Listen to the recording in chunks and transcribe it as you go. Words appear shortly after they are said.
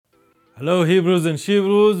הלו היברוס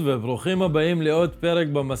ושיברוס, וברוכים הבאים לעוד פרק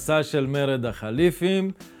במסע של מרד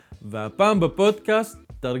החליפים, והפעם בפודקאסט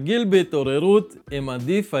תרגיל בהתעוררות עם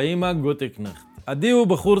פהימה גוטקנכט. עדי הוא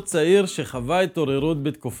בחור צעיר שחווה התעוררות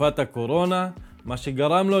בתקופת הקורונה, מה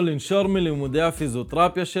שגרם לו לנשור מלימודי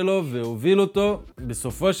הפיזותרפיה שלו והוביל אותו,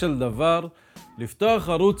 בסופו של דבר, לפתוח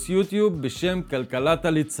ערוץ יוטיוב בשם כלכלת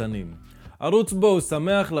הליצנים. ערוץ בו הוא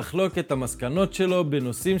שמח לחלוק את המסקנות שלו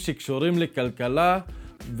בנושאים שקשורים לכלכלה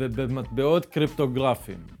ובמטבעות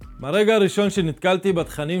קריפטוגרפיים. מהרגע הראשון שנתקלתי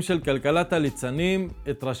בתכנים של כלכלת הליצנים,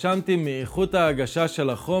 התרשמתי מאיכות ההגשה של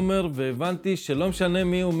החומר והבנתי שלא משנה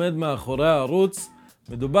מי עומד מאחורי הערוץ,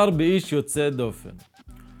 מדובר באיש יוצא דופן.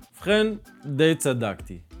 ובכן, די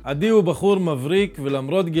צדקתי. עדי הוא בחור מבריק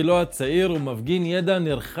ולמרות גילו הצעיר הוא מפגין ידע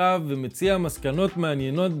נרחב ומציע מסקנות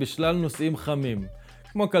מעניינות בשלל נושאים חמים,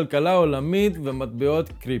 כמו כלכלה עולמית ומטבעות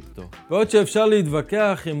קריפטו. ועוד שאפשר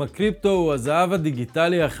להתווכח אם הקריפטו הוא הזהב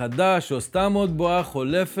הדיגיטלי החדש או סתם עוד בועה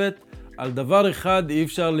חולפת, על דבר אחד אי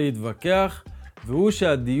אפשר להתווכח, והוא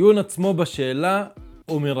שהדיון עצמו בשאלה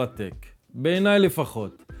הוא מרתק. בעיניי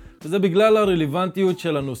לפחות. וזה בגלל הרלוונטיות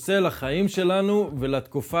של הנושא לחיים שלנו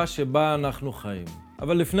ולתקופה שבה אנחנו חיים.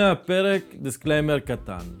 אבל לפני הפרק, דיסקליימר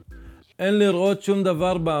קטן. אין לראות שום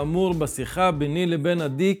דבר באמור בשיחה ביני לבין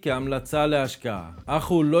עדי כהמלצה להשקעה.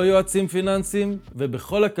 אנחנו לא יועצים פיננסיים,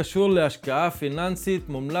 ובכל הקשור להשקעה פיננסית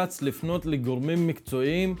מומלץ לפנות לגורמים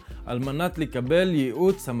מקצועיים על מנת לקבל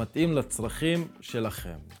ייעוץ המתאים לצרכים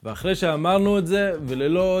שלכם. ואחרי שאמרנו את זה,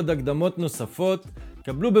 וללא עוד הקדמות נוספות,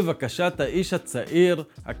 קבלו בבקשת האיש הצעיר,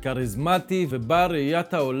 הכריזמטי ובעל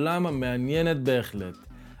ראיית העולם המעניינת בהחלט.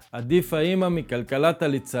 עדי פהימה מכלכלת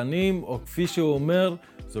הליצנים, או כפי שהוא אומר,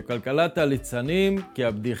 זו כלכלת הליצנים, כי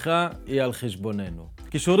הבדיחה היא על חשבוננו.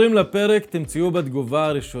 קישורים לפרק תמצאו בתגובה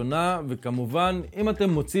הראשונה, וכמובן, אם אתם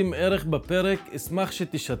מוצאים ערך בפרק, אשמח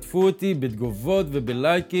שתשתפו אותי בתגובות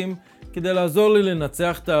ובלייקים, כדי לעזור לי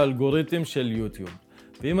לנצח את האלגוריתם של יוטיוב.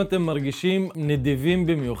 ואם אתם מרגישים נדיבים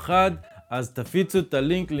במיוחד, אז תפיצו את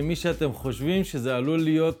הלינק למי שאתם חושבים שזה עלול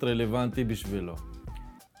להיות רלוונטי בשבילו.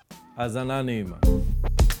 האזנה נעימה.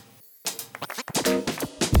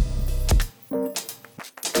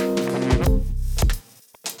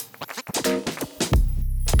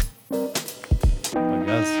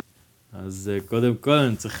 אז קודם כל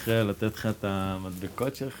אני צריך לתת לך את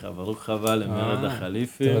המדבקות שלך, ברוך הבא למרד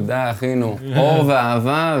החליפים. תודה אחינו, אור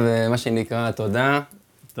ואהבה ומה שנקרא תודה.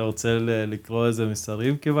 אתה רוצה לקרוא איזה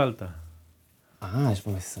מסרים קיבלת? יש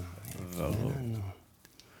פה מסרים. ברור.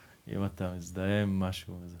 אם אתה מזדהה עם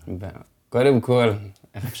משהו וזה. קודם כל,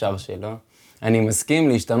 איך אפשר שלא? אני מסכים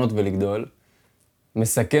להשתנות ולגדול.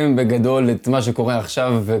 מסכם בגדול את מה שקורה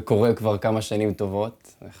עכשיו וקורה כבר כמה שנים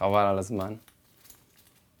טובות. חבל על הזמן.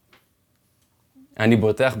 אני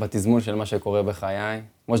בוטח בתזמון של מה שקורה בחיי.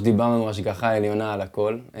 כמו שדיברנו, השגחה העליונה על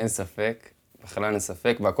הכל, אין ספק, בכלל אין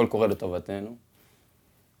ספק, והכל קורה לטובתנו.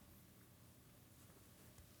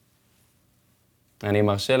 אני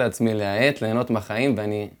מרשה לעצמי להעט, ליהנות מהחיים,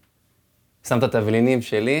 ואני שם את התבלינים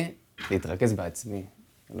שלי, להתרכז בעצמי.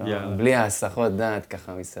 לא, בלי ההסחות דעת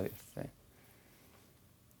ככה מסביב.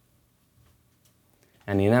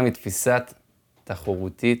 אני נהנה מתפיסת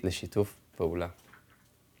תחרותית לשיתוף פעולה.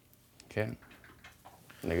 כן.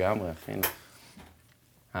 לגמרי, אחינו.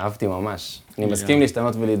 אהבתי ממש. אני מסכים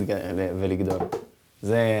להשתנות ולגדול.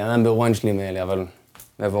 זה הנאמבר 1 שלי מאלה, אבל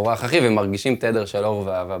מבורך, אחי, ומרגישים תדר של אור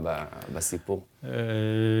ואהבה בסיפור.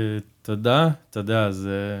 תודה. אתה יודע,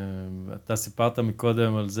 אתה סיפרת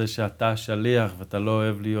מקודם על זה שאתה שליח ואתה לא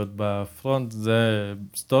אוהב להיות בפרונט. זה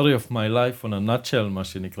story of my life on a nutshell, מה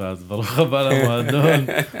שנקרא. אז ברוך הבא למועדון,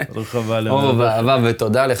 ברוך הבא למועדון. אור ואהבה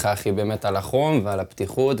ותודה לך, אחי, באמת על החום ועל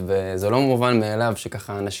הפתיחות, וזה לא מובן מאליו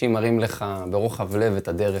שככה אנשים מראים לך ברוחב לב את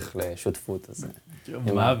הדרך לשותפות.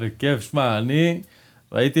 מה וכיף. שמע,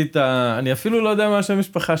 ראיתי אני אפילו לא יודע מה השם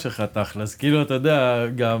המשפחה שלך תכלס, כאילו אתה יודע,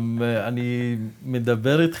 גם אני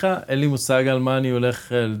מדבר איתך, אין לי מושג על מה אני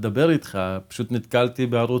הולך לדבר איתך, פשוט נתקלתי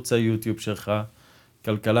בערוץ היוטיוב שלך,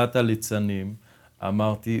 כלכלת הליצנים,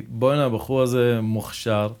 אמרתי, בוא'נה, הבחור הזה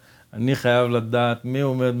מוכשר, אני חייב לדעת מי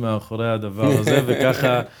עומד מאחורי הדבר הזה,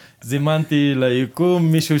 וככה זימנתי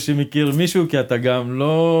ליקום מישהו שמכיר מישהו, כי אתה גם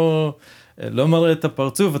לא מראה את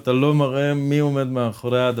הפרצוף, אתה לא מראה מי עומד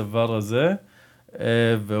מאחורי הדבר הזה,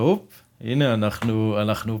 והופ, הנה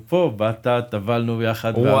אנחנו פה, טבלנו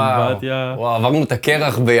יחד באמבטיה. וואו, עברנו את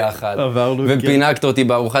הקרח ביחד. ופינקת אותי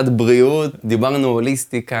בארוחת בריאות, דיברנו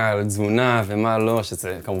הוליסטיקה על תזונה ומה לא,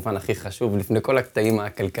 שזה כמובן הכי חשוב, לפני כל הקטעים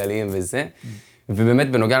הכלכליים וזה.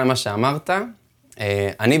 ובאמת בנוגע למה שאמרת,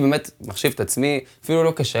 אני באמת מחשיב את עצמי, אפילו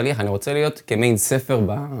לא כשליח, אני רוצה להיות כמין ספר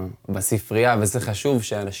בספרייה, וזה חשוב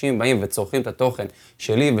שאנשים באים וצורכים את התוכן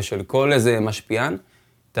שלי ושל כל איזה משפיען,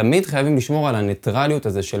 תמיד חייבים לשמור על הניטרליות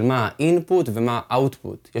הזה של מה האינפוט ומה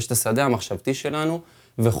האוטפוט. יש את השדה המחשבתי שלנו,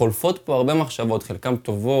 וחולפות פה הרבה מחשבות, חלקם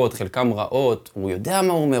טובות, חלקם רעות, הוא יודע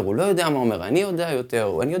מה הוא אומר, הוא לא יודע מה הוא אומר, אני יודע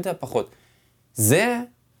יותר, אני יודע פחות. זה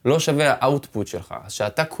לא שווה האוטפוט שלך. אז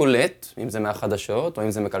שאתה קולט, אם זה מהחדשות, או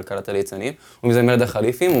אם זה מכלכלת הליצנים, או אם זה מלד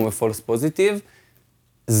החליפים, או מפולס פוזיטיב,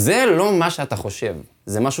 זה לא מה שאתה חושב.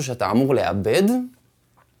 זה משהו שאתה אמור לאבד,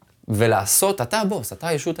 ולעשות, אתה הבוס, אתה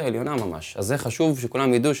הישות העליונה ממש. אז זה חשוב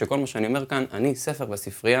שכולם ידעו שכל מה שאני אומר כאן, אני ספר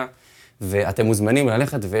וספרייה, ואתם מוזמנים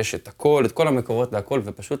ללכת ויש את הכל, את כל המקורות והכל,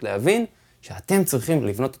 ופשוט להבין שאתם צריכים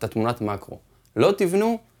לבנות את התמונת מקרו. לא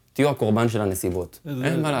תבנו, תהיו הקורבן של הנסיבות.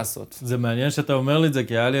 אין מה לעשות. זה מעניין שאתה אומר לי את זה,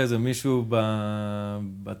 כי היה לי איזה מישהו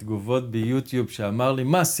בתגובות ביוטיוב שאמר לי,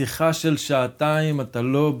 מה, שיחה של שעתיים, אתה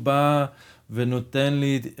לא בא ונותן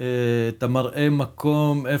לי את המראה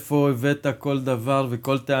מקום, איפה הבאת כל דבר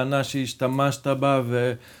וכל טענה שהשתמשת בה,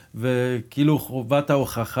 וכאילו חובת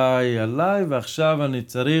ההוכחה היא עליי, ועכשיו אני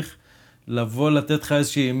צריך לבוא לתת לך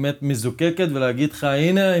איזושהי אמת מזוקקת ולהגיד לך,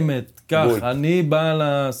 הנה האמת, כך, אני בעל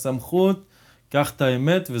הסמכות, קח את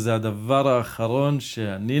האמת, וזה הדבר האחרון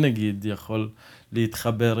שאני נגיד יכול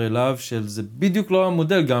להתחבר אליו, שזה בדיוק לא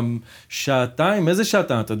המודל, גם שעתיים, איזה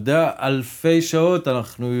שעתיים? אתה יודע, אלפי שעות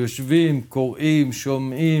אנחנו יושבים, קוראים,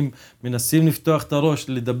 שומעים, מנסים לפתוח את הראש,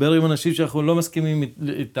 לדבר עם אנשים שאנחנו לא מסכימים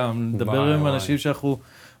איתם, לדבר עם אנשים שאנחנו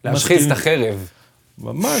להשחיז את החרב.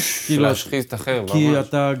 ממש, כאילו, להשחיז את החרב, ממש. כי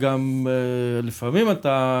אתה גם, לפעמים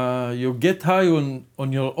אתה, you get high on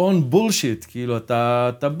your own bullshit, כאילו,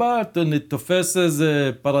 אתה בא, אתה תופס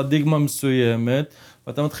איזה פרדיגמה מסוימת,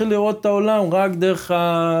 ואתה מתחיל לראות את העולם רק דרך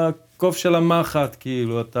הקוף של המחט,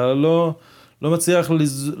 כאילו, אתה לא מצליח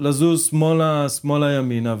לזוז שמאלה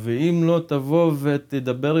ימינה, ואם לא תבוא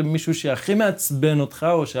ותדבר עם מישהו שהכי מעצבן אותך,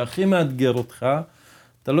 או שהכי מאתגר אותך,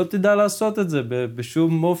 אתה לא תדע לעשות את זה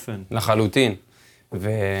בשום אופן. לחלוטין.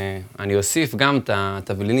 ואני אוסיף גם את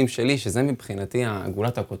התבלינים שלי, שזה מבחינתי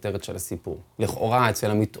הגולת הכותרת של הסיפור. לכאורה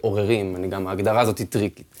אצל המתעוררים, גם ההגדרה הזאת היא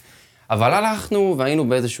טריקית. אבל הלכנו והיינו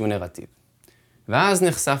באיזשהו נרטיב. ואז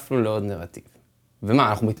נחשפנו לעוד נרטיב. ומה,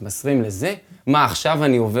 אנחנו מתמסרים לזה? מה, עכשיו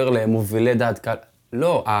אני עובר למובילי דעת קהל?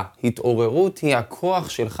 לא, ההתעוררות היא הכוח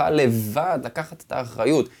שלך לבד, לקחת את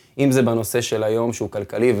האחריות. אם זה בנושא של היום שהוא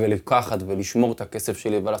כלכלי, ולקחת ולשמור את הכסף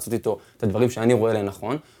שלי ולעשות איתו את הדברים שאני רואה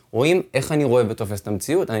לנכון, רואים איך אני רואה ותופס את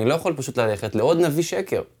המציאות. אני לא יכול פשוט ללכת לעוד נביא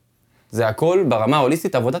שקר. זה הכל ברמה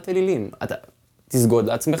ההוליסטית, עבודת אלילים. אתה תסגוד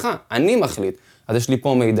לעצמך, אני מחליט. אז יש לי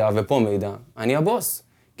פה מידע ופה מידע, אני הבוס.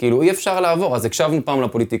 כאילו אי אפשר לעבור, אז הקשבנו פעם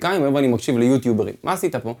לפוליטיקאים, היום אני מקשיב ליוטיוברים. מה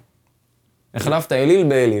עשית פה? החלפת אליל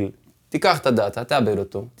באליל, תיקח את הדאטה, תאבד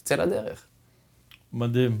אותו, תצא לדרך.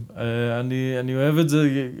 מדהים. אני אוהב את זה,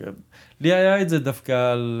 לי היה את זה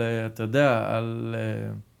דווקא על, אתה יודע,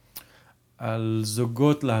 על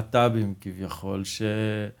זוגות להט"בים כביכול,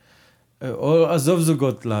 או עזוב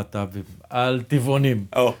זוגות להט"בים, על טבעונים.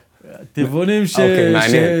 טבעונים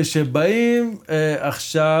שבאים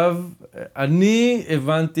עכשיו, אני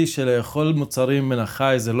הבנתי שלאכול מוצרים מן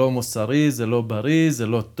החי זה לא מוסרי, זה לא בריא, זה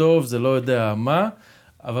לא טוב, זה לא יודע מה,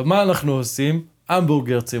 אבל מה אנחנו עושים?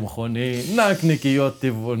 המבורגר צמחוני, נקניקיות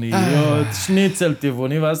טבעוניות, שניצל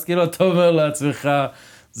טבעוני, ואז כאילו אתה אומר לעצמך,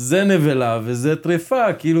 זה נבלה וזה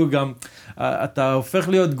טריפה, כאילו גם אתה הופך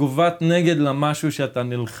להיות תגובת נגד למשהו שאתה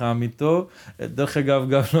נלחם איתו. דרך אגב,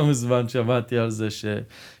 גם לא מזמן שמעתי על זה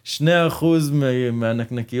ש2%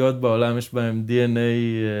 מהנקניקיות בעולם יש בהם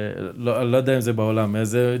DNA, לא יודע אם זה בעולם,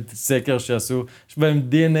 איזה סקר שעשו, יש בהם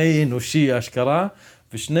DNA אנושי, אשכרה,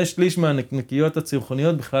 ו2/3 מהנקניקיות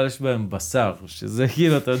הצמחוניות בכלל יש בהם בשר, שזה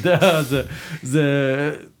כאילו, אתה יודע,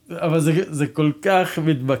 אבל זה כל כך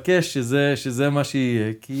מתבקש שזה מה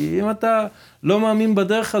שיהיה, כי אם אתה לא מאמין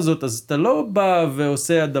בדרך הזאת, אז אתה לא בא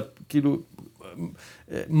ועושה, כאילו,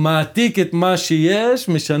 מעתיק את מה שיש,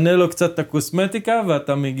 משנה לו קצת את הקוסמטיקה,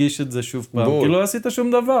 ואתה מגיש את זה שוב פעם, כי לא עשית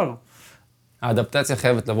שום דבר. האדפטציה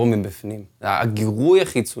חייבת לבוא מבפנים. הגירוי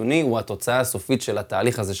החיצוני הוא התוצאה הסופית של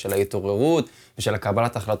התהליך הזה, של ההתעוררות ושל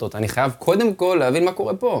הקבלת החלטות. אני חייב קודם כל להבין מה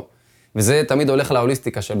קורה פה. וזה תמיד הולך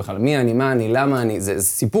להוליסטיקה של בכלל, מי אני, מה אני, למה אני, זה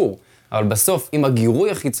סיפור. אבל בסוף, אם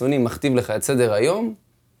הגירוי החיצוני מכתיב לך את סדר היום,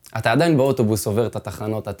 אתה עדיין באוטובוס עובר את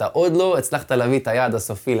התחנות, אתה עוד לא הצלחת להביא את היעד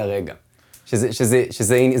הסופי לרגע.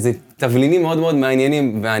 שזה תבלינים מאוד מאוד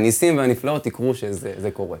מעניינים, והניסים והנפלאות תקראו שזה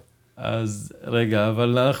קורה. אז רגע,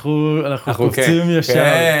 אבל אנחנו קופצים ישר.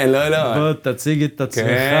 כן, לא. בוא תציג את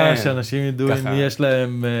עצמך, שאנשים ידעו אם יש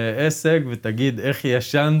להם עסק, ותגיד איך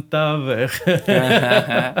ישנת ואיך...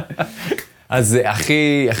 אז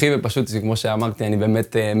הכי ופשוט, כמו שאמרתי, אני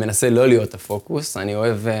באמת מנסה לא להיות הפוקוס, אני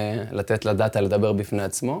אוהב לתת לדאטה לדבר בפני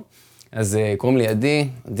עצמו, אז קוראים לי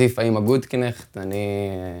עדי פהימה גוטקנכט, אני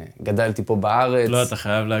גדלתי פה בארץ. לא, אתה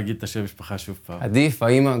חייב להגיד את השם משפחה שוב פעם. עדי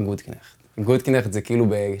פהימה גוטקנכט. גוטקנכט זה כאילו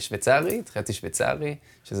בשוויצרית, חצי שוויצרי,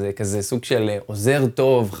 שזה כזה סוג של עוזר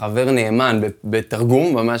טוב, חבר נאמן,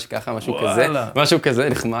 בתרגום, ממש ככה, משהו כזה. משהו כזה,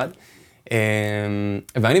 נחמד.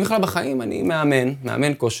 ואני בכלל בחיים, אני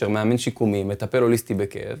מאמן כושר, מאמן שיקומי, מטפל הוליסטי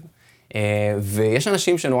בכאב. ויש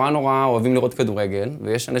אנשים שנורא אוהבים לראות כדורגל,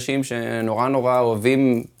 ויש אנשים שנורא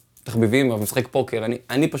אוהבים תחביבים, אוהבים לשחק פוקר.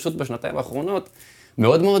 אני פשוט בשנתיים האחרונות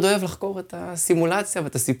מאוד מאוד אוהב לחקור את הסימולציה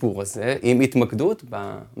ואת הסיפור הזה, עם התמקדות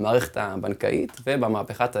במערכת הבנקאית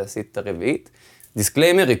ובמהפכה התעשייתית הרביעית.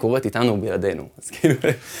 דיסקליימר, היא קורית איתנו בלעדינו.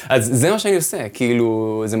 אז זה מה שאני עושה,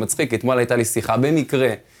 כאילו, זה מצחיק. אתמול הייתה לי שיחה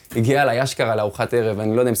במקרה, הגיעה אליי אשכרה לארוחת ערב,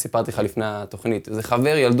 אני לא יודע אם סיפרתי לך לפני התוכנית. זה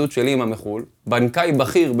חבר ילדות שלי עם המחול, בנקאי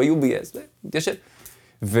בכיר ב-UBS, והתיישב.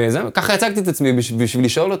 וככה הצגתי את עצמי בשביל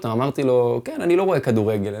לשאול אותו, אמרתי לו, כן, אני לא רואה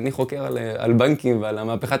כדורגל, אני חוקר על בנקים ועל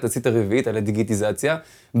המהפכה התעשייתית הרביעית, על הדיגיטיזציה,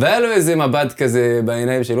 והיה לו איזה מבט כזה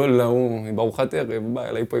בעיניים שלו, לא, הוא בארוחת ערב, בא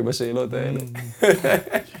אליי פה עם השאלות האלה.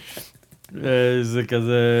 זה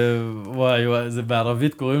כזה, וואי, זה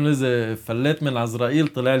בערבית קוראים לזה, פלט מן עזראיל,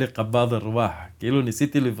 תלע לי קבאד הרוח. כאילו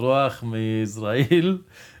ניסיתי לברוח מישראל,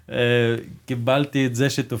 קיבלתי את זה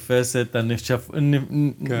שתופס את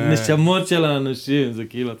הנשמות של האנשים, זה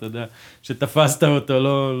כאילו, אתה יודע, שתפסת אותו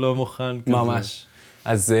לא מוכן כזה. ממש.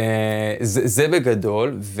 אז זה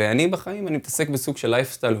בגדול, ואני בחיים, אני מתעסק בסוג של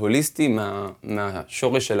לייפסטייל הוליסטי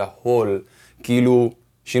מהשורש של ההול, כאילו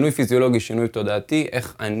שינוי פיזיולוגי, שינוי תודעתי,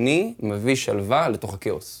 איך אני מביא שלווה לתוך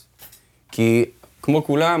הכאוס. כי כמו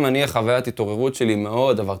כולם, החוויית התעוררות שלי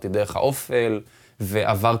מאוד, עברתי דרך האופל,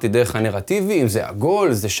 ועברתי דרך הנרטיבים, זה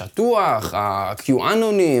עגול, זה שטוח,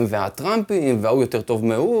 הקיואנונים והטראמפים, והוא יותר טוב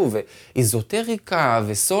מהוא, ואיזוטריקה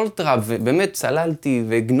וסולטראפ, ובאמת צללתי,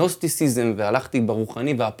 וגנוסטיסיזם, והלכתי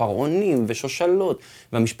ברוחני, והפרעונים, ושושלות,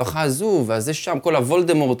 והמשפחה הזו, והזה שם, כל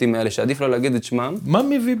הוולדמורטים האלה, שעדיף לא להגיד את שמם. מה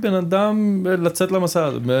מביא בן אדם לצאת למסע?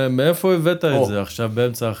 מאיפה הבאת את זה עכשיו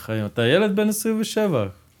באמצע החיים? אתה ילד בן 27.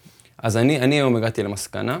 אז אני היום הגעתי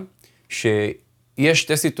למסקנה, יש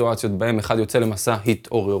שתי סיטואציות בהן אחד יוצא למסע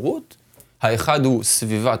התעוררות, האחד הוא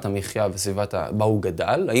סביבת המחיה וסביבת בה הוא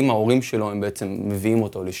גדל, האם ההורים שלו הם בעצם מביאים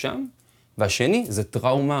אותו לשם, והשני זה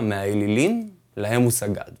טראומה מהאלילים להם הוא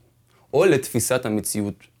סגד, או לתפיסת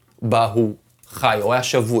המציאות בה הוא חי או היה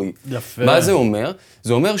שבוי. יפה. מה זה אומר?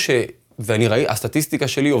 זה אומר ואני ראי, הסטטיסטיקה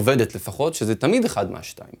שלי עובדת לפחות, שזה תמיד אחד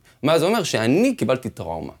מהשתיים. מה זה אומר? שאני קיבלתי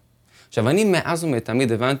טראומה. עכשיו, אני מאז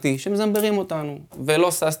ומתמיד הבנתי שמזמברים אותנו,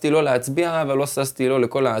 ולא ססתי לא להצביע, ולא ססתי לא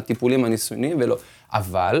לכל הטיפולים הניסויים,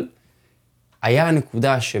 אבל היה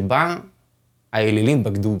הנקודה שבה האלילים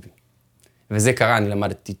בגדו בי. וזה קרה, אני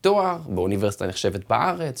למדתי תואר, באוניברסיטה נחשבת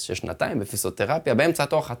בארץ, 6 שנתיים, בפיזותרפיה, באמצע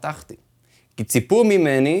התואר חתכתי. כי ציפו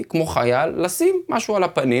ממני, כמו חייל, לשים משהו על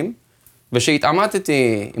הפנים,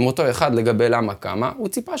 ושהתעמתתי עם אותו אחד לגבי למה כמה, הוא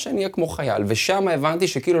ציפה שאני אהיה כמו חייל, ושם הבנתי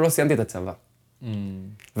שכאילו לא סיימתי את הצבא.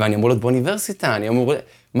 ואני אמור להיות באוניברסיטה, אני אמור,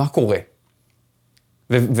 מה קורה?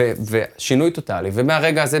 ושינוי טוטלי,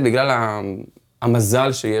 ומהרגע הזה, בגלל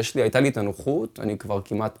המזל שיש לי, הייתה לי את הנוחות, אני כבר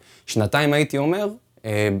כמעט 2 הייתי אומר,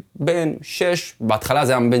 בין 6, בהתחלה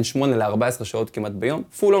זה היה בין 8 ל-14 שעות כמעט ביום,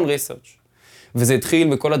 full on research. וזה התחיל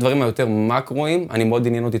בכל הדברים היותר מקרואים, אני מאוד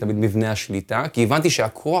עניין אותי תמיד מבנה השליטה, כי הבנתי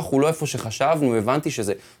שהכוח הוא לא איפה שחשבנו, הבנתי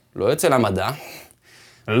שזה לא אצל המדע,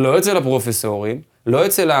 לא אצל הפרופסורים, לא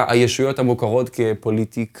אצל הישויות המוכרות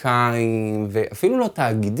כפוליטיקאים, ואפילו לא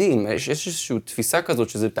תאגידים, יש איזושהי תפיסה כזאת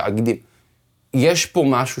שזה תאגידים. יש פה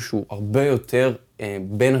משהו שהוא הרבה יותר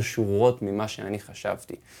בין השורות ממה שאני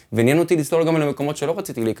חשבתי. ועניין אותי לצלול גם למקומות שלא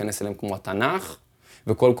רציתי להיכנס אליהם, כמו התנ"ך,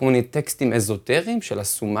 וכל מיני טקסטים אזוטריים של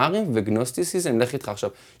הסומרים וגנוסטיסיזם. לך איתך עכשיו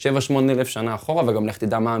 7-8 אלף שנה אחורה, וגם לך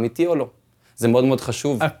תדע מה אמיתי או לא. זה מאוד מאוד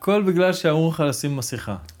חשוב. הכל בגלל שאמרו לך לשים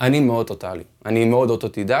מסכה. אני מאוד טוטלי. אני מאוד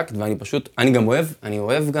אוטודידקט, ואני פשוט, אני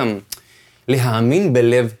אוהב גם להאמין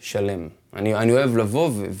בלב שלם. אני אוהב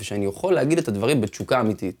לבוא ושאני יכול להגיד את הדברים בתשוקה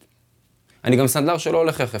אמיתית. אני גם סנדלר שלא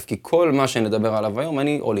הולך יחף, כי כל מה שנדבר עליו היום,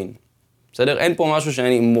 אני all in. בסדר? אין פה משהו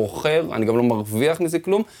שאני מוכר, אני גם לא מרוויח מזה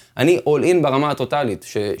כלום, אני all in ברמה הטוטלית,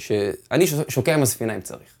 שאני שוקע עם הספינה אם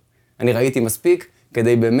צריך. אני ראיתי מספיק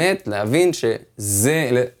כדי באמת להבין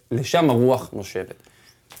שזה, לשם הרוח נושבת.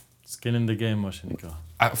 skin in the game, מה שנקרא.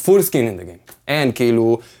 full skin in the game. אין,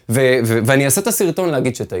 כאילו, ואני אעשה את הסרטון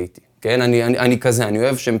להגיד שטעיתי, כן? אני כזה, אני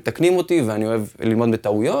אוהב שמתקנים אותי, ואני אוהב ללמוד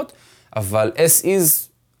בטעויות, אבל as is,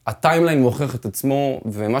 הטיימליין מוכיח את עצמו,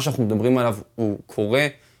 ומה שאנחנו מדברים עליו הוא קורה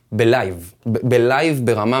בלייב, בלייב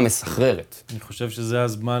ברמה מסחררת. אני חושב שזה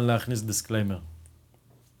הזמן להכניס דיסקליימר.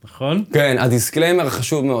 נכון? כן, הדיסקליימר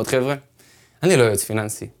חשוב מאוד, חבר'ה. אני לא יועץ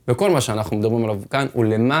פיננסי, וכל מה שאנחנו מדברים עליו כאן הוא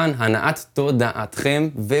למען הנעת תודעתכם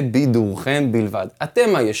ובידורכם בלבד.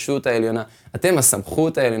 אתם הישות העליונה, אתם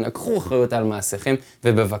הסמכות העליונה, קחו אחריות על מעשיכם,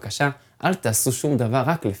 ובבקשה, אל תעשו שום דבר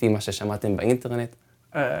רק לפי מה ששמעתם באינטרנט.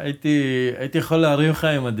 הייתי יכול להרים לך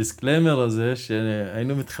עם הדיסקליימר הזה,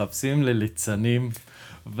 שהיינו מתחפשים לליצנים,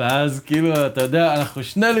 ואז כאילו, אתה יודע, אנחנו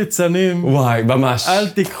שני ליצנים. וואי, ממש. אל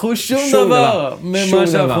תיקחו שום דבר ממה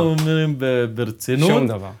שאנחנו אומרים ברצינות. שום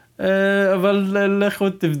דבר. אבל לכו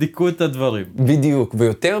תבדקו את הדברים. בדיוק,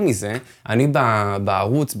 ויותר מזה, אני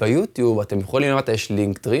בערוץ, ביוטיוב, אתם יכולים לראות, יש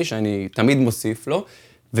לינקטרי שאני תמיד מוסיף לו,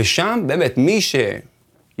 ושם באמת מי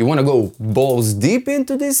you want to go balls deep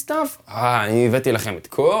into this stuff? אני הבאתי לכם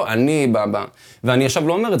את ואני עכשיו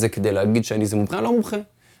לא אומר את זה כדי להגיד שאני זה מומחה, לא מומחה.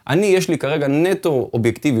 יש לי כרגע נטו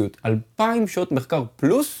אובייקטיביות, 2,000 שעות מחקר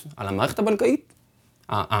פלוס על המערכת הבנקאית,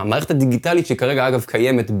 המערכת הדיגיטלית שכרגע אגב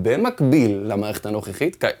קיימת במקביל למערכת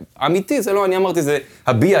הנוכחית, אמיתי, זה לא אני אמרתי, זה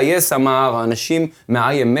ה-BIS אמר, האנשים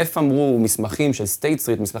מה-IMF אמרו, מסמכים של סטייט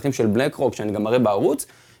סטריט, מסמכים של בלק רוק, שאני גם מראה בערוץ,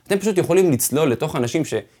 אתם פשוט יכולים לצלול לתוך אנשים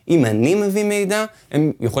שאם אני מביא מידע,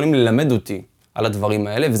 הם יכולים ללמד אותי על הדברים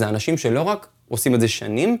האלה, וזה אנשים שלא רק עושים את זה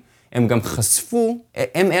שנים, הם גם חשפו,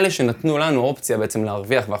 הם אלה שנתנו לנו אופציה בעצם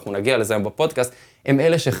להרוויח, ואנחנו נגיע לזה היום בפודקאסט, הם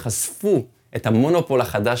אלה שחשפו את המונופול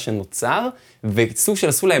החדש שנוצר, וסוג של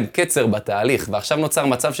עשו להם קצר בתהליך, ועכשיו נוצר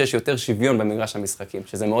מצב שיש יותר שוויון במגרש המשחקים,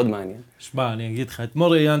 שזה מאוד מעניין. שמע, אני אגיד לך,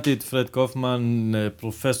 אתמול ראיינתי את פרד קופמן,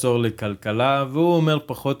 פרופסור לכלכלה, והוא אומר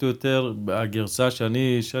פחות או יותר, הגרסה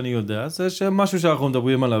שאני יודע, זה שמשהו שאנחנו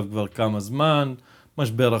מדברים עליו כבר כמה זמן,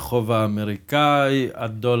 משבר החוב האמריקאי,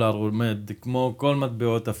 הדולר עומד כמו כל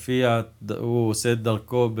מטבעות הפיאט, הוא עושה את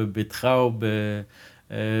דרכו בבטחה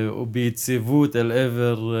וביציבות אל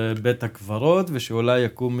עבר בית הקברות, ושאולי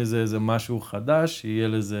יקום מזה איזה משהו חדש, יהיה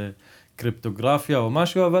לזה קריפטוגרפיה או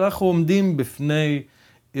משהו, אבל אנחנו עומדים בפני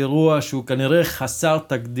אירוע שהוא כנראה חסר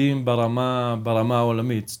תקדים ברמה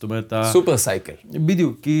העולמית. זאת אומרת, סופר סייקל.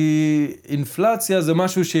 בדיוק, כי אינפלציה זה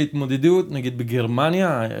משהו שהתמודדות, נגיד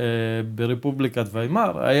בגרמניה, ברפובליקת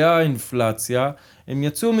ויימאר, היה אינפלציה, הם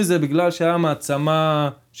יצאו מזה בגלל שהיה מעצמה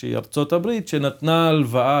שהיא ארצות הברית, שנתנה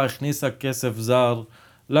הלוואה, הכניסה כסף זר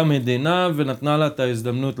למדינה, ונתנה לה את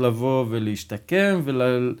ההזדמנות לבוא ולהשתקם,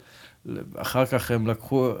 אחר כך הם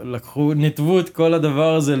נתבו את כל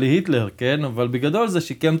הדבר הזה להיטלר, כן? אבל בגדול זה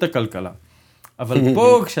שיקם את הכלכלה. אבל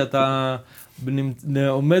פה כשאתה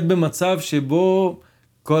עומד במצב שבו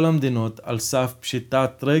כל המדינות על סף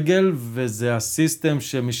פשיטת רגל, וזה הסיסטם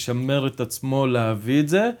שמשמר את עצמו להביא את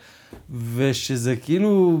זה, ושזה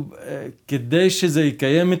כאילו, כדי שזה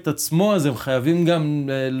יקיים את עצמו, אז הם חייבים גם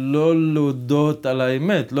לא להודות על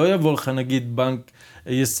האמת. לא יבוא לך נגיד בנק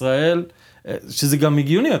ישראל, שזה גם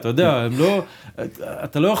הגיוני, אתה יודע,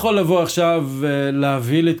 אתה לא יכול לבוא עכשיו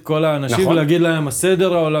להביא את כל האנשים ולהגיד להם,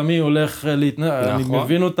 הסדר העולמי הולך להתנהל, אני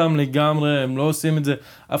מבין אותם לגמרי, הם לא עושים את זה,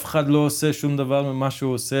 אף אחד לא עושה שום דבר ממה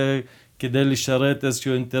שהוא עושה כדי לשרת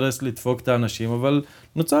איזשהו אינטרס לדפוק את האנשים, אבל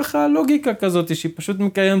נוצר לך לוגיקה כזאת שהיא פשוט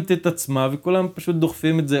מקיימת את עצמה, וכולם פשוט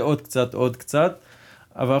דוחפים את זה עוד קצת,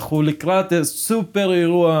 אבל אנחנו לקראת סופר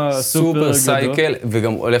אירוע, סופר סייקל,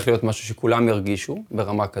 וגם הולך להיות משהו שכולם ירגישו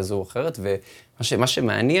ברמה כזו או אחרת, ומה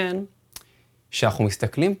שמעניין, שאנחנו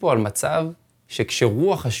מסתכלים פה על מצב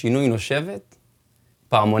שכשרוח השינוי נושבת,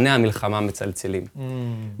 פעמוני המלחמה מצלצלים.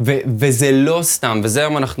 וזה לא סתם, וזה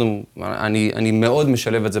היום אני מאוד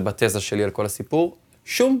משלב את זה בתזה שלי על כל הסיפור,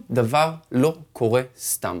 שום דבר לא קורה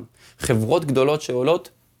סתם. חברות גדולות שעולות,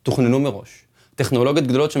 תוכננו מראש. טכנולוגיות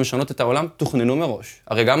גדולות שמשנות את העולם, תוכננו מראש.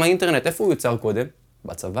 הרי גם האינטרנט, איפה הוא יוצר קודם?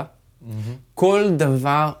 בצבא. כל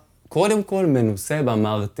דבר, קודם כל מנוסה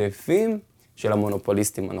במרתפים של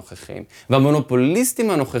המונופוליסטים הנוכחיים. והמונופוליסטים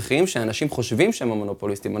הנוכחיים, שאנשים חושבים שהם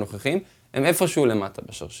המונופוליסטים הנוכחיים, הם איפשהו למטה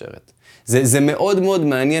בשרשרת. זה מאוד מאוד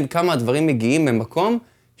מעניין כמה הדברים מגיעים ממקום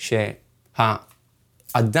שהאדם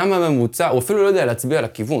הממוצע, הוא אפילו לא יודע להצביע על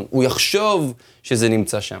הכיוון, הוא יחשוב שזה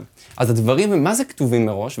נמצא שם. אז הדברים, מה זה כתובים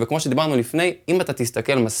מראש? וכמו שדיברנו לפני, אם אתה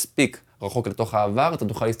תסתכל מספיק רחוק לתוך העבר, אתה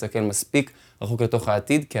תוכל להסתכל מספיק רחוק לתוך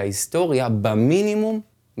העתיד, כי ההיסטוריה במינימום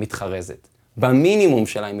מתחרזת. במינימום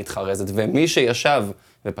שלה היא מתחרזת, ומי שישב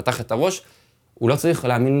ופתח את הראש, הוא לא צריך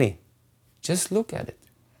להאמין לי. Just look at it.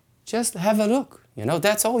 Just have a look. You know,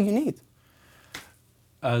 that's all you need.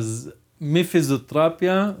 אז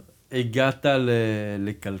מפיזותרפיה הגעת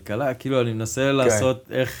לכלכלה, כאילו אני מנסה לעשות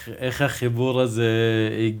איך החיבור הזה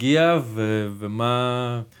הגיע,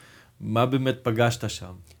 ומה באמת פגשת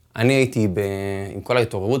שם. אני הייתי עם כל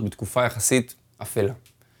ההתעוררות בתקופה יחסית אפלה.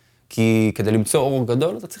 כי כדי למצוא אור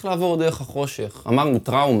גדול, אתה צריך לעבור דרך החושך. אמרנו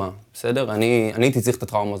טראומה, בסדר? אני הייתי צריך את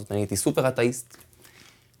הטראומה הזאת, אני הייתי סופר אתאיסט.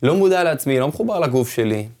 לא מודע לעצמי, לא מחובר לגוף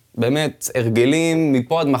שלי. באמת הרגלים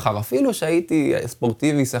מפה עד מחר, אפילו שהייתי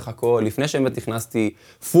ספורטיבי סך הכל, לפני שבאמת נכנסתי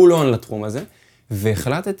פול און לתחום הזה,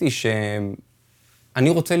 והחלטתי שאני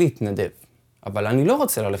רוצה להתנדב. אבל אני לא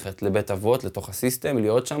רוצה ללכת לבית אבות, לתוך הסיסטם,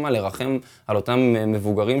 להיות שם, לרחם על אותם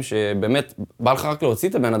מבוגרים שבאמת בא לך רק להוציא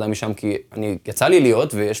את הבן אדם משם, כי יצא לי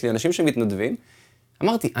להיות ויש לי אנשים שמתנדבים.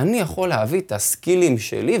 אמרתי, אני יכול להביא את הסקילים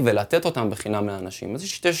שלי ולתת אותם בחינם לאנשים. אז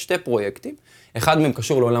יש שתי פרויקטים. אחד מהם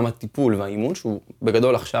קשור לעולם הטיפול והאימון, שהוא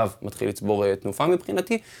בגדול עכשיו מתחיל לצבור תנופה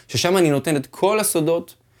מבחינתי, ששם אני נותן את כל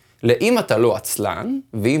הסודות, לאם אתה לא עצלן,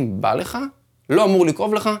 ואם בא לך, לא אמור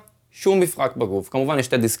לקרוב לך שום מפרק בגוף. כמובן יש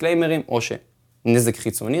שתי דיסקליימרים, או שנזק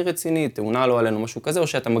חיצוני רציני, תאונה לא עלינו משהו כזה, או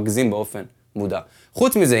שאתה מגזים באופן מודע.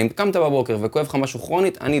 חוץ מזה, אם קמת בבוקר וכואב לך משהו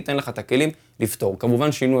כרונית, אני אתן לך את הכלים לפתור.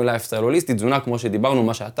 כמובן שינוי לייפסטייל הוליסטי, תזונה כמו שדיברנו,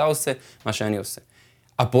 מה שאתה עושה, מה שאני עושה.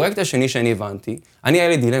 הפרויקט השני שאני הבנתי, היה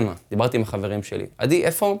לי דילמה, דיברתי עם החברים שלי. עדי,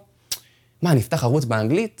 איפה? מה, נפתח ערוץ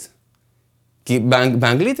באנגלית? כי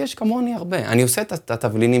באנגלית יש כמוני הרבה. אני עושה את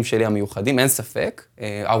התבלינים שלי המיוחדים, אין ספק.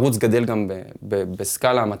 ערוץ גדל גם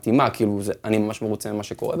בסקאלה מתאימה, כאילו אני ממש מרוצה ממה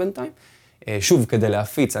שקורה בינתיים. שוב, כדי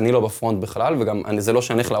להפיץ, אני לא בפרונט בכלל, וגם זה לא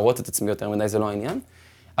שאני הולך להראות את עצמי יותר מדי, זה לא העניין.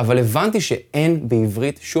 אבל הבנתי שאין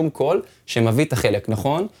בעברית שום קול שמביא את החלק,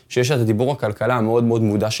 נכון? שיש את הדיבור הכלכלה המאוד מאוד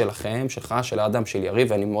מודע שלכם, שלך, של האדם, של יריב,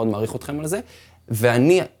 ואני מאוד מעריך אתכם על זה.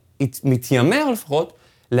 ואני מתיימר לפחות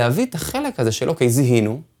להביא את החלק הזה של אוקיי,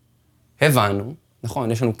 זיהינו, הבנו,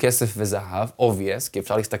 נכון, יש לנו כסף וזהב, obvious, כי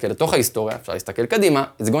אפשר להסתכל לתוך ההיסטוריה, אפשר להסתכל קדימה,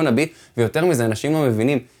 it's gonna be, ויותר מזה, אנשים לא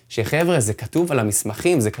מבינים שחבר'ה, זה כתוב על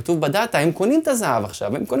המסמכים, זה כתוב בדאטה, הם קונים את הזהב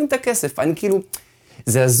עכשיו, הם קונים את הכסף, אני כאילו,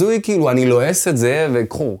 זה הזוי, כאילו, אני לועס את זה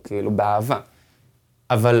וקחו, כאילו, באהבה.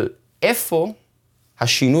 אבל איפה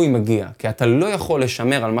השינוי מגיע? כי אתה לא יכול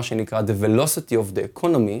לשמר על מה שנקרא the velocity of the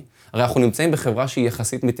economy, הרי אנחנו נמצאים בחברה שהיא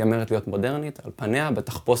יחסית מתיימרת להיות מודרנית, על פניה,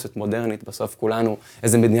 בתחפושת מודרנית, בסוף כולנו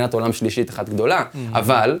איזה מדינת עולם שלישית אחת גדולה,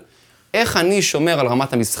 אבל איך אני שומר על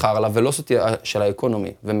רמת המסחר, על הוולוסיטי של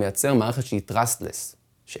האקונומי, ומייצר מערכת שהיא trustless,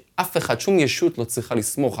 שאף אחד, שום ישות לא צריכה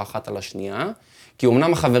לסמוך אחת על השנייה, כי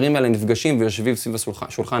אמנם החברים האלה נפגשים ויושבים סביב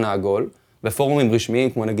השולחן העגול, בפורומים רשמיים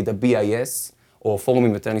כמו נגיד ה-BIS, או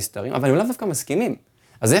פורומים יותר נסתרים, אבל הם לא דווקא מסכימים.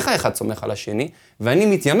 אז איך האחד סומך על השני, ואני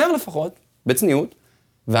מתיימר לפחות, בצניעות,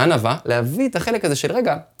 והענווה, להביא את החלק הזה של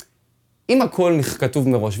רגע, אם הכל כתוב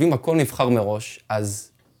מראש, ואם הכל נבחר מראש,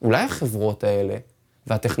 אז אולי החברות האלה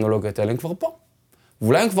והטכנולוגיות האלה הם כבר פה.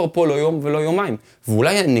 ואולי הם כבר פה לא יום ולא יומיים.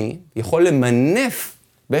 ואולי אני יכול למנף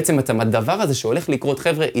בעצם את הדבר הזה שהולך לקרות,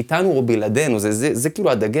 חבר'ה, איתנו או בלעדינו, זה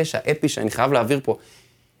כאילו הדגש האפי שאני חייב להעביר פה.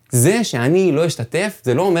 זה שאני לא אשתתף,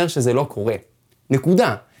 זה לא אומר שזה לא קורה.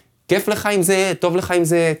 נקודה. כיף לך עם זה, טוב לך עם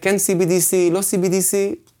זה, כן CBDC, לא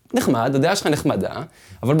CBDC, נחמד, הדעה שלך נחמדה,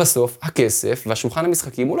 אבל בסוף הכסף והשולחן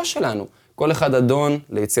המשחקים הוא לא שלנו. כל אחד אדון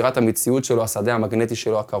ליצירת המציאות שלו, השדה המגנטי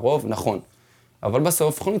שלו הקרוב, נכון. אבל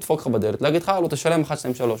בסוף יכולים לדפוק לך בדלת, להגיד לך, לא תשלם 1,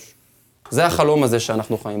 2, 3. זה החלום הזה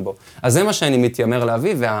שאנחנו חיים בו. אז זה מה שאני מתיימר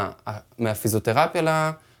להביא,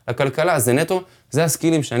 מהפיזותרפיה לכלכלה, זה נטו, זה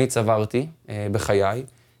הסקילים שאני צברתי בחיי,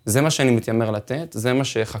 זה מה שאני מתיימר לתת, זה מה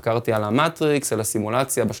שחקרתי על המטריקס, על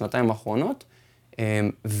הסימולציה בשנתיים האחרונות,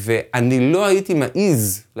 ואני לא הייתי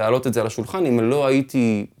מעיז להעלות את זה על השולחן אם לא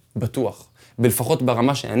הייתי בטוח. לפחות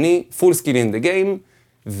ברמה שאני full skill in the game,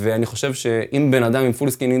 ואני חושב שאם בן אדם עם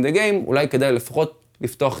full skill in the game, אולי כדאי לפחות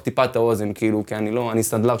לפתוח טיפה את האוזן, כאילו, כי אני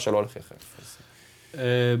סנדלר שלא הולך יחף.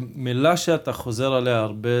 מילה שאתה חוזר עליה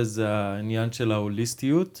הרבה זה העניין של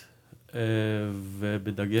ההוליסטיות,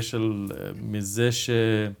 ובדגש על מזה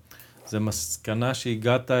שזה מסקנה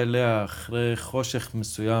שהגעת אליה אחרי חושך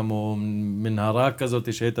מסוים, או מנהרה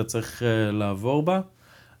כזאת שהיית צריך לעבור בה,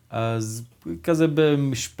 אז כזה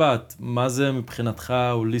במשפט, מה זה מבחינתך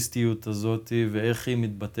ההוליסטיות הזאת, ואיך היא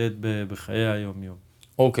מתבטאת בחיי היום-יום?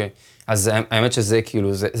 אוקיי, אז האמת שזה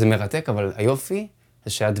כאילו, זה מרתק, אבל היופי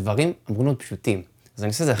זה שהדברים אמורים להיות פשוטים. אז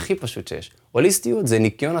אני חושב שזה הכי פשוט שיש. הוליסטיות זה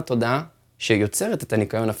ניקיון התודעה שיוצרת את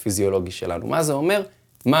הניקיון הפיזיולוגי שלנו. מה זה אומר?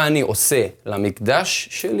 מה אני עושה למקדש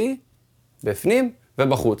שלי, בפנים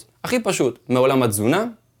ובחוץ. הכי פשוט, מעולם התזונה,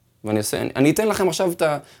 אני אתן לכם עכשיו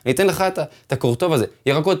אני אתן לך את הקורטוב הזה.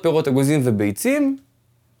 ירקות, פירות, אגוזים וביצים,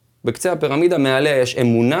 בקצה הפירמידה, מעליה יש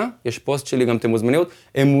אמונה, יש פוסט שלי גם אתם מוזמניות,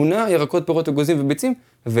 אמונה, ירקות, פירות, אגוזים וביצים,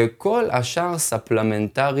 וכל השאר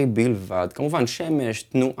ספלמנטרי בלבד. כמובן, שמש,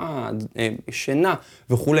 תנועה, שינה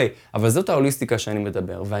וכו'. אבל זאת ההוליסטיקה שאני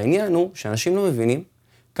מדבר. והעניין הוא שאנשים לא מבינים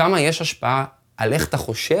כמה יש השפעה על איך אתה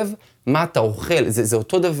חושב, מה אתה אוכל. זה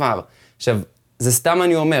אותו דבר. עכשיו, זה סתם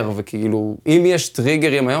אני אומר, וכאילו, אם יש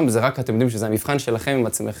טריגרים היום, זה רק אתם יודעים שזה המבחן שלכם עם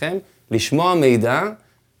עצמכם, לשמוע מידע,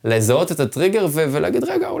 לזהות את הטריגר ולהגיד,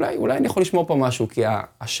 רגע, אולי אני יכול לשמוע פה משהו, כי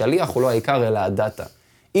השליח הוא לא העיקר, אלא הדאטה.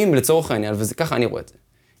 אם לצורך העניין, וזה ככה אני רואה את זה,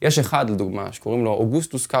 יש אחד, לדוגמה, שקוראים לו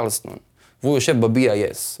אוגוסטוס קרלסטון, והוא יושב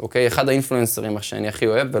ב-BIS, אוקיי? אחד האינפלואנסרים שאני הכי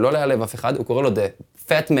אוהב, ולא להיעלב אף אחד, הוא קורא לו The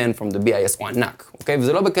Fat Man from the BIS, הוא ענק, אוקיי?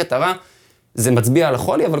 וזה לא בקטע רע, זה מצביע על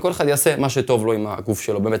החולי, אבל כל אחד יעשה מה שטוב לו עם הגוף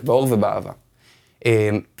שלו, באמת באור ובאהבה.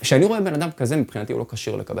 כשאני רואה בן אדם כזה, מבחינתי הוא לא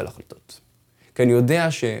כשיר לקבל החלטות. כי אני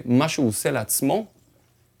יודע שמה שהוא עושה לעצמו,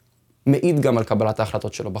 מעיד גם על קבלת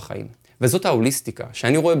ההחלטות שלו בחיים. וזאת ההוליסטיקה,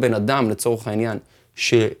 שאני רואה בן אדם, לצורך העניין,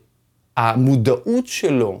 שהמודעות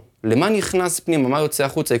שלו, למה נכנס פנימה, מה יוצא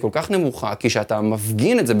החוצה, היא כל כך נמוכה, כי כשאתה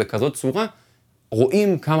מפגין את זה בכזאת צורה,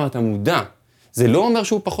 רואים כמה אתה מודע. זה לא אומר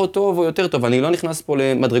שהוא פחות טוב או יותר טוב, אני לא נכנס פה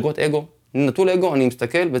למדרגות אגו. אני נטול אגו, אני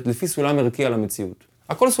מסתכל לפי סולם ערכי על המציאות.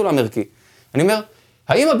 הכל סולם ערכי. אני אומר,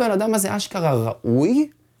 האם הבן אדם הזה אשכרה ראוי,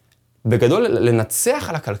 בגדול לנצח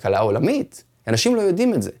על הכלכלה העולמית? אנשים לא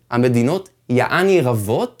יודעים את זה. המדינות יעני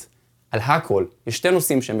רבות על הכל. יש שתי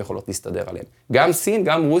נושאים שהן יכולות להסתדר עליהם. גם סין,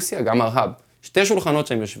 גם רוסיה, גם ארהב. שתי שולחנות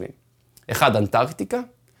שהם יושבים. אחד, אנטרקטיקה.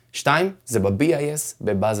 2, זה ב-BIS,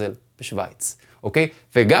 בבאזל, בשוויץ. אוקיי?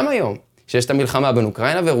 וגם היום, שיש את המלחמה בין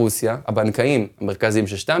אוקראינה ורוסיה, הבנקאים המרכזיים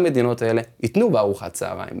של שתי המדינות האלה, ייתנו בארוחת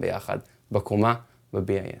צהריים ביחד, בקומה,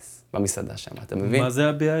 ב-BIS, במסעדה שם, אתה מבין? מה זה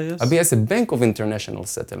ה-BIS? ה-BIS זה Bank of International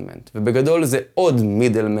Settlement, ובגדול זה עוד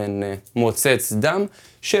מידלמן מוצץ דם,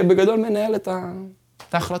 שבגדול מנהל את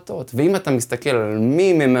ההחלטות. ואם אתה מסתכל על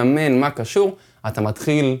מי מממן, מה קשור, אתה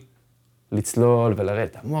מתחיל לצלול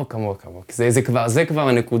ולרדת עמוק, עמוק, עמוק. זה כבר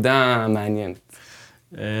הנקודה המעניינת.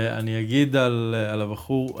 אני אגיד על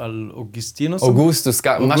הבחור, על אוגוסטינוס. אוגוסטוס,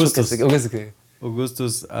 משהו כזה.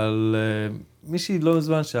 אוגוסטוס, על מישהי לא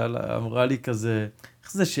מזמן שאמרה לי כזה,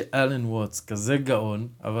 איך זה שאלן ווטס, כזה גאון,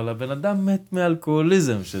 אבל הבן אדם מת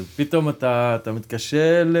מאלכוהוליזם, שפתאום אתה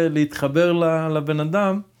מתקשה להתחבר לבן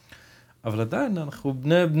אדם, אבל עדיין אנחנו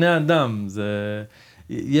בני אדם,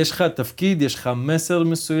 יש לך תפקיד, יש לך מסר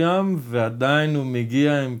מסוים, ועדיין הוא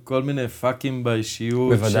מגיע עם כל מיני פאקים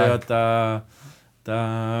באישיות, שאתה,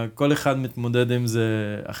 כל אחד מתמודד עם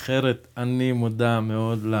זה אחרת. אני מודע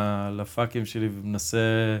מאוד לפאקים שלי, ומנסה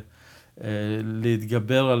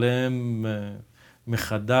להתגבר עליהם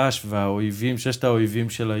מחדש, והאויבים, ששת האויבים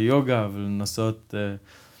של היוגה, ולנסות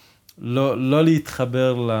לא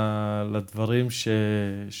להתחבר לדברים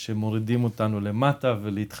שמורידים אותנו למטה,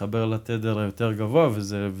 ולהתחבר לתדר היותר גבוה,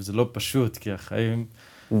 וזה לא פשוט, כי החיים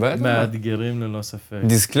מאתגרים ללא ספק.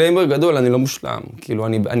 דיסקליימר גדול, אני לא מושלם. כאילו,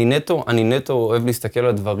 אני נטו אוהב להסתכל על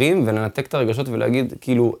הדברים, ולנתק את הרגשות ולהגיד,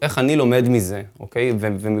 כאילו, איך אני לומד מזה, אוקיי?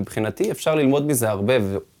 ומבחינתי אפשר ללמוד מזה הרבה,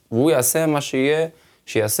 והוא יעשה מה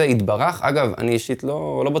שיעשה, יתברך. אגב, אני אישית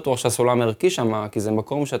לא בטוח שהסולם ערכי שם, כי זה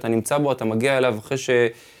מקום שאתה נמצא בו, אתה מגיע אליו אחרי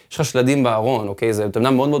שיש לך שלדים בארון, אוקיי? זה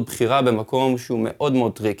תמנה מאוד מאוד בחירה במקום שהוא מאוד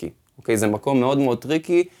מאוד טריקי, אוקיי? זה מקום מאוד מאוד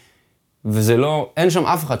טריקי, וזה לא, אין שם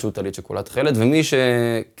אף אחד שהוא טלית שכולה תכלת, ומי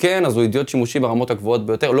שכן, אז הוא אידיוט שימושי ברמות הגבוהות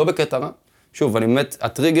ביותר, לא בקטע רע. שוב, אני באמת,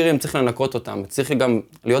 הטריגרים צריך לנקות אותם, צריך גם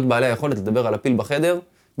להיות בעלי היכולת לדבר על הפיל בחדר,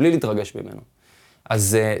 בלי להתרגש ממנו.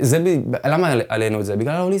 אז למה עלינו את זה?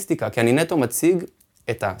 בגלל ההוליסטיקה, כי אני נטו מציג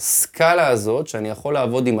את הסקאלה הזאת, שאני יכול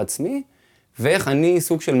לעבוד עם עצמי, ואיך אני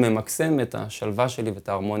סוג של ממקסם את השלווה שלי ואת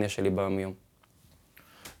ההרמוניה שלי ביום.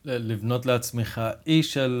 לבנות לעצמך אי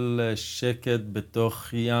של שקט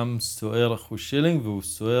בתוך ים סוער אחוז שילינג, והוא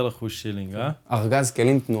סוער אחוז שילינג, אה? ארגז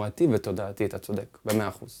כלים תנועתי ותודעתי, אתה צודק, ב100%.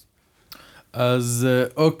 אז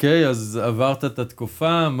אוקיי, אז עברת את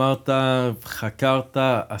התקופה, אמרת, חקרת,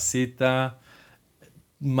 עשית,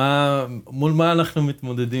 מול מה אנחנו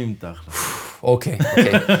מתמודדים תכל'ס? אוקיי.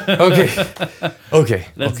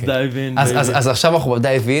 Let's dive in. אז עכשיו אנחנו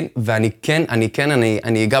dive in,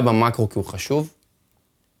 ואני אגע במקרו כי הוא חשוב.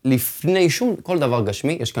 לפני שום כל דבר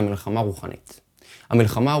גשמי, יש כאן מלחמה רוחנית.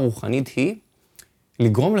 המלחמה הרוחנית היא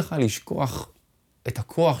לגרום לך לשכוח את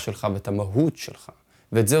הכוח שלך ואת המהות שלך.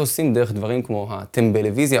 ואת זה עושים דרך דברים כמו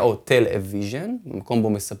הטלוויזיה או טלוויז'ן, במקום בו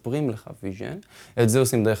מספרים לך ויז'ן. את זה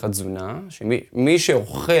עושים דרך התזונה, שמי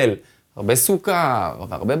שאוכל הרבה סוכר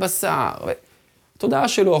והרבה בשר, התודעה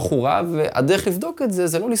שלו אחורה, והדרך לבדוק את זה,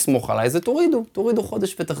 זה לא לסמוך עליי, זה תורידו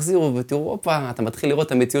חודש ותחזירו, ותראו, אופה, אתה מתחיל לראות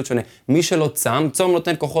את המציאות שונה. מי שלא צום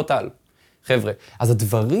נותן כוחות על. חבר'ה, אז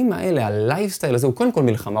הדברים האלה, הלייפסטייל הזה, הוא קודם כל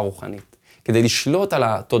מלחמה רוחנית. כדי לשלוט על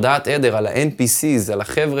התודעת עדר, על ה-NPCs, על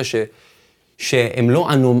החבר'ה שהם לא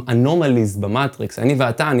אנומליז במטריקס. אני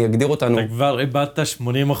ואתה, אני אגדיר אותנו. אתה כבר איבדת 80%.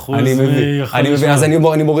 אני מבין, אז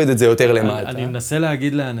אני מוריד את זה יותר למטה. אני מנסה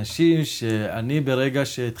להגיד לאנשים שאני ברגע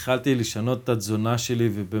שהתחלתי לשנות את התזונה שלי,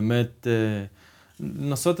 ובאמת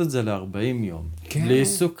לנסות את זה ל-40 יום. כן. בלי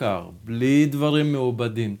סוכר, בלי דברים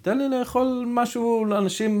מעובדים. תן לי לאכול משהו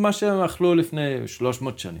לאנשים, מה שהם אכלו לפני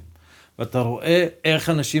 300 שנים. ואתה רואה איך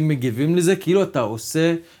אנשים מגיבים לזה, כאילו אתה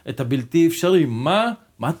עושה את הבלתי אפשרי.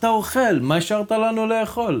 מה אתה אוכל? מה השארת לנו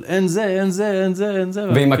לאכול? אין זה, אין זה, אין זה, אין זה.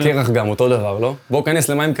 ועם הקרח גם, אותו דבר, לא? בואו כנס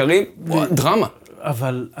למים קרים, דרמה.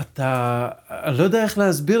 אבל אני לא יודע איך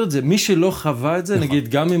להסביר את זה. מי שלא חווה את זה, נגיד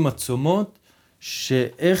גם עם הצומות,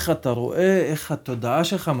 שאיך אתה רואה, איך התודעה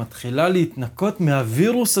שלך מתחילה להתנקות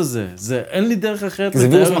מהווירוס הזה. אין לי דרך אחרת. זה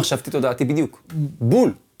וירוס מחשבתי תודעתי בדיוק.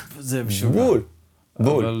 בול. זה משוגע. בול.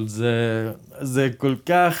 אבל זה כל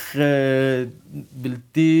כך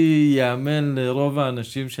בלתי יאמן לרוב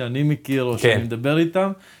האנשים שאני מכיר, או שאני מדבר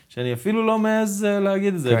איתם, שאני אפילו לא מעז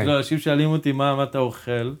להגיד את זה. אפילו אנשים שואלים אותי מה אתה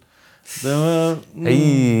אוכל. זה אומר...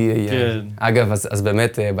 אגב, אז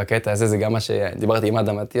באמת בקטע הזה, זה גם מה שדיברתי עם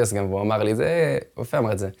אדם מתיאס גם, והוא אמר לי, זה, אופי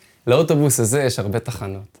אמר את זה, לאוטובוס הזה יש הרבה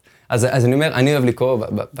תחנות. אז אני אומר, אני אוהב לקרוא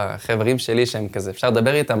בחברים שלי שהם כזה, אפשר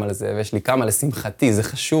לדבר איתם על זה, ויש לי כמה לשמחתי, זה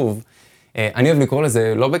חשוב. אני אוהב לקרוא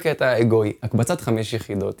לזה לא בקטע אגואי, הקבצת 5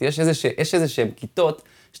 יחידות. יש איזה שהן כיתות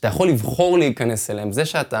שאתה יכול לבחור להיכנס אליהם. זה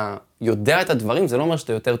שאתה יודע את הדברים, זה לא אומר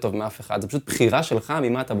שאתה יותר טוב מאף אחד. זה פשוט בחירה שלך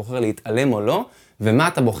ממה אתה בוחר להתעלם או לא, ומה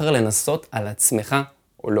אתה בוחר לנסות על עצמך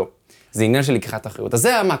או לא. זה עניין של לקיחת אחריות. אז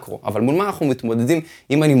זה המקרו, אבל מול מה אנחנו מתמודדים,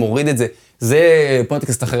 אם אני מוריד את זה, זה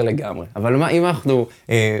פודקאסט אחר לגמרי. אבל אם אנחנו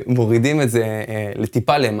מורידים את זה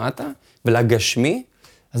לטיפה למטה ולגשמי,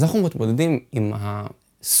 אז אנחנו מתמודדים עם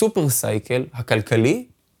הסופר סייקל הכלכלי,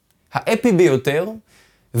 האפי ביותר,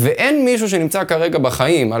 ואין מישהו שנמצא כרגע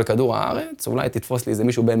בחיים על כדור הארץ, אולי תתפוס לי איזה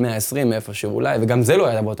מישהו בין 120 מאיפשהו אולי, וגם זה לא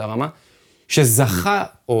היה באותה רמה, שזכה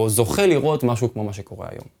או זוכה לראות משהו כמו מה שקורה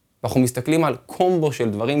היום. ואנחנו מסתכלים על קומבו של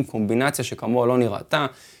דברים, קומבינציה שכמוה לא נראתה,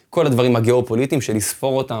 כל הדברים הגיאופוליטיים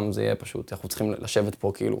שלספור אותם, זה יהיה פשוט, אנחנו צריכים לשבת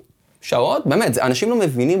פה כאילו שעות, באמת, אנשים לא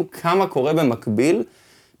מבינים כמה קורה במקביל,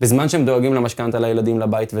 בזמן שהם דואגים למשכנתה לילדים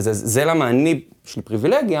לבית, וזה למה אני, יש לי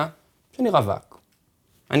פריבילגיה, שאני רווק.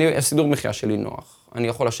 הסידור מחיה שלי נוח, אני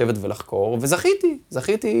יכול לשבת ולחקור,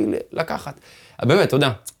 זכיתי לקחת. באמת,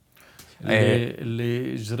 תודה.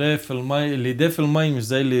 לידף אל מים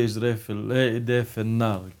זה לידף אל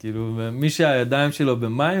נר. כאילו, מי שהידיים שלו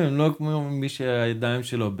במים הם לא כמו מי שהידיים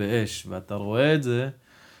שלו באש. ואתה רואה את זה,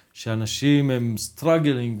 שאנשים הם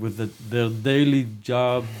struggling with their daily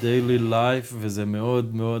job, daily life, וזה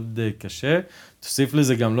מאוד מאוד קשה. תוסיף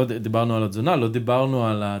לזה גם, לא דיברנו על התזונה, לא דיברנו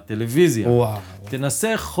על הטלוויזיה.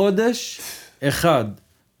 תנסה חודש אחד,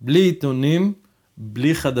 בלי עיתונים,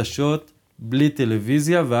 בלי חדשות, בלי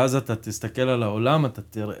טלוויזיה, ואז אתה תסתכל על העולם, אתה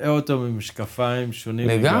תראה אותו במשקפיים שונים.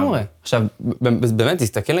 לגמרי. עכשיו, באמת,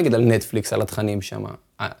 תסתכל נגיד על נטפליקס, על התכנים שם.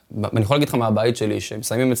 אני יכול להגיד לך מהבית שלי,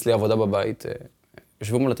 שמסיימים אצלי עבודה בבית,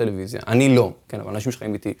 יושבו מול הטלוויזיה. אני לא, כן, אבל אנשים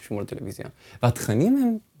שחיים איתי יושבו מול הטלוויזיה.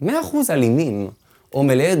 והתכנים הם 100% אלימים, או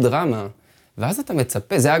מלאי דרמה. ואז אתה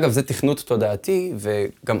מצפה, זה אגב, זה תכנות תודעתי,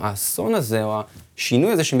 וגם האסון הזה, או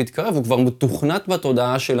השינוי הזה שמתקרב, הוא כבר מתוכנת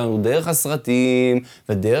בתודעה שלנו, דרך הסרטים,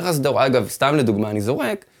 ודרך הסדרות. אגב, סתם לדוגמה, אני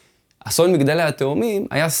זורק, אסון מגדלי התאומים,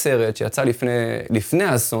 היה סרט שיצא לפני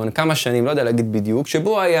האסון, כמה שנים, לא יודע להגיד בדיוק,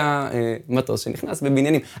 שבו היה מטוס שנכנס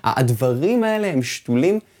בבניינים. הדברים האלה הם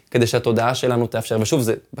שתולים כדי שהתודעה שלנו תאפשר. ושוב,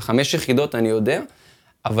 זה ב5 יחידות, אני יודע,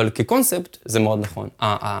 אבל כקונספט זה מאוד נכון.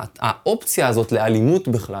 האופציה הזאת לאלימות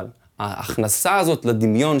בכלל, ההכנסה הזאת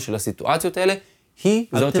לדמיון של הסיטואציות האלה, היא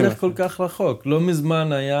זאת... אל תלך כל כך רחוק. לא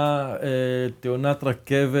מזמן היה תאונת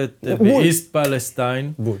רכבת באיסט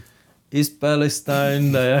פלסטיין. בול. איסט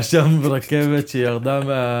פלסטיין היה שם רכבת שירדה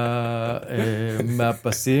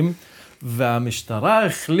מהפסים, והמשטרה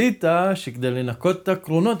החליטה שכדי לנקות את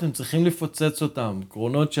הקרונות הם צריכים לפוצץ אותם.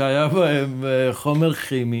 קרונות שהיה בהם חומר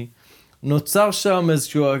כימי. נוצר שם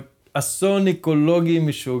איזשהו אסון אקולוגי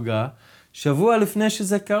משוגע. שבוע לפני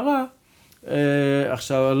שזה קרה,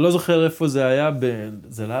 עכשיו, אני לא זוכר איפה זה היה,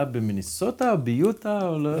 זה היה במיניסוטה, ביוטה,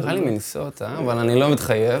 או לא... נראה לי מיניסוטה, אבל אני לא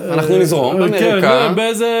מתחייב. אנחנו נזרום באמריקה. כן,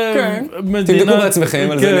 באיזה מדינה... תבדקו בעצמכם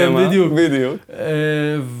על זה נאמר. בדיוק.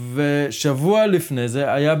 ושבוע לפני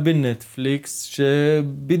זה היה בנטפליקס,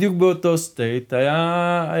 שבדיוק באותו סטייט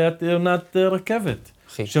היה תאונת רכבת.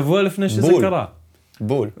 שבוע לפני שזה קרה.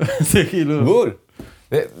 בול. זה כאילו... בול.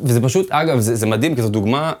 וזה פשוט, אגב, זה מדהים, כי זו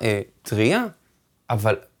דוגמה טריה,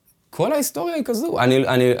 אבל כל ההיסטוריה היא כזו.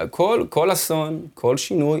 כל אסון, כל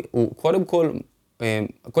שינוי, הוא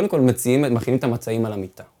קודם כל מכינים את המצעים על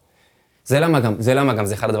המיטה. זה למה גם,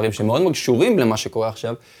 זה אחד הדברים שמאוד מאוד קשורים למה שקורה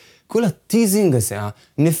עכשיו. כל הטיזינג הזה,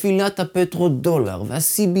 נפילת הפטרודולר,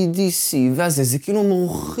 וה-CBDC, זה כאילו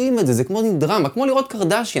מורחים את זה, זה כמו דרמה, כמו לראות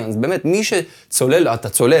קרדשיאנס, באמת, מי שצולל, אתה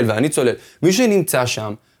צולל ואני צולל, מי שנמצא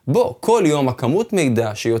שם, בוא, כל יום הכמות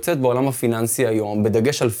מידע שיוצאת בעולם הפיננסי היום,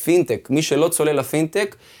 בדגש על פינטק, מי שלא צולל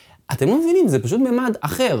לפינטק, אתם לא מבינים, זה פשוט ממד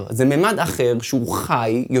אחר. זה ממד אחר שהוא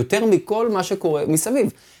חי יותר מכל מה שקורה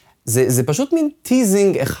מסביב. זה פשוט מין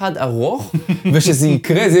טיזינג אחד ארוך, ושזה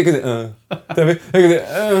יקרה, זה יהיה כזה, אתה מבין?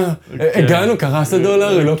 הגענו, קרס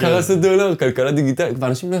הדולר, לא קרס הדולר, כלכלה דיגיטלית,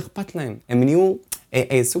 ואנשים לא אכפת להם. הם נהיו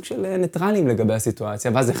סוג של ניטרלים לגבי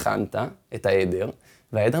הסיטואציה, ואז הכנת את העדר,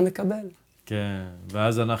 והעדר מקבל. כן,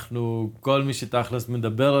 ואז אנחנו, כל מי שתכלס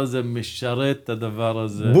מדבר על זה, משרת את הדבר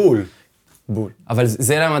הזה. בול. אבל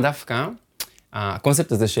זה למה דווקא,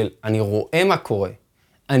 הקונספט הזה של אני רואה מה קורה,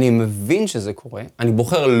 אני מבין שזה קורה, אני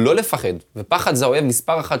בוחר לא לפחד, ופחד זה האויב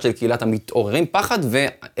מספר אחת של קהילת המתעוררים, פחד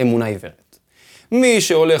ואמונה עיוורת. מי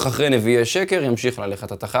שהולך אחרי נביאי שקר, ימשיך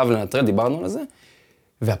ללכת, אתה חייב לנטרל, דיברנו על זה,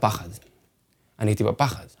 והפחד. אני הייתי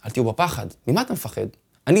בפחד, אל תהיו בפחד, ממה אתה מפחד?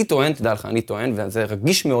 אני טוען, תדע לך, אני טוען, וזה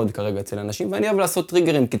רגיש מאוד כרגע אצל אנשים, ואני אוהב לעשות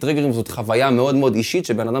טריגרים, כי טריגרים זאת חוויה מאוד מאוד אישית,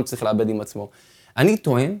 שבן אדם צריך לאבד עם עצמו. אני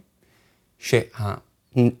טוען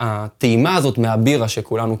שהטעימה הזאת מהבירה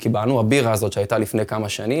שכולנו קיבלנו, הבירה הזאת שהייתה לפני כמה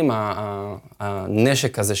שנים,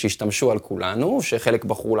 הנשק הזה שהשתמשו על כולנו, שחלק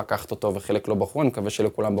בחרו לקחת אותו וחלק לא בחרו, אני מקווה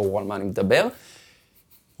שלכולם ברור על מה אני מדבר,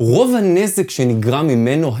 רוב הנזק שנגרם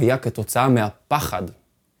ממנו היה כתוצאה מהפחד.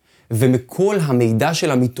 ומכל המידע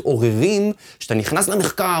של המתעוררים, שאתה נכנס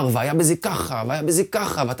למחקר, והיה בזה ככה, והיה בזה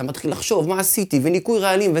ככה, ואתה מתחיל לחשוב מה עשיתי, וניקוי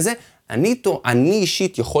רעלים וזה, אני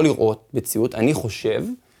אישית יכול לראות בציאות, אני חושב,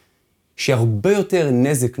 שהרבה יותר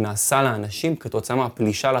נזק נעשה לאנשים כתוצאה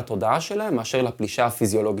מהפלישה לתודעה שלהם, מאשר לפלישה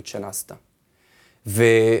הפיזיולוגית שנעשתה.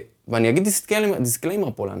 ואני אגיד דיסקליימר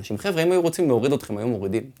פה לאנשים, חבר'ה, אם היו רוצים להוריד אתכם, היו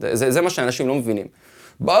מורידים. זה מה שאנשים לא מבינים.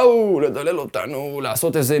 באו לדלל אותנו,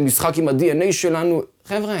 לעשות איזה משחק עם ה-DNA שלנו.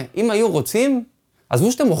 חבר'ה, אם היו רוצים,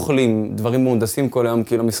 עזבו שאתם אוכלים דברים מהונדסים כל היום,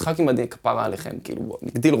 כאילו משחק עם ה-DNA כפרה עליכם, כאילו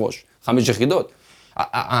נגדיל ראש, 5 יחידות.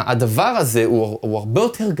 הדבר הזה הוא הרבה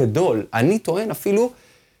יותר גדול. אני טוען אפילו,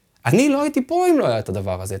 אני לא הייתי פה אם לא היה את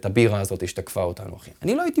הדבר הזה, את הבירה הזאת השתקפה אותנו, אחי.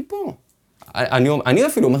 אני לא הייתי פה. אני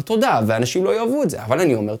אפילו אומר תודה, ואנשים לא יאהבו את זה, אבל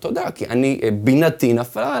אני אומר תודה, כי בינתי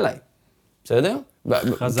נפלה עליי. בסדר?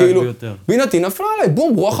 חזק ביותר. בינתי נפלה עליי,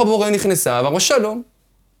 בום, רוח הבורא נכנסה, ואמרה שלום.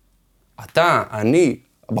 אתה, אני,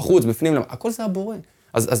 בחוץ, בפנים, הכל זה הבורא.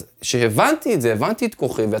 אז שהבנתי את זה, הבנתי את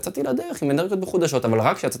כוחי, ויצאתי לדרך עם אנרגיות מחודשות, אבל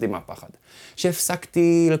רק שיצאתי מהפחד.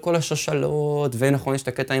 שהפסקתי לכל השושלות, ונכון, יש את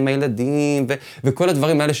הקטע עם הילדים, וכל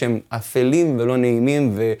הדברים האלה שהם אפלים ולא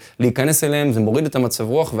נעימים, ולהיכנס אליהם, זה מוריד את המצב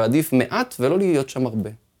רוח, ועדיף מעט ולא להיות שם הרבה.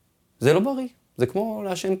 זה לא בריא. זה כמו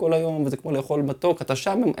לעשן כל היום, וזה כמו לאכול מתוק, אתה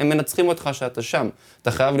שם, הם מנצחים אותך שאתה שם.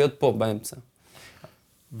 אתה חייב להיות פה, באמצע.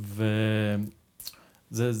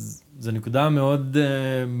 זה נקודה מאוד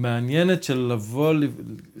מעניינת של לבוא,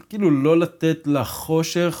 כאילו לא לתת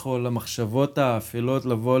לחושך או למחשבות האפלות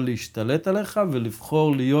לבוא להשתלט עליך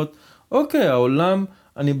ולבחור להיות, אוקיי, העולם,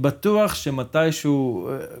 אני בטוח שמתישהו,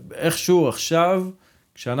 איכשהו עכשיו,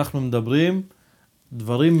 כשאנחנו מדברים,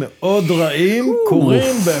 דברים מאוד רעים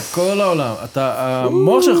קורים בכל העולם.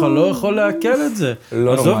 המוח שלך לא יכול להקל את זה.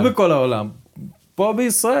 עזוב בכל העולם. פה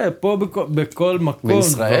בישראל, פה בכל מקום.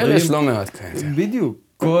 בישראל יש לא מעט כאלה. בדיוק,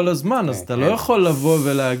 כל הזמן. אז אתה לא יכול לבוא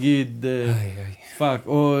ולהגיד, פאק,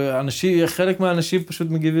 או חלק מהאנשים פשוט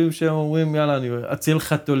מגיבים שהם אומרים, יאללה, אני אציל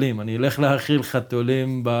חתולים, אני אלך להאכיל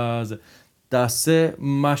חתולים בזה. תעשה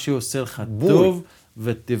מה שעושה לך טוב,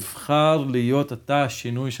 ותבחר להיות אתה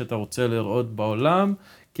השינוי שאתה רוצה לראות בעולם,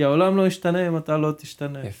 כי העולם לא ישתנה אם אתה לא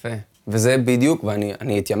תשתנה. יפה. וזה בדיוק,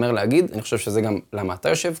 ואני אתיימר להגיד, אני חושב שזה גם למה אתה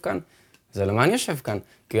יושב כאן, זה למה אני יושב כאן.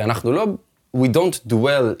 כי אנחנו לא, we don't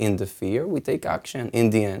dwell in the fear, we take action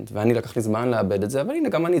in the end. ואני לקח לי זמן לאבד את זה, אבל הנה,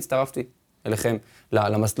 גם אני הצטרפתי אליכם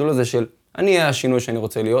למסלול הזה של, אני אהיה השינוי שאני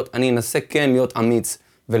רוצה להיות, אני אנסה כן להיות אמיץ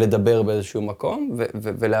ולדבר באיזשהו מקום,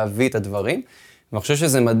 ולהביא את הדברים. ואני חושב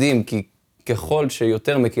שזה מדהים, כי ככל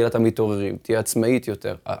שיותר מקהילת המתעוררים, תהיה עצמאית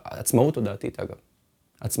יותר, עצמאות תודעתית אגב.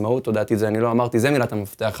 עצמאות תודעתית, זה אני לא אמרתי, זה מילת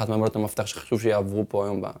המפתח, אחת מהמילות המפתח שחשוב שיעברו פה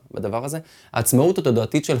היום בדבר הזה. העצמאות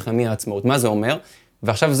התודעתית שלכם היא העצמאות. מה זה אומר?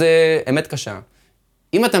 ועכשיו זה אמת קשה.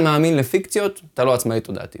 אם אתה מאמין לפיקציות, אתה לא עצמאית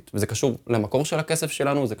תודעתית. וזה קשור למקור של הכסף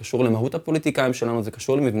שלנו, זה קשור למהות הפוליטיקאים שלנו, זה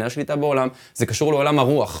קשור למבנה השליטה בעולם, זה קשור לעולם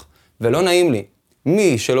הרוח. ולא נעים לי.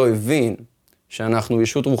 מי שלא הבין שאנחנו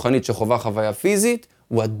ישות רוחנית שחווה חוויה פיזית,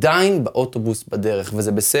 הוא עדיין באוטובוס בדרך,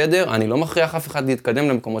 וזה בסדר, אני לא מכריח אף אחד להתקדם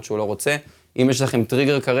למקומות שהוא לא רוצה. אם יש לכם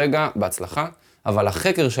טריגר כרגע, בהצלחה, אבל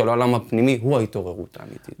החקר של העולם הפנימי הוא ההתעוררות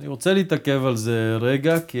האמיתית. אני רוצה להתעכב על זה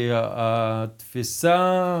רגע, כי התפיסה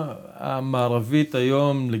המערבית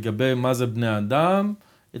היום לגבי מה זה בני אדם,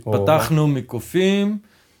 התפתחנו מקופים,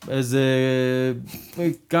 איזה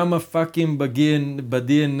כמה פאקים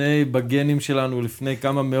ב-DNA, בגנים שלנו לפני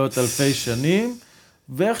כמה מאות אלפי שנים,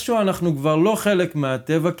 ואיכשהו אנחנו כבר לא חלק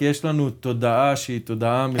מהטבע, כי יש לנו תודעה שהיא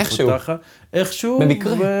תודעה מפותחת. איכשהו.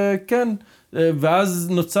 במקרה. וכן, ואז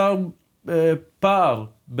נוצר פער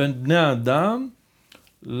בין בני האדם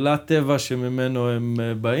לטבע שממנו הם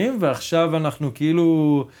באים, ועכשיו אנחנו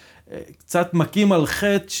כאילו קצת מכים על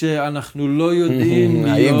חטא שאנחנו לא יודעים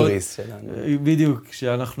להיות... ההיבריס שלנו. בדיוק,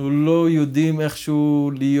 שאנחנו לא יודעים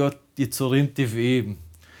איכשהו להיות יצורים טבעיים.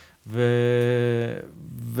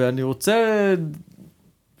 ואני רוצה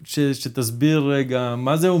שתסביר רגע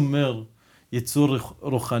מה זה אומר יצור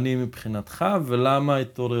רוחני מבחינתך, ולמה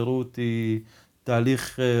התעוררות היא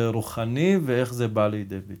תהליך רוחני, ואיך זה בא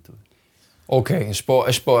לידי ביטוי. אוקיי,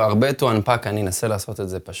 יש פה הרבה to unpack, אני אנסה לעשות את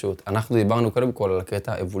זה פשוט. אנחנו דיברנו קודם כל על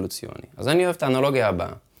הקטע האבולוציוני. אז אני אוהב את האנלוגיה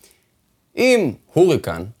הבאה. אם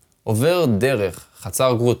הוריקן עובר דרך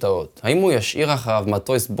חצר גרוטאות, האם הוא ישאיר אחריו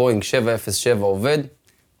מטוס בואינג 707 עובד?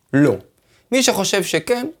 לא. מי שחושב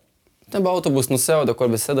שכן, אתם באוטובוס, נוסע עוד, הכל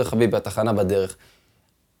בסדר, חביבי, התחנה בדרך.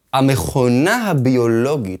 המכונה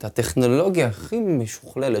הביולוגית, הטכנולוגיה הכי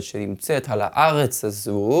משוכללת שנמצאת על הארץ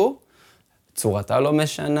הזו, צורתה לא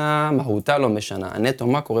משנה, מהותה לא משנה. הנטו,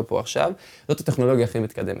 מה קורה פה עכשיו? זאת הטכנולוגיה הכי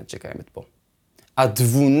מתקדמת שקיימת פה.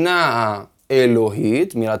 התבונה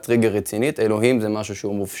האלוהית, מילה טריגר רצינית, אלוהים זה משהו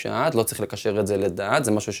שהוא מופשט, לא צריך לקשר את זה לדעת,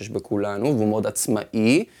 זה משהו שיש בכולנו, והוא מאוד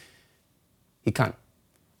עצמאי, היא כאן.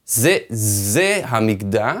 זה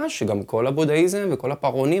המקדש, שגם כל הבודהיזם וכל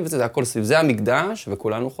הפרעונים וזה, זה הכל סביב. זה המקדש,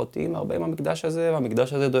 וכולנו חוטאים הרבה עם המקדש הזה,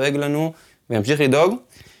 והמקדש הזה דואג לנו, וימשיך לדאוג,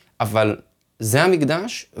 אבל זה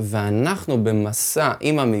המקדש, ואנחנו במסע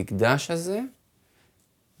עם המקדש הזה,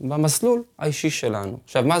 במסלול האישי שלנו.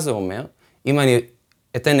 עכשיו, מה זה אומר? אם אני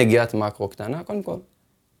אתן נגיעת מקרו קטנה, קודם כל,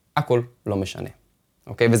 הכל לא משנה.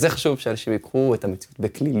 אוקיי? וזה חשוב שאנשים יקחו את המציאות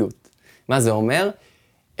בכלילות. מה זה אומר?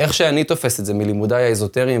 איך שאני תופס את זה מלימודי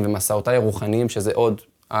האזוטריים ומסעותיי הרוחניים, שזה עוד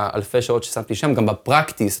אלפי שעות ששמתי שם, גם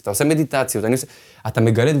בפרקטיס, אתה עושה מדיטציות, אתה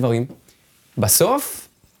מגלה דברים. בסוף,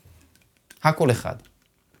 הכל אחד.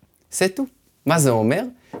 סטו. מה זה אומר?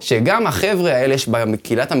 שגם החבר'ה האלה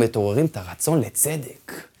שבקהילת המתעוררים את הרצון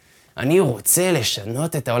לצדק. אני רוצה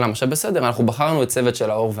לשנות את העולם. עכשיו בסדר, אנחנו בחרנו את צוות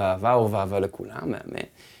של האור והאהבה, אור והאהבה לכולם, מאמן.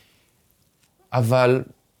 אבל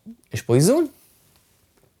יש פה איזון,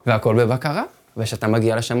 והכל בבקרה. ושאתה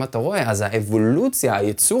מגיע לשם אתה רואה, אז האבולוציה,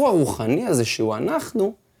 היצור הרוחני הזה שהוא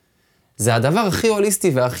אנחנו, זה הדבר הכי הוליסטי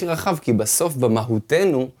והכי רחב, כי בסוף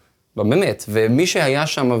במהותנו, באמת, ומי שהיה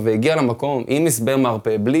שם והגיע למקום, עם הסבר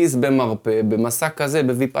מרפא, בלי הסבר מרפא, במסע כזה,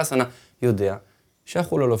 בוויפאסנה, יודע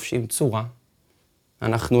שאנחנו לא לובשים צורה.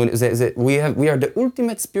 אנחנו, we are the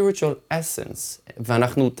ultimate spiritual essence,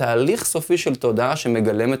 ואנחנו תהליך סופי של תודעה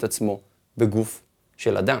שמגלם את עצמו בגוף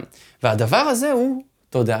של אדם. והדבר הזה הוא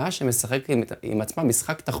תודעה שמשחק עם עצמה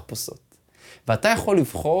משחק תחפושות. ואתה יכול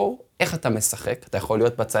לבחור איך אתה משחק, אתה יכול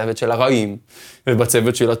להיות בצוות של הרעים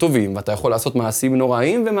ובצוות של הטובים, ואתה יכול לעשות מעשים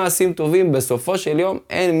נוראים ומעשים טובים. בסופו של יום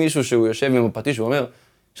אין מישהו שהוא יושב עם הפטיש ואומר,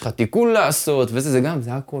 יש לך תיקון לעשות, וזה גם,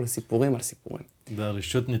 זה הכל סיפורים על סיפורים. זה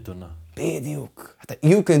הרשות נתונה. בדיוק.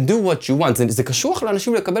 You can do what you want. זה קשוח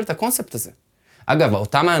לאנשים לקבל את הקונספט הזה. אגב,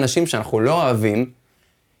 אותם האנשים שאנחנו לא אוהבים,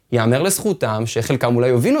 יאמר לזכותם שחלקם אולי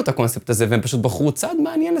הבינו את הקונספט הזה, והם פשוט בחרו צד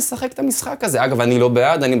מעניין לשחק את המשחק הזה. אגב, אני לא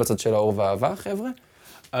בעד, אני בצד של האור והאהבה, חבר'ה.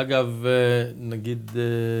 אגב, נגיד,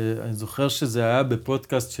 אני זוכר שזה היה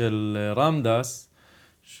בפודקאסט של רמדס,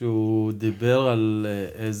 שהוא דיבר על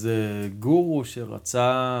איזה גורו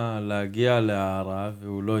שרצה להגיע להערה,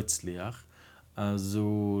 והוא לא הצליח. אז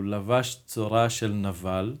הוא לבש צורה של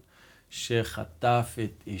נבל, שחטף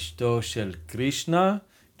את אשתו של קרישנה,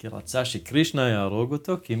 כי רצה שקרישנה יהרוג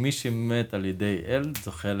אותו, כי מי שמת על ידי אל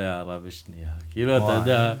זוכה להערה בשנייה. כאילו אתה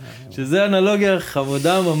יודע, שזה אנלוגיה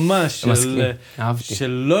חמודה ממש, של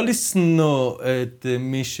לא לשנוא את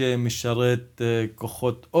מי שמשרת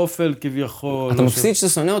כוחות אופל כביכול. אתה מפסיד שאתה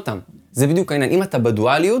שונא אותם. זה בדיוק העניין. אם אתה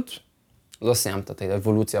בדואליות, לא סיימת את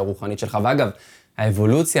האבולוציה הרוחנית שלך. ואגב,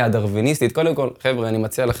 האבולוציה הדרוויניסטית, קודם כל, חבר'ה, אני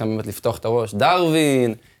מציע לכם באמת לפתוח את הראש.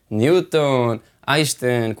 דרווין, ניוטון,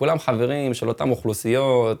 איישטיין, כולם חברים של אותם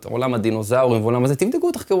אוכלוסיות, עולם הדינוזאורים ועולם הזה,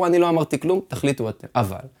 תבדקו, תחקרו, אני לא אמרתי כלום, תחליטו אתם.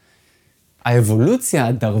 אבל האבולוציה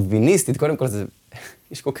הדרוויניסטית, קודם כל,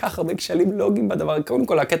 יש כל כך הרבה כשלים לוגיים בדבר, קודם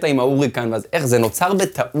כל, הקטע עם ההוריקן, ואז איך זה נוצר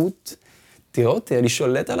בטעות, תראו אותי, אני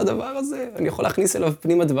שולט על הדבר הזה, אני יכול להכניס אליו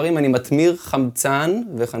פנים הדברים, אני מתמיר חמצן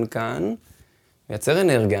וחנקן, מייצר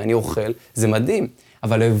אנרגיה, אני אוכל, זה מדהים,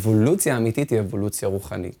 אבל האבולוציה האמיתית היא אבולוציה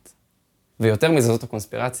רוחנית. ויותר מזה זאת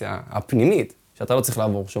הקונספירציה הפנימית, שאתה לא צריך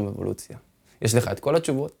לעבור שום אבולוציה. יש לך את כל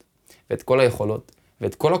התשובות, ואת כל היכולות,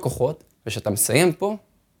 ואת כל הכוחות, ושאתה מסיים פה,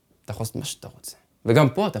 אתה יכול לעשות מה שאתה רוצה. וגם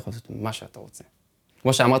פה אתה יכול לעשות מה שאתה רוצה.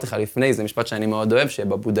 כמו שאמרתי לך לפני, זה משפט שאני מאוד אוהב,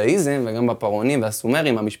 שבבודהיזם וגם בפרעונים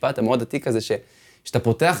והסומרים, המשפט המאוד עתיק הזה, שאתה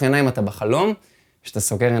פותח עיניים אתה בחלום, שאתה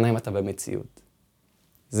סוגר עיניים אתה במציאות.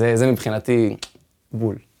 זה מבחינתי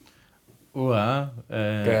בול.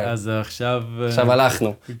 אז עכשיו... עכשיו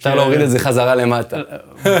הלכנו, אפשר להוריד את זה חזרה למטה.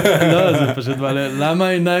 לא, זה פשוט מעלה.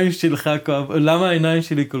 למה העיניים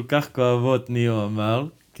שלי כל כך כואבות, ניו אמר?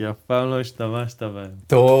 כי אף פעם לא השתמשת בהם.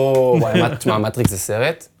 טוב, תשמע, מטריקס זה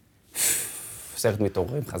סרט? סרט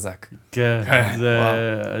מתעוררים חזק. כן,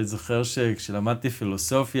 אני זוכר שכשלמדתי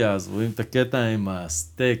פילוסופיה, אז רואים את הקטע עם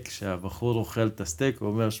הסטייק, שהבחור אוכל את הסטייק, הוא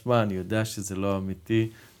אומר, שמע, אני יודע שזה לא אמיתי,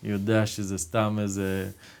 אני יודע שזה סתם איזה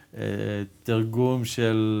תרגום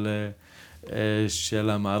של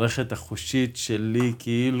המערכת החושית שלי,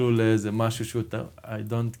 כאילו לאיזה משהו שהוא,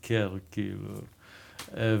 I don't care, כאילו.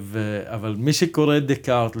 אבל מי שקורא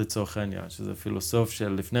דקארט לצורך העניין, שזה פילוסוף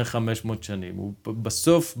של לפני 500 שנים, הוא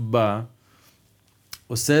בסוף בא,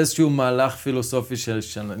 עושה איזשהו מהלך פילוסופי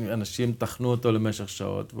שאנשים תכנו אותו למשך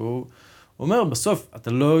שעות, והוא אומר, בסוף,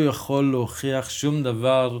 אתה לא יכול להוכיח שום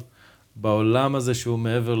דבר בעולם הזה שהוא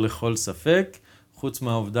מעבר לכל ספק, חוץ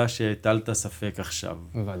מהעובדה שהטלת ספק עכשיו.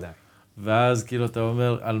 בוודאי. ואז כאילו אתה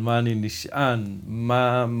אומר, על מה אני נשען,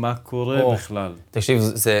 מה קורה בכלל. תקשיב,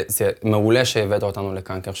 זה מעולה שהבאת אותנו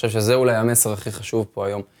לכאן, כי אני חושב שזה אולי המסר הכי חשוב פה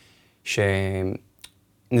היום,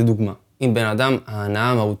 לדוגמה, אם בן אדם,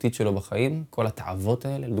 ההנאה המהותית שלו בחיים, כל התאוות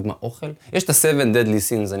האלה, לדוגמה אוכל, יש את ה-7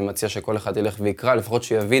 deadly sins, אני מציע שכל אחד ילך ויקרא, לפחות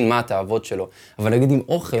שיבין מה התאוות שלו. אבל נגיד עם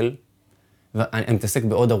אוכל, ואני מתעסק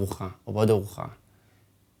בעוד ארוחה, או בעוד ארוחה,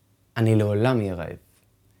 אני לעולם אהיה רעב.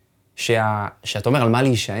 שאתה אומר על מה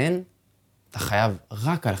להישען, אתה חייב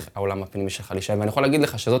רק על העולם הפנימי שלך להישען. ואני יכול להגיד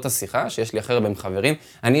לך שזאת השיחה שיש לי אחרת בין חברים.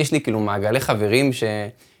 יש לי כאילו מעגלי חברים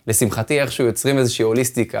שלשמחתי איכשהו יוצרים איזושהי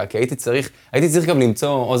הוליסטיקה, כי הייתי צריך גם למצוא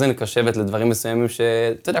אוזן קשבת לדברים מסוימים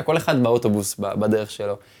שאתה יודע, כל אחד באוטובוס בדרך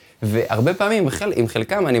שלו. והרבה פעמים עם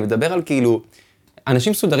חלקם אני מדבר על כאילו,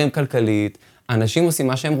 אנשים סודרים כלכלית, אנשים עושים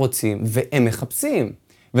מה שהם רוצים, והם מחפשים.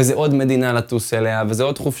 וזה עוד מדינה לטוס אליה, וזה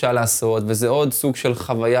עוד חופשה לעשות, וזה עוד סוג של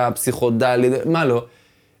חוויה פסיכודלית, מה לא.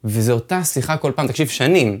 וזו אותה שיחה כל פעם, תקשיב,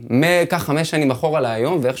 שנים, כך 5 שנים אחורה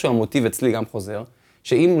להיום, ואיכשהו המוטיב אצלי גם חוזר,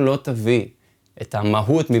 שאם לא תביא את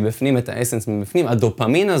המהות מבפנים, את האסנס מבפנים,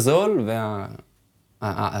 הדופמין הזול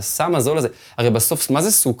והסם הזול הזה, הרי בסוף, מה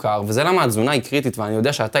זה סוכר? וזה למה התזונה היא קריטית, ואני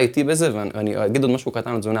יודע שאתה איתי בזה, ואני אגיד עוד משהו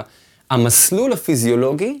קטן על תזונה. המסלול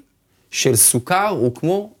הפיזיולוגי של סוכר הוא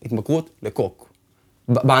כמו התמכרות לקוק,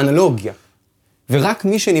 באנלוגיה. ורק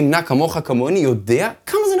מי שנמנע כמוך כמוני יודע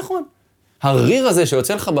כמה זה נכון. הריר הזה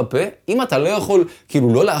שיוצא לך בפה, אם אתה לא יכול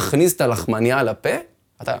כאילו לא להכניס את הלחמניה לפה,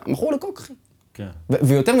 אתה מכור לקוק, אחי. כן.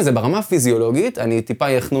 ויותר מזה, ברמה הפיזיולוגית, אני טיפה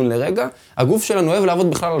יחנון לרגע, הגוף שלנו אוהב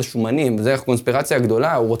לעבוד בכלל על שומנים, וזו הקונספירציה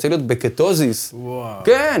הגדולה, הוא רוצה להיות בקטוזיס. וואו.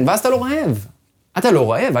 כן, ואז אתה לא רעב. אתה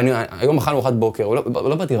לא רעב, היום אכלנו ארוחת בוקר,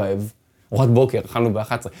 לא באתי רעב. ארוחת בוקר, אכלנו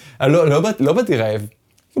ב-11. לא באתי רעב.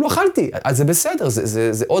 כאילו אכלתי, אז זה בסדר,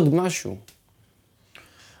 זה עוד משהו.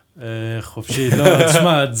 חופשי, לא,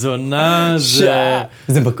 תשמע, תזונה זה...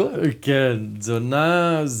 זה בכל. כן,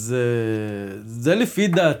 תזונה זה לפי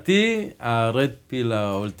דעתי הרד פיל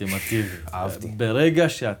האולטימטיבי. אהבתי. ברגע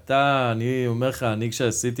שאתה, אני אומר לך, אני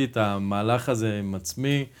כשעשיתי את המהלך הזה עם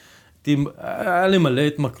עצמי, היה לי מלא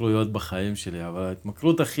התמכרויות בחיים שלי, אבל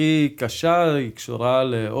ההתמכרות הכי קשה היא קשורה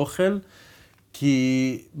לאוכל,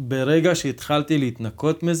 כי ברגע שהתחלתי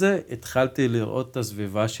להתנקות מזה, התחלתי לראות את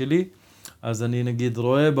הסביבה שלי, אז אני נגיד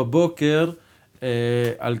רואה בבוקר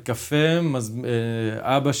על קפה,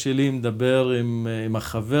 אבא שלי מדבר עם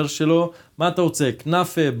החבר שלו, מה אתה רוצה?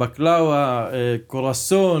 כנאפה, בקלאווה,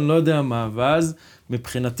 קורסון, לא יודע מה, ואז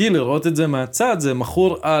מבחינתי לראות את זה מהצד, זה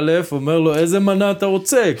בחור א', אומר לו איזה מנה אתה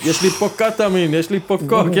רוצה? יש לי פה קטמין, יש לי פה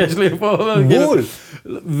קוק, יש לי פה... בול!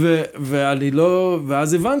 ואני לא...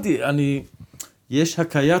 ואז הבנתי, יש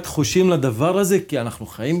הקיית חושים לדבר הזה, כי אנחנו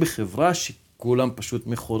חיים בחברה כולם פשוט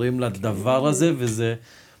מכורים לדבר הזה, וזה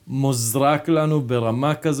מוזרק לנו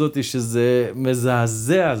ברמה כזאת שזה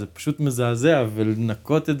מזעזע, זה פשוט מזעזע,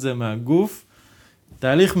 ולנקות את זה מהגוף,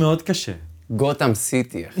 תהליך מאוד קשה. גותם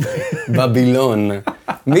סיטי, אחי, בבילון.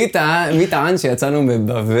 מי טען שיצאנו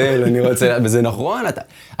מבבל, אני רוצה... וזה נכון,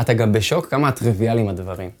 אתה גם בשוק כמה הטריוויאליים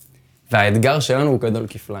הדברים. והאתגר שלנו הוא גדול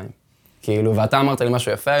כפליים. כאילו, ואתה אמרת לי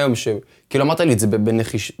משהו יפה היום, כאילו אמרת לי את זה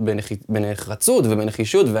בנחרצות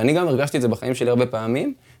ובנחישות, ואני גם הרגשתי את זה בחיים שלי הרבה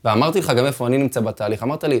פעמים, ואמרתי לך גם איפה אני נמצא בתהליך.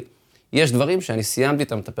 אמרת לי, יש דברים שאני סיימתי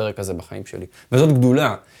את הפרק הזה בחיים שלי, וזאת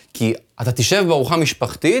גדולה, כי אתה תשב בארוחה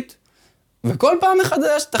משפחתית, וכל פעם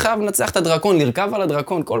מחדש אתה חייב לנצח את הדרקון, לרכב על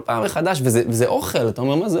הדרקון, כל פעם מחדש, וזה אוכל, אתה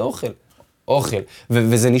אומר, מה זה אוכל? אוכל,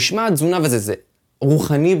 וזה נשמע תזונה וזה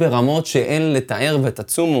רוחני ברמות שאין לתאר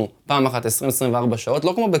ותצומו פעם אחת 20-24 שעות,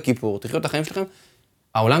 לא כמו בכיפור, תחיו את החיים שלכם,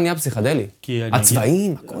 העולם נהיה פסיכדלי.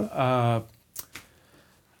 הצבעים, הכל.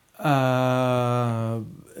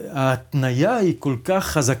 ההתניה היא כל כך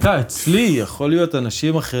חזקה. אצלי, יכול להיות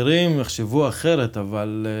אנשים אחרים יחשבו אחרת,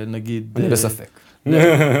 אבל נגיד... אני בספק.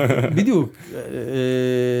 בדיוק.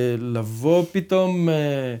 לבוא פתאום,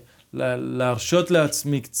 להרשות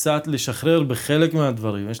לעצמי קצת לשחרר בחלק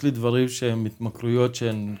מהדברים. יש לי דברים שהם התמכרויות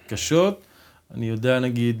שהן קשות. אני יודע,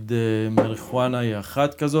 נגיד, מריחואנה היא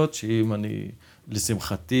אחת כזאת, שאם אני,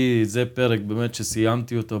 לשמחתי, זה פרק באמת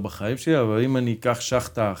שסיימתי אותו בחיים שלי, אבל אם אני אקח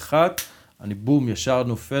שחטה אחת, אני בום, ישר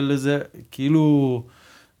נופל לזה, כאילו,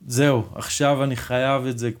 זהו, עכשיו אני חייב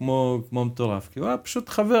את זה כמו מטורף, כי הוא היה פשוט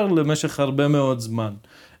חבר למשך הרבה מאוד זמן.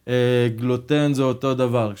 גלוטן זה אותו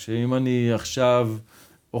דבר, שאם אני עכשיו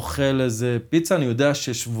אוכל איזה פיצה, אני יודע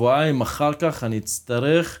ששבועיים אחר כך אני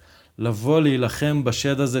אצטרך לבוא להילחם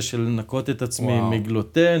בשד הזה של לנקות את עצמי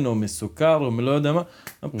מגלוטן או מסוכר או מלא יודע מה,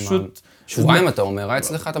 פשוט... שבועיים אתה אומר,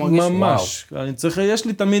 אצלך אתה מרגיש ממש. יש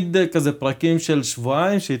לי תמיד כזה פרקים של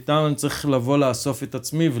שבועיים, שאיתם אני צריך לבוא לאסוף את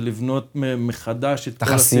עצמי ולבנות מחדש את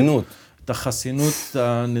החסינות. את החסינות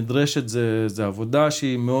הנדרשת, זה עבודה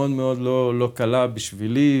שהיא מאוד מאוד לא קלה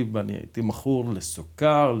בשבילי, ואני הייתי מכור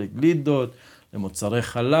לסוכר, לגלידות, למוצרי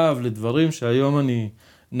חלב, לדברים שהיום אני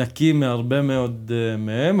נקי מהרבה מאוד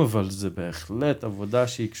מהם, אבל זה בהחלט עבודה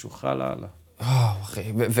שהיא קשוחה לאללה. אחי,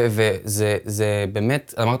 וזה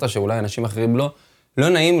באמת, אמרת שאולי אנשים אחרים לא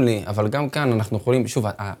נעים לי, אבל גם כאן אנחנו יכולים, שוב,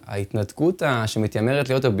 ההתנתקות שמתיימרת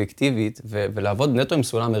להיות אובייקטיבית ולעבוד נטו עם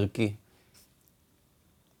סולם ערכי.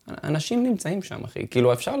 אנשים נמצאים שם, אחי,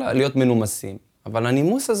 כאילו אפשר להיות מנומסים, אבל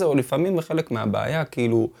הנימוס הזה הוא לפעמים בחלק מהבעיה,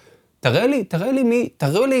 כאילו, תראה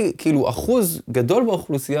לי כאילו אחוז גדול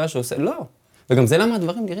באוכלוסייה שעושה, לא. וגם זה למה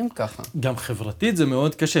הדברים נראים ככה. גם חברתית זה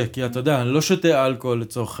מאוד קשה, כי אתה יודע, אני לא שותה אלכוהול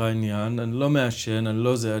לצורך העניין, אני לא מעשן,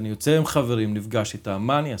 אני יוצא עם חברים, נפגש איתם,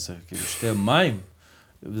 מה אני אעשה? כאילו, שתי מים.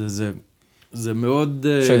 זה מאוד...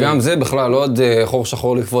 שגם זה בכלל לא עוד חור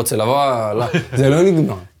שחור לקפוץ אליו, זה לא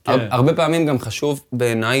נגמר. הרבה פעמים גם חשוב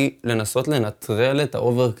בעיניי לנסות לנטרל את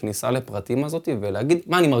האובר כניסה לפרטים הזאת, ולהגיד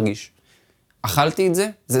מה אני מרגיש. אכלתי את זה?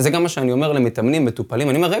 זה גם מה שאני אומר למתאמנים, מטופלים.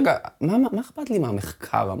 אני אומר, רגע, מה אכפת לי מה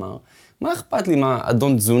המחקר אמר? מה אכפת לי מה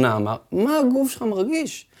אדון תזונה אמר? מה הגוף שלך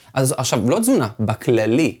מרגיש? אז עכשיו, לא תזונה,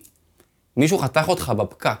 בכללי. מישהו חתך אותך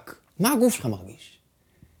בפקק. מה הגוף שלך מרגיש?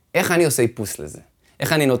 איך אני עושה איפוס לזה?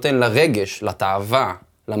 איך אני נותן לרגש, לתאווה,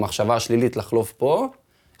 למחשבה השלילית לחלוף פה?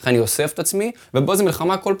 איך אני אוסף את עצמי? ובו זה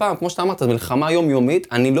מלחמה כל פעם, כמו שאתה אמרת, זו מלחמה יומיומית.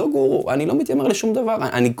 אני לא גורו, אני לא מתיימר לשום דבר.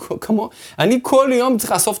 אני כל יום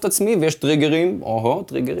צריך לאסוף את עצמי, ויש טריגרים,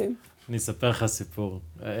 טריגרים. אני אספר לך סיפור.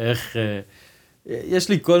 איך... יש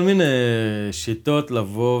לי כל מיני שיטות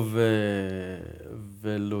לבוא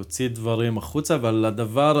ולהוציא דברים החוצה, אבל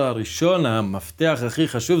הדבר הראשון, המפתח הכי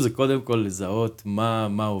חשוב, זה קודם כל לזהות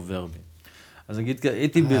מה עובר בי. אז נגיד,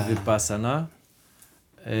 הייתי בוויפאסנה,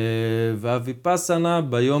 והוויפאסנה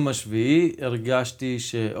ביום השביעי הרגשתי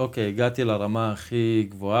שאוקיי, הגעתי לרמה הכי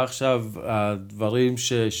גבוהה עכשיו, הדברים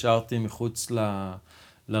שהשארתי מחוץ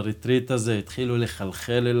לריטריט הזה התחילו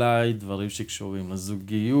לחלחל אליי, דברים שקשורים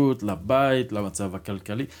לזוגיות, לבית, למצב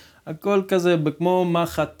הכלכלי, הכל כזה, כמו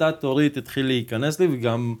מחט תת-הורית התחיל להיכנס לי,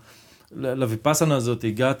 וגם לוויפאסנה הזאת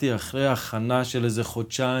הגעתי אחרי הכנה של איזה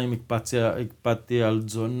חודשיים, הקפדתי על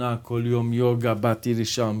תזונה, כל יום יוגה, באתי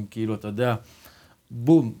לשם, כאילו, אתה יודע,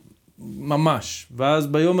 בום, ממש. ואז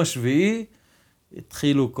ביום השביעי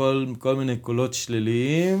התחילו כל מיני קולות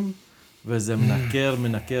שליליים, וזה מנקר.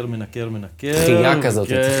 תחייה כזאת,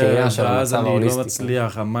 תחייה של המצב ההוליסטי. ואז אני לא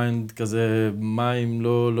מצליח, המיינד כזה, מים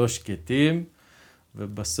לא שקטים,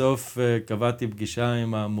 ובסוף קבעתי פגישה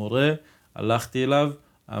עם המורה, הלכתי אליו,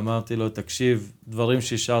 אמרתי לו, תקשיב, דברים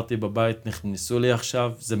שהשארתי בבית נכנסו לי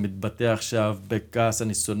עכשיו, זה מתבטא עכשיו בכעס,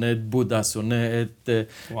 אני שונא את בודה, שונא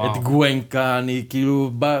את גוונקה, אני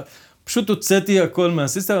כאילו פשוט הוצאתי הכל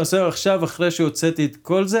מהסיסטם, עכשיו אחרי שהוצאתי את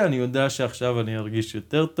כל זה, אני יודע שעכשיו אני ארגיש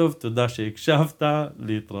יותר טוב, תודה שהקשבת,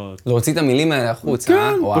 להתראות. להוציא את המילים האלה החוץ,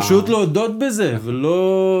 כן, פשוט להודות בזה,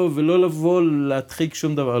 ולא לבוא להדחיק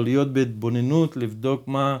שום דבר, להיות בהתבוננות, לבדוק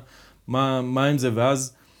מה עם זה,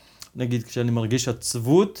 ואז נגיד כשאני מרגיש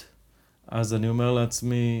עצבות, אז אני אומר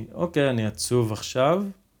לעצמי, אוקיי, אני עצוב עכשיו,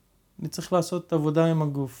 אני צריך לעשות את העבודה עם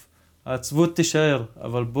הגוף. העצבות תישאר,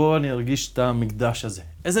 אבל בוא אני ארגיש את המקדש הזה.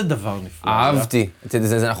 איזה דבר נפלא. אהבתי.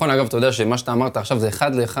 זה נכון, אגב, אתה יודע שמה שאתה אמרת עכשיו זה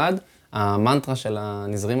אחד לאחד, המנטרה של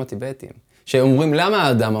הנזרים הטיבטיים. שאומרים, למה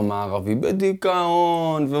האדם המערבי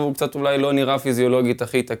בדיכאון, והוא קצת אולי לא נראה פיזיולוגית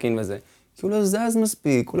הכי תקין וזה. כי הוא לא זז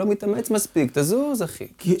מספיק, הוא לא מתאמץ מספיק, תזוז, אחי.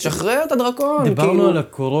 שחרר את הדרקון. דיברנו על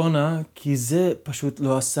הקורונה, כי זה פשוט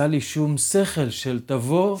לא עשה לי שום שכל של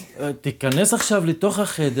תבוא, תיכנס עכשיו לתוך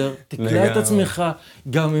החדר, תקלע את עצמך,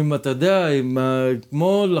 גם אם אתה יודע,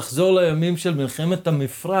 כמו לחזור לימים של מלחמת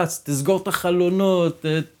המפרץ, תסגור את החלונות,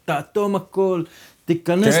 תאטום הכל,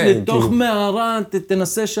 תיכנס כן, לתוך כאילו. מערה,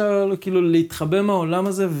 תנסה כאילו להתחבא מהעולם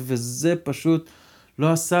הזה, וזה פשוט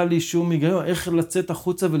לא עשה לי שום היגיון. איך לצאת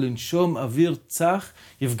החוצה ולנשום אוויר צח,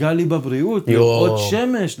 יפגע לי בבריאות, לראות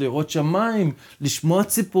שמש, לראות שמיים, לשמוע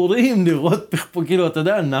ציפורים, לראות כאילו, אתה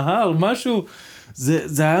יודע, נהר, משהו.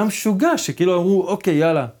 זה היה משוגע, שכאילו אמרו, אוקיי,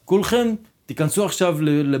 יאללה, כולכם תיכנסו עכשיו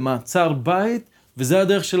למעצר בית, וזה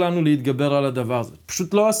הדרך שלנו להתגבר על הדבר הזה.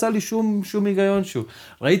 פשוט לא עשה לי שום היגיון שהוא.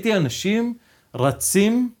 ראיתי אנשים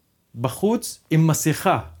רצים בחוץ עם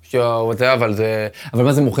מסכה. אבל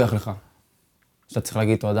מה זה מוכיח לך? שאתה צריך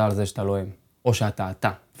להגיד תודה על זה שאתה לא הם. או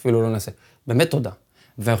שאתה, אפילו לא נעשה. באמת תודה.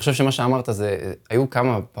 ואני חושב שמה שאמרת זה, היו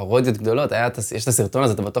כמה פרודיות גדולות, יש את הסרטון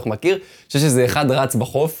הזה, אתה בטוח מכיר, שיש איזה אחד רץ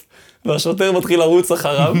בחוף, והשוטר מתחיל לרוץ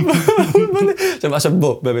אחריו. עכשיו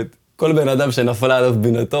בוא, באמת. כל בן אדם שנפלה עליו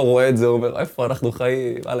בינתו רואה את זה, הוא אומר, איפה אנחנו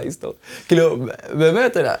חיים, על ההיסטוריה. כאילו,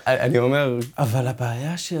 באמת, אני אומר... אבל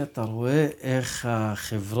הבעיה שאתה רואה איך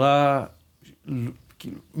החברה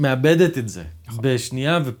כאילו, מאבדת את זה.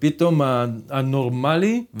 בשנייה, ופתאום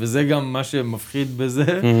הנורמלי, וזה גם מה שמפחיד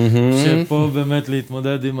בזה, שפה באמת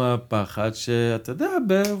להתמודד עם הפחד, שאתה יודע,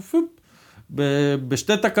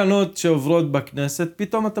 בשתי תקנות שעוברות בכנסת,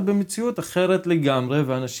 פתאום אתה במציאות אחרת לגמרי,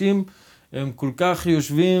 ואנשים... הם כל כך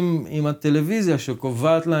יושבים עם הטלוויזיה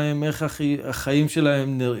שקובעת להם איך החיים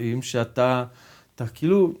שלהם נראים, שאתה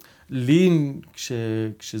כאילו, לי,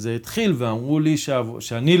 כשזה התחיל ואמרו לי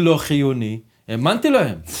שאני לא חיוני, האמנתי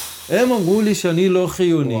להם. הם אמרו לי שאני לא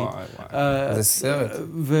חיוני. וואי, זה סרט.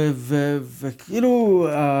 וכאילו,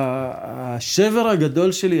 השבר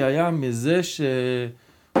הגדול שלי היה מזה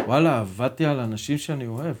שוואלה, עבדתי על אנשים שאני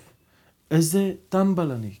אוהב. איזה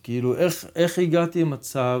טמבל אני. כאילו, איך הגעתי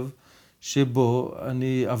למצב שבו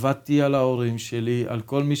אני עבדתי על ההורים שלי, על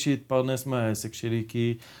כל מי שהתפרנס מהעסק שלי,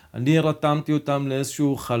 כי אני רתמתי אותם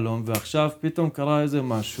לאיזשהו חלום, ועכשיו פתאום קרה איזה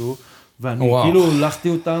משהו, ואני כאילו הולכתי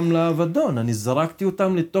אותם לעבדון, אני זרקתי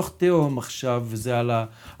אותם לתוך תהום עכשיו, וזה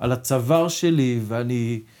על הצוואר שלי,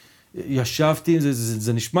 ואני ישבתי,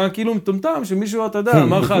 זה נשמע כאילו מטומטם, שמישהו, אתה יודע,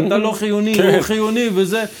 אמר לך, אתה לא חיוני, הוא חיוני,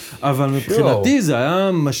 וזה, אבל מבחינתי זה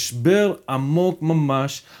היה משבר עמוק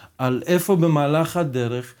ממש, על איפה במהלך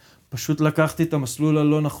הדרך, פשוט לקחתי את המסלול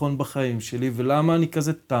הלא נכון בחיים שלי, ולמה אני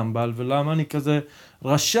כזה טמבל, ולמה אני כזה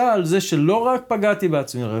רשע על זה שלא רק פגעתי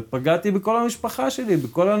בעצמי, פגעתי בכל המשפחה שלי,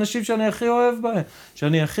 בכל האנשים שאני הכי אוהב בהם,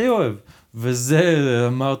 שאני הכי אוהב. וזה,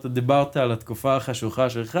 דיברת על התקופה החשוכה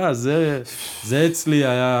שלך, זה אצלי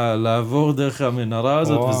היה לעבור דרך המנהרה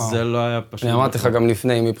הזאת, וזה לא היה פשוט. אני אמרתי לך גם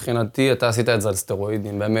לפני, מבחינתי, אתה עשית את זה על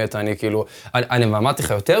סטרואידים, באמת, אני כאילו, אני אמרתי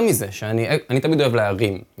לך יותר מזה, שאני תמיד אוהב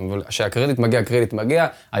להרים, שהקרדיט מגיע,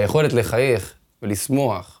 היכולת לחייך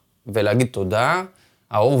ולשמוח ולהגיד תודה,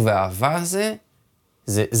 האור והאהבה הזה,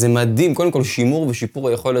 זה מדהים, קודם כל שימור ושיפור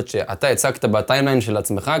היכולת שאתה הצגת בטיימליין של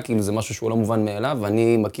עצמך, כאילו זה משהו שהוא לא מובן מאליו,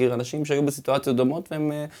 ואני מכיר אנשים שהיו בסיטואציות דומות,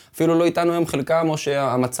 והם אפילו לא איתנו הם חלקם, או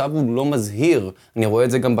שהמצב הוא לא מזהיר. אני רואה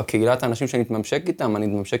את זה גם בקהילת האנשים שאני מתממשק איתם, אני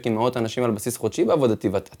מתממשק עם מאות אנשים על בסיס חודשי בעבודתי,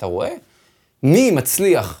 ואתה רואה מי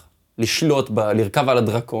מצליח לשלוט, לרכב על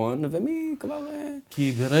הדרקון, ומי כבר...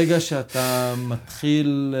 כי ברגע שאתה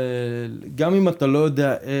מתחיל, גם אם אתה לא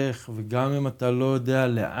יודע איך, וגם אם אתה לא יודע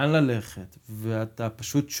לאן ללכת, ואתה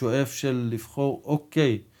פשוט שואף של לבחור,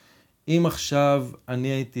 אוקיי, אם עכשיו אני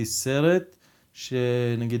הייתי סרט,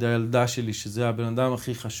 שנגיד הילדה שלי, שזה הבן אדם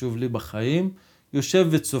הכי חשוב לי בחיים, יושב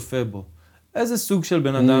וצופה בו. איזה סוג של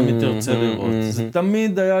בן אדם היא תרצה לראות? זה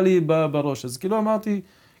תמיד היה לי בראש. אז כאילו אמרתי,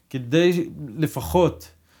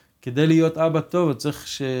 כדי להיות אבא טוב, צריך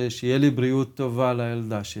שיהיה לי בריאות טובה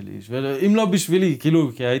לילדה שלי. אם לא בשבילי,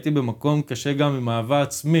 כאילו, כי הייתי במקום קשה גם עם אהבה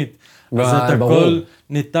עצמית. אז את הכל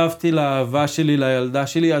ניתבתי לאהבה שלי, לילדה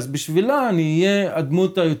שלי, אז בשבילה אני אהיה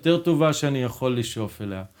הדמות היותר טובה שאני יכול לשאוף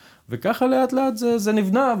אליה. וככה לאט לאט זה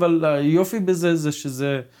נבנה, אבל היופי בזה זה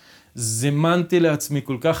שזה... זימנתי לעצמי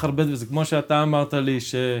כל כך הרבה, וזה כמו שאתה אמרת לי,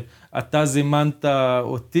 שאתה זימנת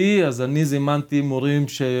אותי, אז אני זימנתי מורים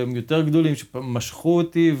שהם יותר גדולים, שמשכו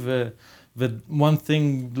אותי, one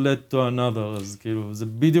thing led to another, אז כאילו, זה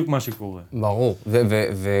בדיוק מה שקורה. ברור,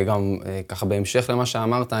 וגם ככה בהמשך למה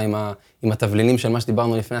שאמרת עם התבלינים של מה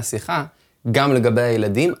שדיברנו לפני השיחה, גם לגבי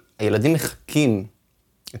הילדים מחכים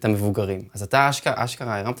את המבוגרים. אז אתה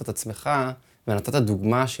אשכרה הרמת את עצמך, ונתת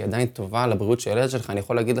דוגמה שהיא עדיין טובה לבריאות של הילד שלך, אני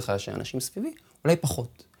יכול להגיד לך שאנשים סביבי אולי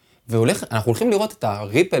פחות. ואנחנו הולכים לראות את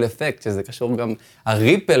הריפל אפקט, שזה קשור גם,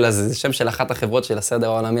 הריפל הזה, זה שם של אחת החברות של הסדר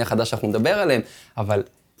העולמי החדש שאנחנו נדבר עליהם, אבל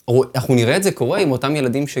אנחנו נראה את זה קורה עם אותם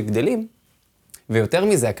ילדים שגדלים, ויותר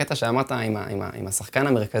מזה, הקטע שאמרת עם השחקן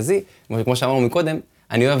המרכזי, כמו שאמרנו מקודם,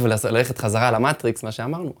 אני אוהב ללכת חזרה למטריקס, מה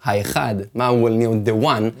שאמרנו, האחד, מה הוא the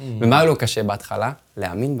one, ומה לא קשה בהתחלה?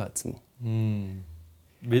 להאמין בעצמו.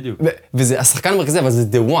 בדיוק. וזה השחקן המרכזי, אבל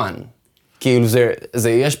זה the one. כאילו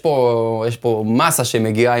יש פה מסה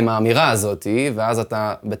שמגיעה עם האמירה הזאת, ואז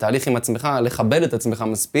אתה בתהליך עם עצמך, לכבד את עצמך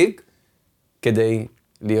מספיק, כדי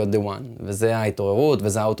להיות the one. וזה ההתעוררות,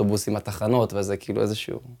 וזה האוטובוס עם התחנות, וזה כאילו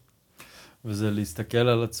איזשהו... וזה להסתכל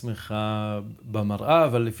על עצמך במראה,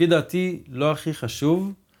 אבל לפי דעתי לא הכי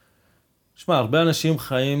חשוב. תשמע, הרבה אנשים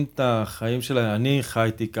חיים את החיים שלהם, אני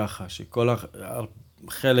חייתי ככה, שכל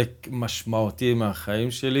חלק משמעותי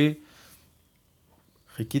מהחיים שלי,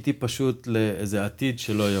 חיכיתי פשוט לאיזה עתיד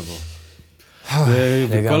שלא יבוא.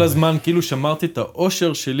 וכל הזמן כאילו שמרתי את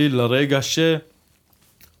האושר שלי לרגע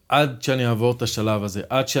עד שאני אעבור את השלב הזה,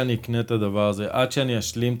 עד שאני אקנה את הדבר הזה, עד שאני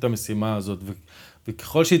אשלים את המשימה הזאת.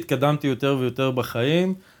 וככל שהתקדמתי יותר ויותר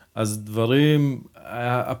בחיים, אז דברים,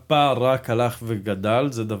 הפער רק הלך וגדל,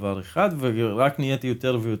 זה דבר אחד, ורק נהייתי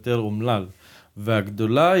יותר ויותר אומלל.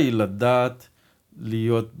 והגדולה היא לדעת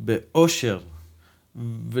להיות באושר,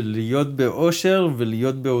 ולהיות באושר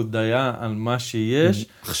ולהיות בהודעה על מה שיש.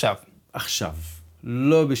 עכשיו.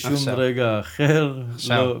 לא בשום רגע אחר,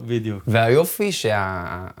 לא בדיוק. והיופי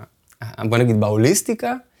בוא נגיד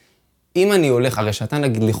בהוליסטיקה, אם אני הולך, הרי שאתה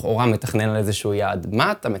נגיד לכאורה מתכנן על איזשהו יעד,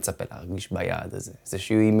 מה אתה מצפה להרגיש ביעד הזה?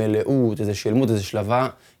 איזושהי מלאות, איזו שלמות, איזו שלווה,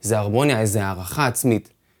 איזו הרמוניה, איזו הערכה עצמית.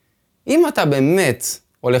 אם אתה באמת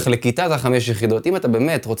הולך לכיתת 5 יחידות, אם אתה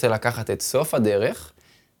באמת רוצה לקחת את סוף הדרך,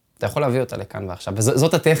 אתה יכול להביא אותה לכאן ועכשיו.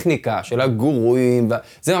 וזאת הטכניקה של הגורואים,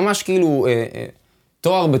 זה ממש כאילו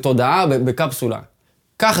תואר בתודעה בקפסולה.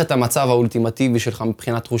 קח את המצב האולטימטיבי שלך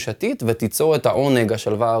מבחינה תחושתית, ותיצור את העונג,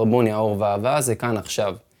 השלווה, ההרמוניה, האור והאהבה, זה כאן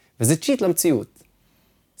עכשיו. וזה צ'יט למציאות.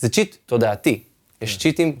 זה צ'יט תודעתי. יש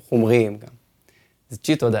צ'יטים חומריים גם. זה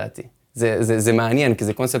צ'יט תודעתי. זה מעניין, כי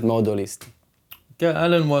זה קונספט מאוד הוליסטי. כן,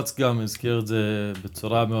 אלן וואטס גם הזכיר את זה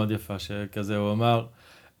בצורה מאוד יפה, שכזה הוא אמר,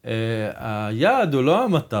 היעד הוא לא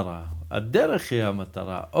המטרה, הדרך היא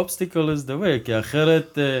המטרה. Obstacle is the way, כי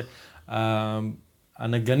אחרת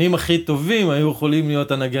הנגנים הכי טובים היו יכולים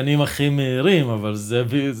להיות הנגנים הכי מהירים, אבל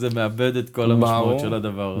זה מאבד את כל המשמעות של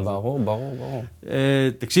הדבר הזה. ברור.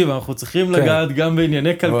 תקשיב, אנחנו צריכים לגעת גם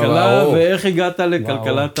בענייני כלכלה, ואיך הגעת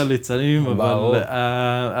לכלכלת הליצנים, אבל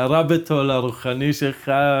הרבט הול הרוחני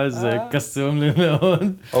שלך זה קסום לי מאוד.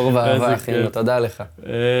 אור ואהבה, אחינו, תודה לך.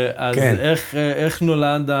 אז איך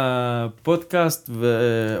נולד הפודקאסט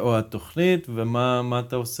או התוכנית, ומה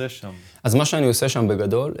אתה עושה שם? אז מה שאני עושה שם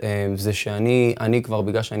בגדול, זה שאני כבר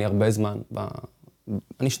בגלל שאני הרבה זמן,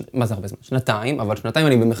 מה זה הרבה זמן? 2 אבל 2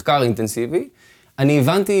 אני במחקר אינטנסיבי, אני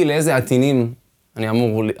הבנתי לאיזה עטינים אני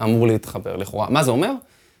אמור להתחבר לכאורה. מה זה אומר?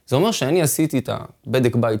 זה אומר שאני עשיתי את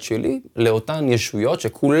הבדק בית שלי לאותן ישויות,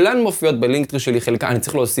 שכולן מופיעות בלינקטרי שלי חלקה, אני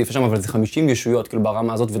צריך להוסיף שם, אבל זה 50 ישויות, כאילו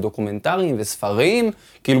ברמה הזאת, ודוקומנטריים וספרים,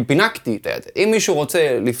 כאילו פינקתי, אם מישהו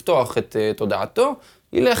רוצה לפתוח את תודעתו,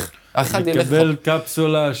 ילך, אחד ילך... לקבל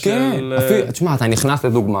קפסולה של... כן, תשמע, אתה נכנס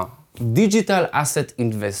לדוגמה, דיג'יטל אסט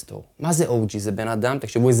אינבסטור. מה זה OG? זה בן אדם,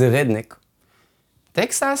 תקשיבו, איזה רדנק.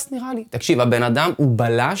 טקסס נראה לי. תקשיב, הבן אדם הוא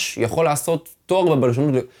בלש, יכול לעשות תואר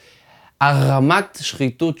בבלשנות. הרמת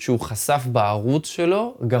שחיתות שהוא חשף בערוץ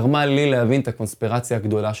שלו, גרמה לי להבין את הקונספירציה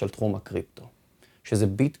הגדולה של תחום הקריפטו. שזה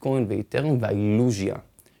ביטקוין ואיתרנום והאילוז'יה.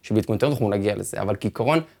 שביטקוין ואיתרנום אנחנו נגיע לזה, אבל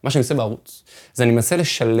כעיקרון, מה שאני עושה בערוץ, זה אני מנסה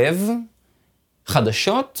לשלב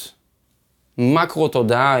חדשות, מקרו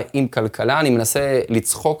תודעה עם כלכלה, אני מנסה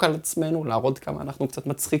לצחוק על עצמנו, להראות כמה אנחנו קצת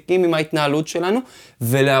מצחיקים עם ההתנהלות שלנו,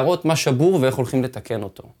 ולהראות מה שבור ואיך הולכים לתקן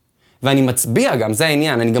אותו. ואני מצביע גם, זה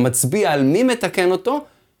העניין, אני גם מצביע על מי מתקן אותו,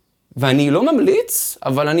 ואני לא ממליץ,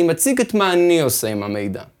 אבל אני מציג את מה אני עושה עם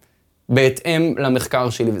המידע, בהתאם למחקר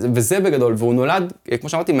שלי, וזה בגדול, והוא נולד, כמו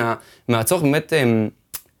שאמרתי, מהצורך באמת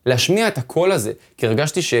להשמיע את הקול הזה, כי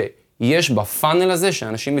הרגשתי שיש בפאנל הזה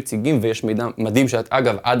שאנשים מציגים, ויש מידע מדהים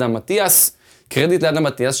אגב, אדם מתיאס, קרדיט לאדם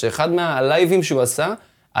מתיאס, שאחד מהלייבים שהוא עשה,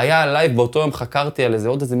 היה הלייב, באותו יום חקרתי על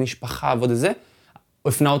עוד איזה משפחה ועוד איזה, הוא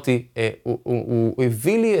הפנה אותי, הוא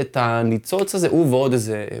הביא לי את הניצוץ הזה, הוא ועוד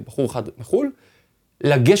איזה בחור אחד מחול,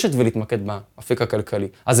 לגשת ולהתמקד באפיק הכלכלי.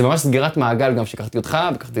 אז זה ממש סגירת מעגל גם שקחתי אותך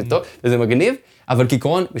וקחתי אותו, וזה מגניב, אבל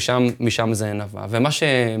כעיקרון, משם זה נבע. ומה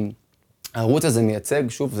שהערוץ הזה מייצג,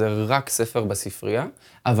 שוב, זה רק ספר בספרייה,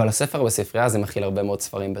 אבל הספר בספרייה הזה מכיל הרבה מאוד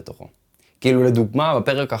ספרים בתוכו. כאילו לדוגמה,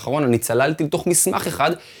 בפרק האחרון אני צללתי לתוך מסמך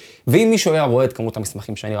אחד, ואם מישהו היה רואה את כמות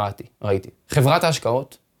המסמכים שאני ראיתי, חברת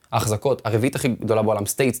ההשקעות, ההחזקות, הרביעית הכי גדולה בעולם,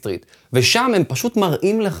 סטייט סטריט, ושם הם פשוט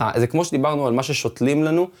מראים לך, זה כמו שדיברנו על מה ששותלים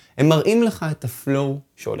לנו, הם מראים לך את הפלואו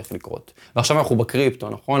שהולך לקרות. ועכשיו אנחנו בקריפטו,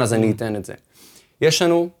 נכון? אז אני אתן את זה. יש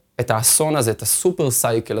לנו את האסון הזה, את הסופר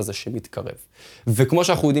סייקל הזה שמתקרב. וכמו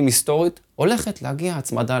שאנחנו יודעים היסטורית, הולכת להגיע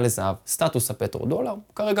הצמדה לזהב. סטטוס הפטרודולר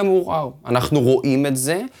כרגע מעורער. אנחנו רואים את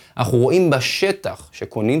זה, אנחנו רואים בשטח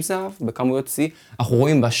שקונים זהב בכמויות C, אנחנו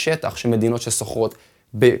רואים בשטח שמדינות שסוחרות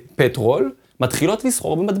בפטרול, מתחילות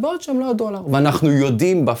לסחור במטבעות שהן לא הדולר. ואנחנו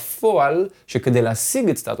יודעים בפועל שכדי להשיג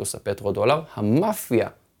את סטטוס הפטרודולר, המאפיה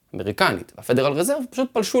האמריקנית והפדרל רזרב פשוט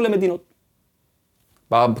פלשו למדינות.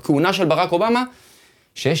 בכהונה של ברק אובמה,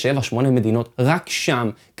 6, 7, 8 מדינות, רק שם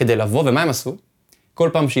כדי לבוא, ומה הם עשו? כל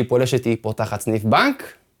פעם שהיא פולשת היא פותחת סניף בנק,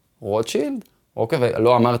 רוטשילד, אוקיי,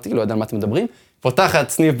 ולא אמרתי, לא יודע על מה אתם מדברים, פותחת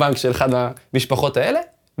סניף בנק של אחד המשפחות האלה,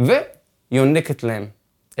 ויונקת להם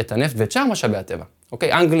את הנפט ואת שאר משאבי הטבע.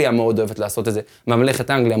 אוקיי, אנגליה מאוד אוהבת לעשות את זה,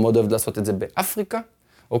 ממלכת אנגליה מאוד אוהבת לעשות את זה באפריקה,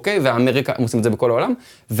 אוקיי, ואמריקה, הם עושים את זה בכל העולם,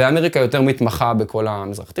 ואמריקה יותר מתמחה בכל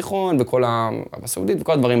המזרח התיכון, וכל הסעודית,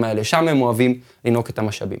 וכל הדברים האלה, שם הם אוהבים לנוק את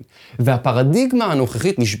המשאבים. והפרדיגמה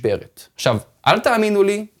הנוכחית נשברת. עכשיו, אל תאמינו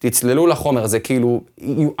לי, תצללו לחומר, זה כאילו,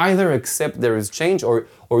 you either accept there is change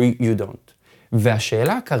or you don't.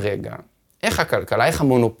 והשאלה כרגע, איך הכלכלה, איך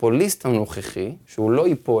המונופוליסט הנוכחי, שהוא לא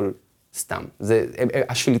ייפול סתם,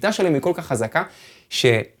 השליטה שלהם היא כל כך חזקה,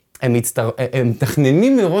 הם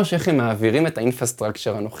מתכננים מראש איך הם מעבירים את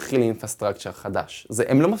האינפרסטרקצ'ר הנוכחי לאינפרסטרקצ'ר חדש.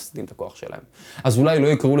 הם לא מפסידים את הכוח שלהם. אז אולי לא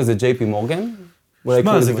יקראו לזה JP מורגן?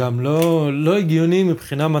 שמע, זה גם לא הגיוני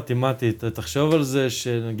מבחינה מתמטית. תחשוב על זה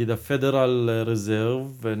שנגיד הפדרל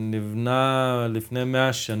רזרב נבנה לפני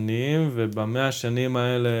 100 שנים, וב100 שנים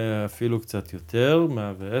האלה אפילו קצת יותר,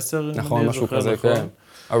 110. נכון, משהו כזה, כן.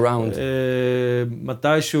 around.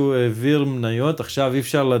 מתישהו העביר מניות, עכשיו אי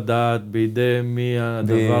אפשר לדעת בידי מי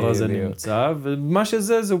הדבר הזה נמצא, ומה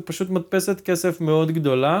שזה, הוא פשוט מדפסת כסף מאוד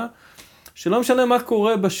גדולה, שלא משנה מה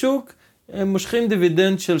קורה בשוק, הם מושכים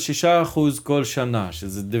דיבידנד של 6% כל שנה,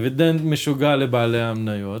 שזה דיבידנד משוגע לבעלי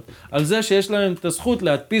המניות, על זה שיש להם את הזכות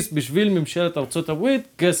להדפיס בשביל ממשלת ארצות הברית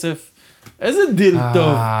כסף. איזה דיל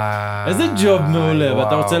טוב, איזה ג'וב מעולה,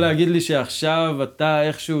 ואתה רוצה להגיד לי שעכשיו אתה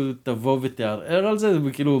איכשהו תבוא ותערער על זה,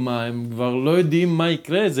 וכאילו מה, הם כבר לא יודעים מה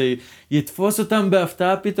יקרה, זה יתפוס אותם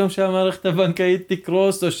בהפתעה פתאום שהמערכת הבנקאית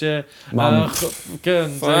תקרוס, או ש... כן,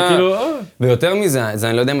 זה כאילו... ויותר מזה,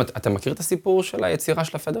 אני לא יודע אם אתה מכיר את הסיפור של היצירה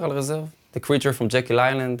של הפדרל רזרב? The Creature from Jekyll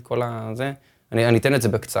Island, כל הזה? אני אתן את זה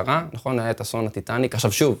בקצרה, נכון? היה את אסון הטיטניק.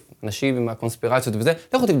 עכשיו שוב, אנשים עם הקונספירציות וזה,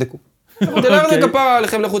 לכו תבדקו.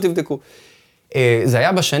 לכו תבדקו. זה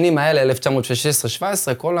היה בשנים האלה, 1916-17,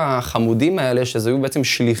 כל החמודים האלה, שזה היו בעצם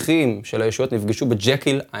שליחים של הישויות, נפגשו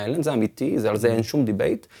בג'קיל איילנד, זה אמיתי, על זה אין שום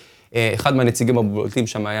דיבייט. אחד מהנציגים הבולטים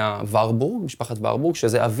שם היה ורבורג, משפחת ורבורג,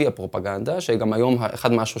 שזה אבי הפרופגנדה, שגם היום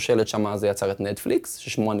אחד מהשושלת שם זה יצר את נטפליקס,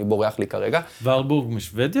 ששמו אני בורח לי כרגע. ורבורג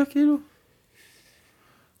משוודיה כאילו?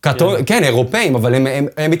 כן, אירופאים, אבל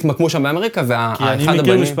הם התמקמו שם באמריקה, כי אני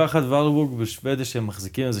מכיר משפחת ורבורג בשוודיה שהם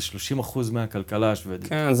מחזיקים איזה 30% מהכלכלה השוודית.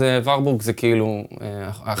 כן, ורבורג זה כאילו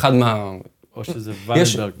אחד מה... או שזה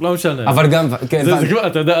ויינברג, לא משנה. אבל גם, כן.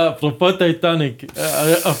 אתה יודע, אפרופו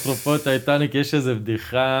טייטניק, יש איזו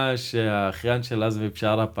בדיחה שהאחיין של עזמי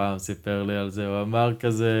בשארה פעם סיפר לי על זה, הוא אמר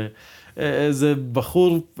כזה, איזה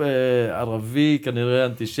בחור ערבי, כנראה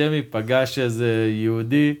אנטישמי, פגש איזה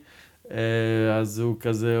יהודי, אז הוא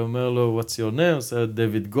כזה אומר לו, what's your name? עושה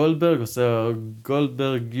דויד גולדברג, עושה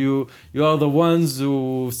גולדברג, you are the ones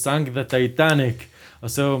who sank the Titanic.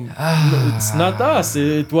 עושה, it's not us,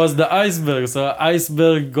 it was the iceberg. עושה,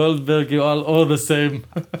 iceberg, גולדברג, you are all the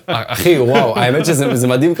same. אחי, וואו, האמת שזה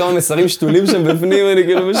מדהים כמה מסרים שתולים שם בפנים, אני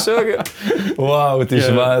כאילו בשוק. וואו,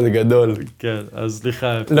 תשמע, זה גדול. כן, אז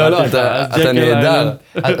סליחה. לא, אתה נהדר.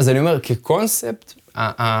 אז אני אומר, כקונספט,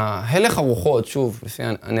 ההלך הרוחות, שוב, לפי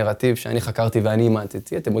הנרטיב שאני חקרתי ואני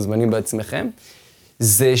אימנתי, אתם מוזמנים בעצמכם,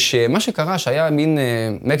 זה שמה שקרה שהיה מין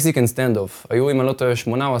מקסיקן סטנד-אוף, היו אם אני לא טועה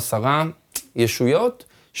 8 או 10 ישויות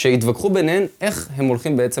שהתווכחו ביניהן איך הם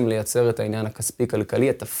הולכים בעצם לייצר את העניין הכספי-כלכלי,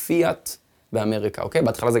 את הפיאט באמריקה, אוקיי?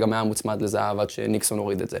 בהתחלה זה גם היה מוצמד לזהב עד שניקסון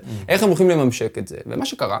הוריד את זה. איך הם הולכים לממשק את זה? ומה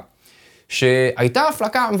שקרה, שהייתה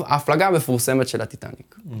ההפלגה המפורסמת של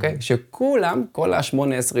הטיטניק, אוקיי? שכולם, כל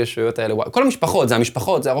ה-18 ישויות האלה, כל המשפחות,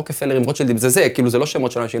 זה הרוקפלרים, רוטשילדים, זה, כאילו זה לא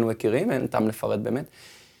שמות שלנו שהיינו מכירים, אין טעם לפרט באמת,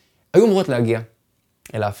 היו אמורות להגיע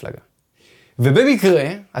אל ההפלגה. ובמקרה,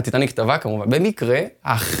 הטיטניק טבע כמובן, במקרה,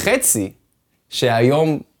 החצי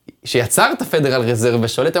שהיום, שיצר את הפדרל רזרב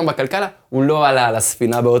ושולט היום בכלכלה, הוא לא עלה על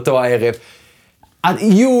הספינה באותו הערב.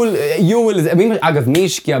 אגב, מי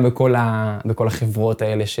השקיע בכל החברות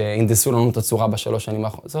האלה שהנדסו לנו את הצורה בשלוש שנים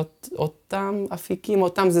האחרונות? זאת אותם אפיקים,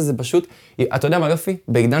 זה פשוט, אתה יודע מה יופי?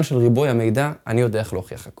 בעידן של ריבוי המידע, אני יודע איך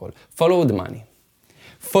להוכיח הכל. Follow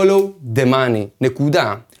the money.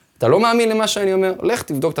 נקודה. אתה לא מאמין למה שאני אומר? לך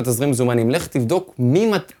תבדוק את התזרים מזומנים, לך תבדוק מי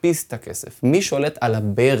מדפיס את הכסף, מי שולט על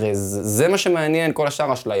הברז, זה מה שמעניין, כל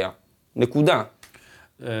השאר אשליה. נקודה.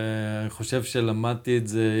 אני חושב שלמדתי את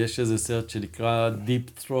זה, יש איזה סרט שנקרא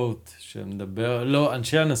Deep Throat, שמדבר, לא,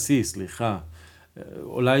 אנשי הנשיא, סליחה.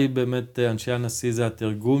 אולי באמת אנשי הנשיא זה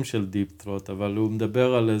התרגום של Deep Throat, אבל הוא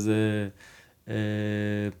מדבר על איזה,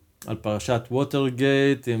 על פרשת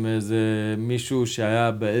ווטרגייט, עם איזה מישהו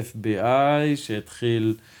שהיה ב-FBI,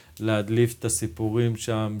 שהתחיל להדליף את הסיפורים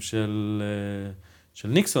שם של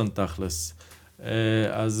ניקסון תכלס.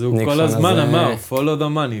 אז הוא כל הזמן אמר, follow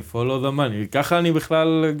the money, follow the money. ככה אני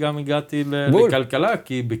בכלל גם הגעתי לכלכלה,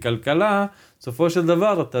 כי בכלכלה, בסופו של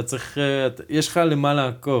דבר, אתה צריך, יש לך למה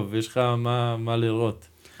לעקוב, יש לך מה לראות.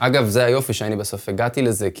 אגב, זה היופי שאני בסוף הגעתי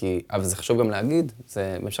לזה, אבל זה חשוב גם להגיד,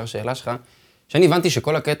 זה בהמשך השאלה שלך, שאני הבנתי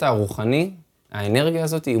שכל הקטע הרוחני, האנרגיה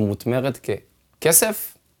הזאת היא מותמרת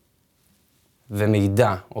ככסף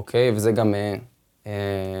ומידע, אוקיי? וזה גם...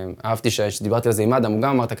 אהבתי שדיברתי על זה עם אדם, הוא גם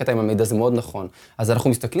אמר את הקטע עם המידע, זה מאוד נכון. אז אנחנו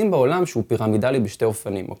מסתכלים בעולם שהוא פירמידלי בשתי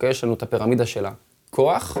אופנים, אוקיי? יש לנו את הפירמידה של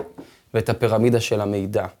הכוח ואת הפירמידה של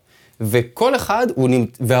המידע. וכל אחד,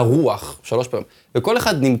 והרוח, 3 פעמים, וכל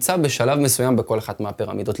אחד נמצא בשלב מסוים בכל אחת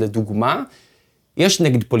מהפירמידות. לדוגמה, יש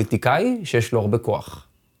נגד פוליטיקאי שיש לו הרבה כוח.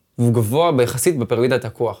 והוא גבוה ביחסית בפירמידת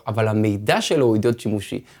הכוח, אבל המידע שלו הוא אידיוט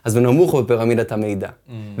שימושי, אז הוא נמוך בפירמידת המידע.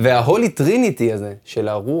 וההולי טריניטי הזה של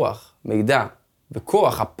הרוח, מידע,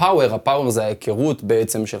 וכוח, הפאוור זה ההיכרות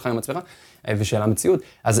בעצם שלך עם עצמך, ושל המציאות.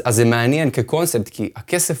 אז זה מעניין כקונספט, כי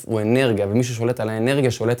הכסף הוא אנרגיה, ומי ששולט על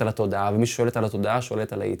האנרגיה שולט על התודעה, ומי ששולט על התודעה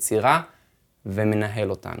שולט על היצירה, ומנהל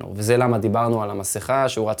אותנו. וזה למה דיברנו על המסכה,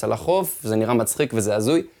 שהוא רץ על החוף, זה נראה מצחיק וזה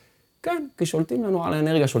הזוי. כן, כי שולטים לנו על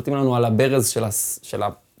האנרגיה, שולטים לנו על הברז של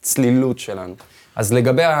הצלילות שלנו. אז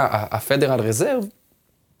לגבי הפדרל רזרב,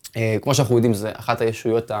 כמו שאנחנו יודעים, זה אחת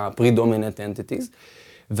הישויות ה-predominant entities,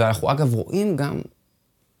 ואנחנו אגב רואים גם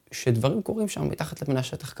שדברים קורים שם מתחת לפני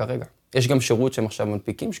השטח כרגע. יש גם שירות שהם עכשיו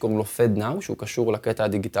מנפיקים, שקוראים לו FedNow, שהוא קשור לקטע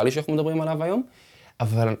הדיגיטלי שאנחנו מדברים עליו היום,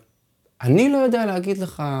 אבל אני לא יודע להגיד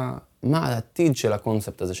לך מה העתיד של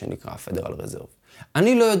הקונספט הזה שנקרא פדרל רזרב.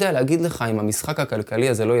 אני לא יודע להגיד לך אם המשחק הכלכלי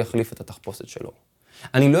הזה לא יחליף את התחפושת שלו.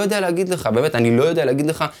 אני לא יודע להגיד לך, באמת, אני לא יודע להגיד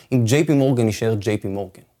לך אם JP מורגן יישאר JP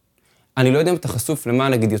מורגן. אני לא יודע אם אתה חשוף למה,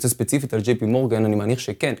 נגיד, יוצא ספציפית על JP מורגן, אני מניח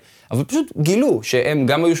שכן, אבל פשוט גילו שהם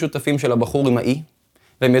גם היו שותפים של הבחור עם האי,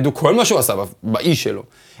 והם ידעו כל מה שהוא עשה באי שלו.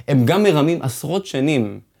 הם גם מרמים עשרות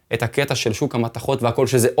שנים את הקטע של שוק המתכות והכל,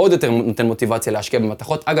 שזה עוד יותר נותן מוטיבציה להשקיע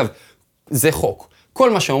במתכות. אגב, זה חוק.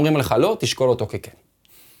 כל מה שאומרים לך לא, תשקול אותו ככן.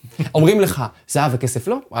 אומרים לך, זהב וכסף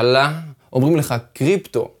לא? וואלה. אומרים לך,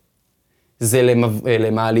 קריפטו, זה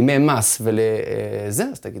למעלימי מס ולזה,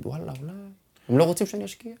 אז תגיד, וואלה, אולי. הם לא רוצים שאני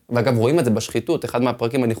אשקיע. ואגב, רואים את זה בשחיתות, אחד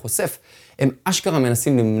מהפרקים אני חושף, הם אשכרה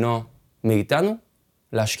מנסים למנוע מאיתנו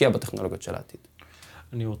להשקיע בטכנולוגיות של העתיד.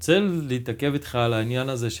 אני רוצה להתעכב איתך על העניין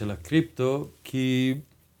הזה של הקריפטו, כי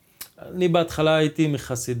אני בהתחלה הייתי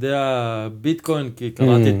מחסידי הביטקוין, כי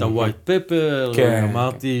קראתי את ה-white paper,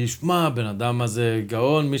 ואמרתי, שמע, בן אדם הזה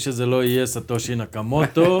גאון, מי שזה לא יהיה סטושי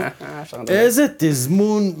נקמוטו, איזה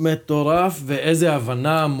תזמון מטורף ואיזה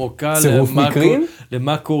הבנה עמוקה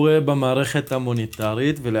למה קורה במערכת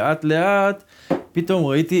המוניטרית, ולאט לאט פתאום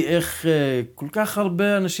ראיתי איך כל כך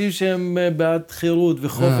הרבה אנשים שהם בעד חירות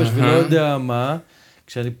וחופש ולא יודע מה,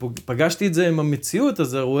 כשאני פגשתי את זה עם המציאות,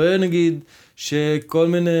 אז אני רואה נגיד שכל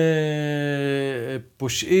מיני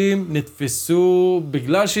פושעים נתפסו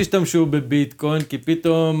בגלל שהשתמשו בביטקוין, כי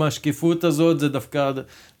פתאום השקיפות הזאת זה דווקא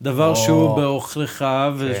דבר שהוא באוכלך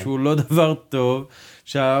ושהוא לא דבר טוב,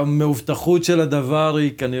 שהמאובטחות של הדבר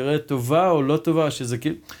היא כנראה טובה או לא טובה, שזה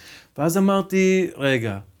כאילו... ואז אמרתי,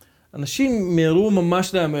 רגע, אנשים מהרו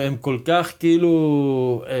ממש להם, הם כל כך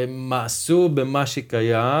כאילו מעשו במה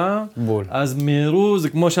שקיים, בול. אז מהרו, זה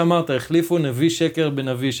כמו שאמרת, החליפו נביא שקר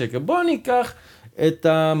בנביא שקר. בואו ניקח את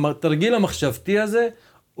התרגיל המחשבתי הזה,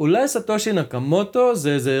 אולי סטושי נקמוטו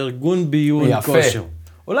זה איזה ארגון ביון כושר.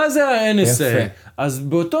 אולי זה ה-NSA. אז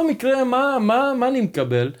באותו מקרה, מה אני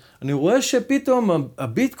מקבל? אני רואה שפתאום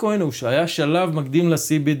הביטקוין הוא שהיה שלב מקדים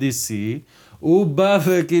ל-CBDC, הוא בא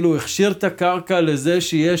וכאילו הכשיר את הקרקע לזה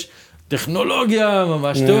שיש טכנולוגיה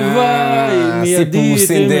ממש טובה, מיידית. סיפור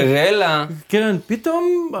סינדרלה. כן,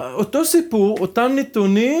 פתאום אותו סיפור, אותם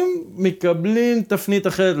נתונים מקבלים תפנית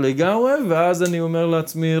אחרת לגמרי, ואז אני אומר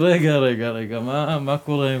לעצמי, רגע, מה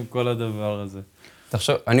קורה עם כל הדבר הזה?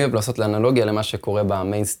 תחשוב, אני אוהב לעשות לאנלוגיה למה שקורה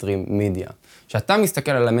במיינסטרים מידיה. כשאתה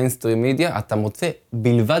מסתכל על המיינסטרים מידיה, אתה מוצא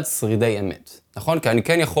בלבד שרידי אמת, נכון? כי אני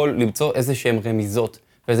כן יכול למצוא איזה שהם רמיזות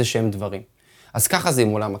ואיזה שהם דברים. אז ככה זה עם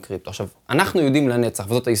עולם הקריפטו. עכשיו, אנחנו יודעים לנצח,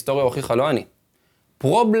 וזאת ההיסטוריה הוכיחה, לא אני.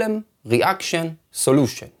 Problem, Reaction,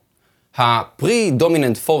 Solution.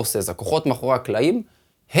 ה-predominant forces, הכוחות מאחורי הקלעים,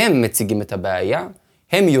 הם מציגים את הבעיה,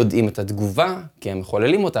 הם יודעים את התגובה, כי הם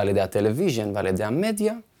מחוללים אותה על ידי הטלוויז'ן ועל ידי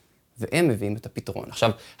המדיה, והם מביאים את הפתרון.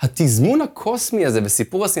 עכשיו, התזמון הקוסמי הזה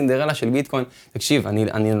בסיפור הסינדרלה של ביטקוין, תקשיב,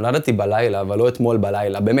 אני נולדתי בלילה, אבל לא אתמול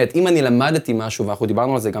בלילה. באמת, אם אני למדתי משהו, ואנחנו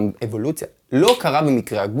דיברנו על זה גם אבולוציה, לא קרה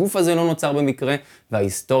במקרה, הגוף הזה לא נוצר במקרה,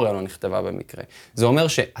 וההיסטוריה לא נכתבה במקרה. זה אומר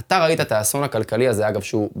שאתה ראית את האסון הכלכלי הזה, אגב,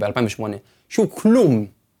 שהוא ב-2008, שהוא כלום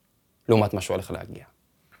לעומת מה שהולך להגיע.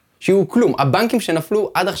 שהוא כלום. הבנקים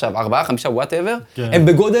שנפלו עד עכשיו, 4, 5, whatever, כן. הם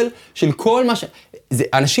בגודל של כל מה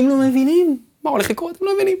אנשים לא מבינים. מה הולך לקרות? הם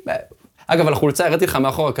לא מבינים. אגב, על החולצה הראיתי לך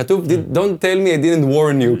מאחורה, כתוב, Don't tell me I didn't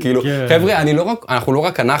warn you, כאילו, חבר'ה,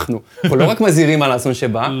 אנחנו לא רק מזהירים על האסון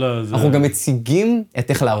שבא, אנחנו גם מציגים את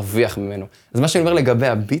איך להרוויח ממנו. אז מה שאני אומר לגבי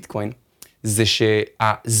הביטקוין, זה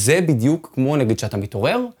שזה בדיוק כמו, נגיד, שאתה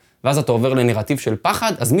מתעורר, ואז אתה עובר לנרטיב של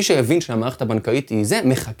פחד, אז מי שהבין שהמערכת הבנקאית היא זה,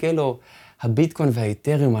 מחכה לו הביטקוין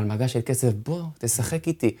והאתריום על מגע של כסף, בוא, תשחק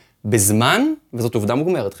איתי. בזמן, וזאת עובדה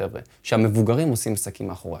מוגמרת, חבר'ה, שהמבוגרים עושים עסקים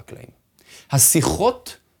מאחורי הקלעים.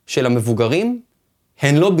 השיחות של המבוגרים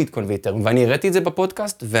הן לא ביטקוין ואתריום, ואני הראיתי את זה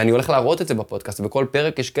בפודקאסט, ואני הולך להראות את זה בפודקאסט, ובכל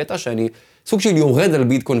פרק יש קטע שאני סוג של יורד על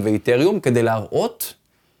ביטקוין ואתריום, כדי להראות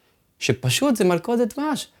שפשוט זה מלכודת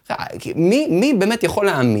דבש. מי באמת יכול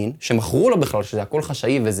להאמין שמכרו לו בכלל שזה הכל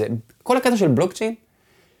חשאי וזה, כל הקטע של בלוקצ'יין,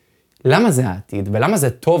 למה זה העתיד ולמה זה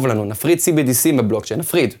טוב לנו? נפריד CBDC בבלוקצ'יין,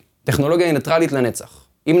 נפריד. טכנולוגיה היא ניטרלית לנצח.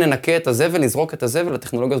 אם ננקה את הזבל, נזרוק את הזבל,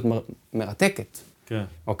 הטכנולוגיה הזאת מרתקת. כן.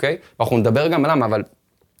 אוקיי? ואנחנו נדבר גם למה, אבל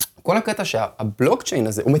כל הקטע שהבלוקצ'יין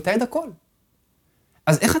הזה, הוא מתעד הכל.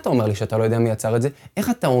 אז איך אתה אומר לי שאתה לא יודע מי יצר את זה? איך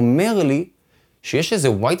אתה אומר לי שיש איזה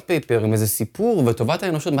white paper עם איזה סיפור וטובת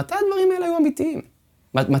האנושות? מתי הדברים האלה היו אמיתיים?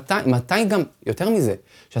 מתי גם, יותר מזה,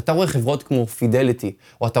 שאתה רואה חברות כמו פידליטי,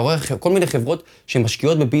 או אתה רואה כל מיני חברות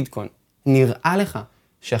שמשקיעות בביטקוין, נראה לך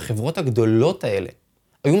שהחברות הגדולות האלה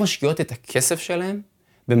היו משקיעות את הכסף שלהם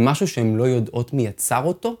במשהו שהן לא יודעות מי יצר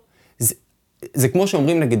אותו? זה כמו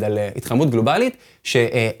שאומרים נגיד על התחממות גלובלית,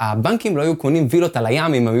 שהבנקים לא היו קונים וילות על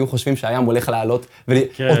הים אם הם היו חושבים שהים הולך לעלות,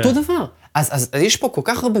 אותו דבר. אז יש פה כל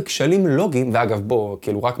כך הרבה כשלים לוגיים, ואגב בוא,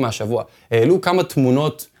 כאילו רק מהשבוע, העלו כמה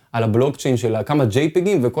תמונות על הבלוקצ'יין של כמה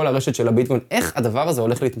JPEGים וכל הרשת של הביטקוין, איך הדבר הזה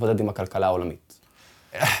הולך להתמודד עם הכלכלה העולמית?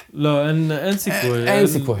 לא, אין סיכוי. אין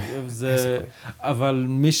סיכוי. אבל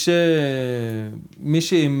מי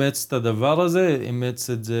שאימץ את הדבר הזה, אימץ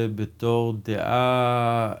את זה בתור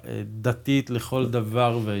דעה דתית לכל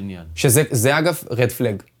דבר ועניין. שזה אגב רד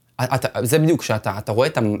פלג. זה בדיוק, כשאתה רואה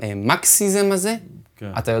את המקסיזם הזה,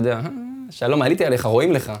 אתה יודע, שלום, עליתי עליך,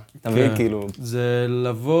 רואים לך. אתה מבין, כאילו. זה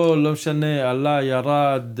לבוא, לא משנה, עלה,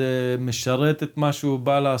 ירד, משרת את מה שהוא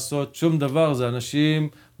בא לעשות, שום דבר, זה אנשים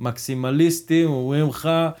מקסימליסטים, אומרים לך,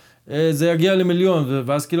 זה יגיע למיליון,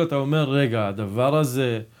 ואז כאילו אתה אומר, רגע, הדבר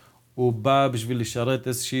הזה, הוא בא בשביל לשרת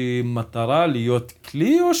איזושהי מטרה, להיות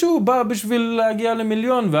כלי, או שהוא בא בשביל להגיע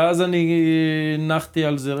למיליון, ואז אני נחתי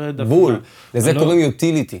על זה דווקא. בול, לזה קוראים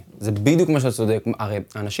יוטיליטי, זה בדיוק מה שאתה צודק, הרי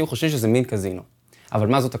אנשים חושבים שזה מין קזינו, אבל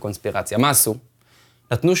מה זאת הקונספירציה? מה עשו?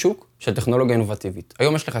 נתנו שוק של טכנולוגיה אינובטיבית,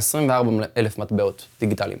 היום יש לך 24,000 מטבעות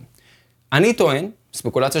דיגיטליים. אני טוען,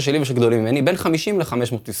 ספקולציה שלי ושל גדולים ממני, בין 50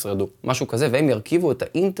 ל-500 ישרדו, משהו כזה, והם ירכיבו את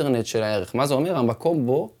האינטרנט של הערך. מה זה אומר? המקום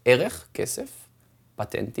בו ערך, כסף,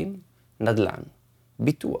 פטנטים, נדל"ן,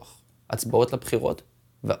 ביטוח, הצבעות לבחירות,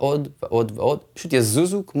 ועוד ועוד ועוד, פשוט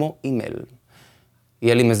יזוזו כמו אימייל.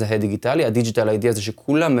 יהיה לי מזהה דיגיטלי, הדיגיטל איי-די הזה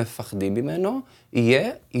שכולם מפחדים ממנו,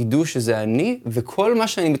 ידעו שזה אני, וכל מה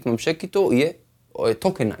שאני מתממשק איתו יהיה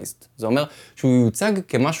tokenized. זה אומר שהוא יוצג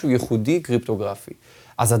כמשהו ייחודי קריפטוגרפי.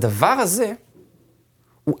 אז הדבר הזה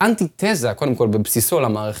הוא אנטיתזה, קודם כל בבסיסו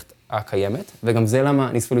למערכת הקיימת, וגם זה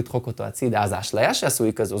למה ניסו לדחוק אותו הצידה. אז האשליה שעשו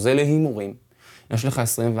היא כזו, זה להימורים. יש לך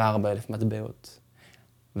 24,000 מטבעות.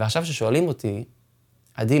 ועכשיו ששואלים אותי,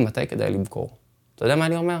 עדי, מתי כדאי למכור? אתה יודע מה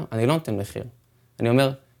אני אומר? אני לא נותן מחיר. אני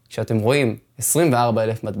אומר, כשאתם רואים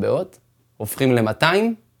 24,000 מטבעות, הופכים ל-200,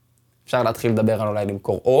 אפשר להתחיל לדבר על אולי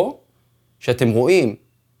למכור. או, שאתם רואים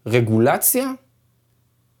רגולציה,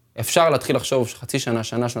 אפשר להתחיל לחשוב חצי שנה,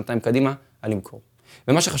 שנה, שנתיים קדימה, על למכור.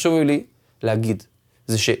 ומה שחשוב לי להגיד,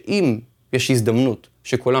 זה שאם יש הזדמנות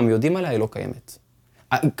שכולם יודעים עליה, היא לא קיימת.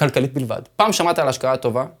 כלכלית בלבד. פעם שמעת על השקעה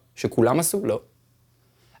טובה, שכולם עשו? לא.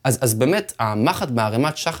 אז באמת, המחט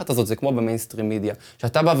בערימת שחת הזאת, זה כמו במיינסטרים מידיה,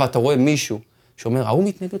 שאתה בא ואתה רואה מישהו שאומר, ההוא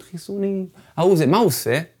מתנגד חיסונים, ההוא זה, מה הוא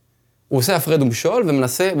עושה? הוא עושה הפרד ומשול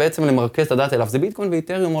ומנסה בעצם למרכז את הדעת אליו. זה ביטקוין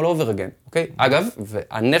ואתריום all over again, אוקיי? אגב,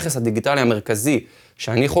 והנכס הדיגיטלי המרכזי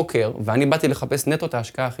שאני חוקר, ואני באתי לחפש נטו את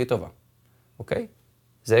ההשקעה הכי טובה, אוקיי?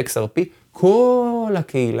 זה XRP. כל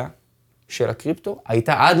הקהילה של הקריפטו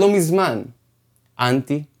הייתה עד לא מזמן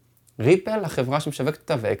אנטי ריפל, החברה שמשווקת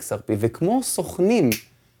אותה, ו-XRP, וכמו סוכנים,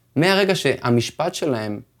 מהרגע שהמשפט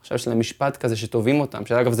שלהם, עכשיו יש להם משפט כזה שטובים אותם,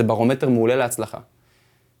 שאגב זה ברומטר מעולה להצלחה,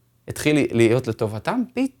 התחיל להיות לטובתם,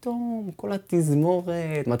 פתאום כל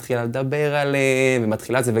התזמורת מתחילה לדבר עליהם,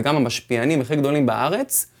 ומתחילה את זה, וגם המשפיענים הכי גדולים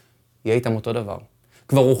בארץ, יהיה איתם אותו דבר.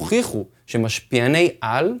 כבר הוכיחו שמשפיעני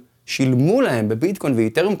על שילמו להם בביטקוין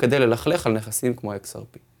ואיתרם כדי ללכלך על נכסים כמו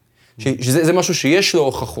XRP. שזה משהו שיש לו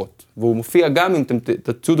הוכחות, והוא מופיע גם אם אתם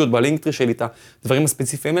תצודות בלינקטרי שלי את הדברים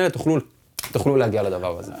הספציפיים האלה, תוכלו להגיע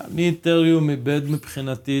לדבר הזה. איתריום איבד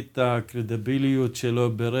מבחינתי את הקרדיביליות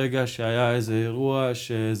שלו ברגע שהיה איזה אירוע,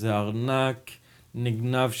 שאיזה ארנק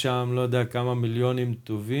נגנב שם, לא יודע כמה מיליונים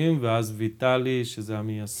טובים, ואז ויטלי, שזה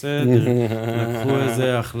המייסד, לקחו איזו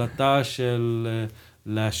החלטה של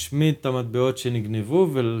להשמיד את המטבעות שנגנבו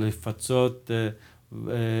ולפצות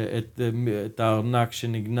את הארנק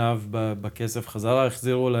שנגנב בכסף חזרה,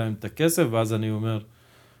 החזירו להם את הכסף, ואז אני אומר,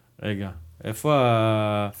 רגע, איפה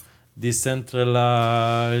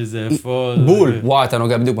דיסנטרלייז, איפה... בול, וואו, אתה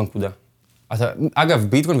נוגע בדיוק בנקודה. אגב,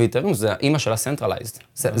 ביטקוין ואיתרם זה האמא של הסנטרלייזד,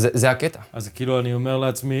 זה הקטע. אז כאילו אני אומר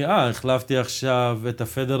לעצמי, החלפתי עכשיו את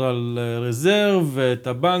הפדרל רזרב ואת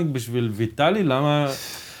הבנק בשביל ויטלי, למה...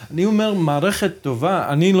 אני אומר, מערכת טובה,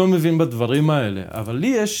 אני לא מבין בדברים האלה, אבל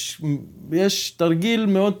לי יש תרגיל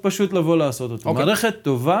מאוד פשוט לבוא לעשות אותו. מערכת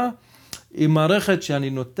טובה היא מערכת שאני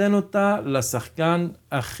נותן אותה לשחקן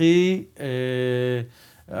הכי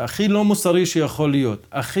לא מוסרי שיכול להיות,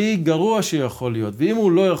 הכי גרוע שיכול להיות, ואם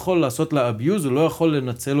הוא לא יכול לעשות לה אביוז, הוא לא יכול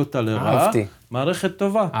לנצל אותה לרעה, מערכת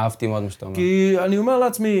טובה. אהבתי מאוד מה שאתה אומר. כי אני אומר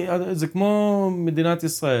לעצמי, זה כמו מדינת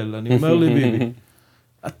ישראל, אני אומר לביבי,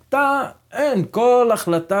 כל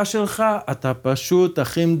החלטה שלך, אתה פשוט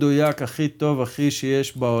הכי מדויק, הכי טוב, הכי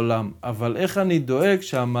שיש בעולם, אבל איך אני דואג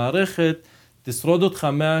שהמערכת תשרוד אותך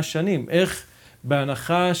 100 שנים, איך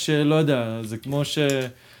בהנחה שלא יודע, זה כמו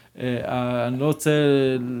אני לא רוצה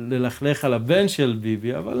ללכלך על הבן של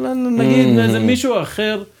ביבי, אבל נגיד איזה מישהו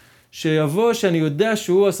אחר שיבוא, שאני יודע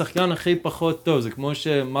שהוא השחקן הכי פחות טוב, זה כמו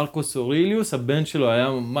שמרקוס אוריליוס, הבן שלו היה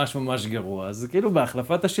ממש ממש גרוע, אז כאילו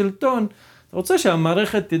בהחלפת השלטון, אתה רוצה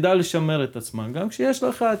שהמערכת תדע לשמר את עצמה, גם כשיש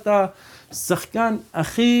לך את השחקן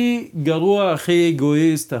הכי גרוע, הכי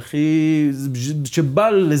אגואיסט, שבא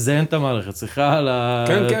לזיין את המערכת, סליחה על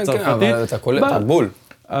הצרפתית. כן, אבל אתה קולט, אתה בול.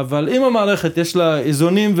 אבל אם המערכת יש לה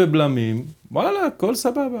איזונים ובלמים, וואלה, הכל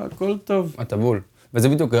סבבה, הכל טוב. אתה בול. וזה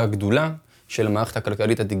בדיוק הגדולה של המערכת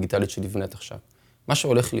הכלכלית הדיגיטלית שנבנית עכשיו. מה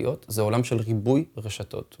שהולך להיות זה עולם של ריבוי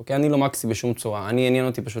רשתות. אוקיי? אני לא מקסי בשום צורה, אני עניין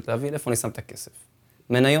אותי פשוט להביא איפה אני שם את הכסף.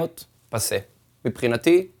 מניות, פסה.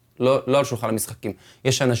 מבחינתי, לא על שולחן המשחקים.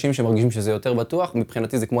 יש אנשים שמרגישים שזה יותר בטוח,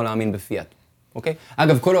 מבחינתי זה כמו להאמין בפיאט. אוקיי?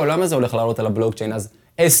 אגב, כל העולם הזה הולך לעלות על הבלוקצ'יין, אז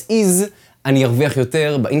as is, אני ארוויח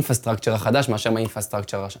יותר באינפרסטרקצ'ר החדש, מאשר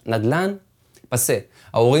באינפרסטרקצ'ר נדל"ן, פסה.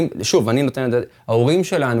 ההורים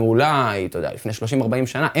שלנו אולי, אתה יודע, לפני 30-40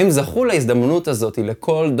 שנה, הם זכו להזדמנות הזאת,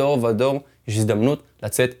 לכל דור ודור יש הזדמנות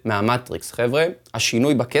לצאת מהמטריקס. חבר'ה,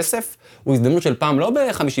 השינוי בכסף הוא הזדמנות של פעם לא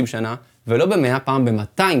ב-50 שנה, ולא ב-100 פעם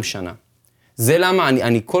ב-200 שנה. זה למה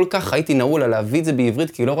אני כל כך הייתי נעול על להביא את זה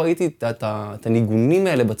בעברית, כי לא ראיתי את הניגונים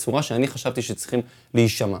האלה בצורה שאני חשבתי שצריכים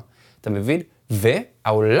להישמע. אתה מבין?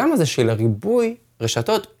 והעולם הזה של הריבוי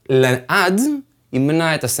רשתות לעד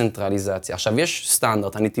ימנע את הסנטרליזציה. עכשיו יש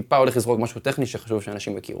סטנדרט, אני טיפה הולך לזרוק משהו טכני שחשוב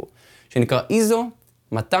שאנשים יכירו, שנקרא איזו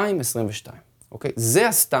 222. אוקיי? זה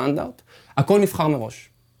הסטנדרט, הכל נבחר מראש.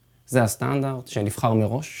 זה הסטנדרט שנבחר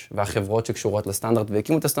מראש, והחברות שקשורות לסטנדרט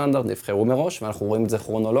והקימו את הסטנדרט נבחרו מראש, ואנחנו רואים את זה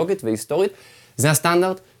כרונולוגית והיסטורית. זה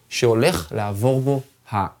הסטנדרט שהולך לעבור בו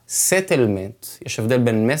הסטלמנט. יש הבדל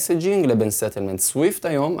בין מסג'ינג לבין סטלמנט. סוויפט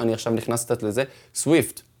היום, אני עכשיו נכנס קצת לזה,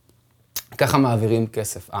 סוויפט. ככה מעבירים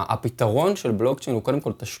כסף. הפתרון של בלוקצ'יין הוא קודם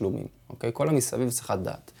כל תשלומים, אוקיי? כל המסביב צריך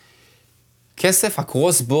לדעת. כסף,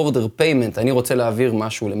 ה-cross border payment, אני רוצה להעביר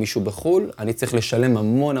משהו למישהו בחול, אני צריך לשלם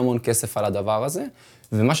המון כסף על הדבר הזה,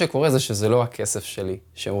 ומה שקורה זה שזה לא הכסף שלי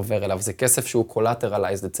שעובר אליו, זה כסף שהוא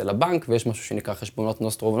collateralized אצל הבנק, ויש משהו שנקרא חשבונות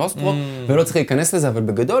נוסטרו, ולא צריך להיכנס לזה, אבל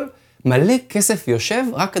בגדול, מלא כסף יושב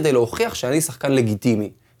רק כדי להוכיח שאני שחקן לגיטימי,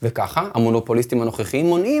 וככה המונופוליסטים הנוכחיים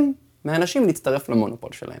מונעים מאנשים להצטרף למונופול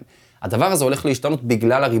שלהם. הדבר הזה הולך להשתנות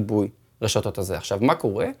בגלל הריבוי רשתות הזה. עכשיו, מה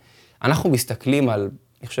קורה? אנחנו מסתכלים על,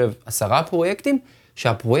 אני חושב, 10 פרויקטים,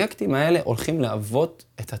 שהפרויקטים האלה הולכים להוות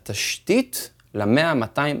את התשתית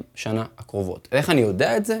ל-100-200 שנה הקרובות. איך אני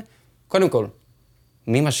יודע את זה? קודם כל,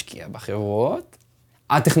 מי משקיע בחברות?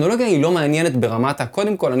 הטכנולוגיה היא לא מעניינת ברמת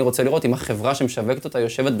קודם כל, אני רוצה לראות אם החברה שמשווקת אותה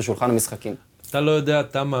יושבת בשולחן המשחקים. אתה לא יודע,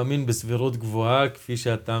 אתה מאמין בסבירות גבוהה כפי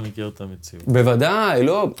שאתה מכיר את המציאות. בוודאי,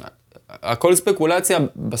 לא. הכל ספקולציה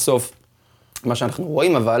בסוף, מה שאנחנו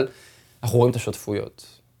רואים, אבל אנחנו רואים את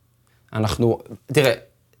השותפויות. תראה,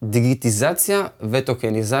 דיגיטיזציה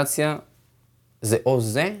וטוקניזציה זה או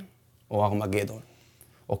זה או ארמגדון,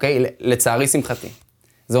 אוקיי? לצערי שמחתי.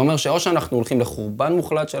 זה אומר שאו שאנחנו הולכים לחורבן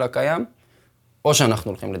מוחלט של הקיים, או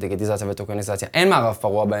שאנחנו הולכים לדיגיטיזציה וטוקניזציה. אין מערב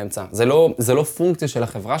פרוע באמצע. זה לא פונקציה של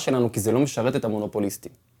החברה שלנו, כי זה לא משרת את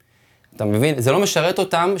המונופוליסטים. אתה מבין? זה לא משרת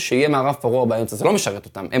אותם שיהיה מערב פרוע באמצע, זה לא משרת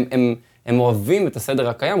אותם. הם אוהבים את הסדר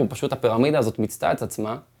הקיים, ופשוט הפירמידה הזאת מצטעה את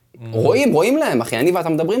עצמה. רואים להם, אחי, אני ואתה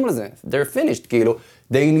מדברים על זה. They're finished, כאילו,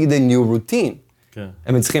 they need a new routine. כן.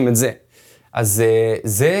 הם צריכים את זה. אז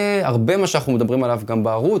זה הרבה מה שאנחנו מדברים עליו גם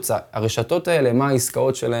בערוץ, הרשתות האלה, מה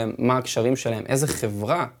העסקאות שלהם, מה הקשרים שלהם, איזה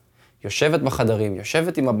חברה יושבת בחדרים,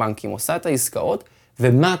 יושבת עם הבנקים, עושה את העסקאות,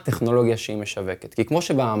 ומה הטכנולוגיה שהיא משווקת. כי כמו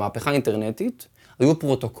שבמהפכה האינטרנטית, היו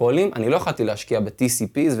פרוטוקולים, אני לא יכולתי להשקיע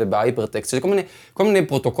ב-TCPs ובהייפרטקסט, יש כל מיני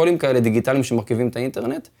פרוטוקולים כאלה דיגיטליים שמרכיבים את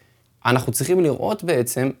האינטרנט, אנחנו צריכים לראות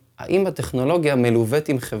בעצם, האם הטכנולוגיה מלווית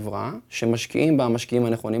עם חברה, שמשקיעים בה המשקיעים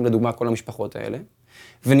הנכונים, לדוגמה כל המשפחות האלה,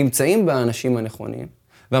 ונמצאים באנשים הנכונים,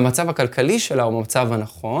 והמצב הכלכלי שלה הוא המצב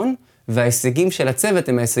הנכון, וההישגים של הצוות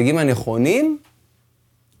הם ההישגים הנכונים,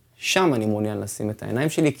 שם אני מעוניין לשים את העיניים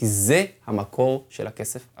שלי, כי זה המקור של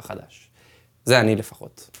הכסף החדש. זה אני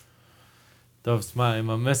לפחות. טוב, סמע, עם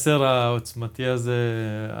המסר העוצמתי הזה,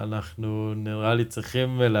 אנחנו נראה לי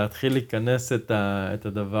צריכים להתחיל להיכנס את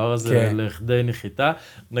הדבר הזה כן. לכדי נחיתה.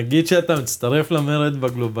 נגיד שאתה מצטרף למרד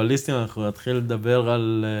בגלובליסטים, אנחנו נתחיל לדבר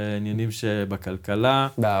על עניינים שבכלכלה.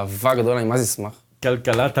 באהבה גדולה, אני מה זה אשמח?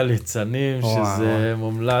 כלכלת הליצנים, שזה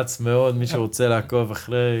מומלץ מאוד, מי שרוצה לעקוב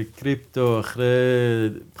אחרי קריפטו, אחרי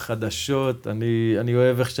חדשות. אני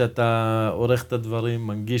אוהב איך שאתה עורך את הדברים,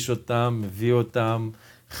 מנגיש אותם, מביא אותם,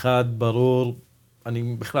 חד, ברור.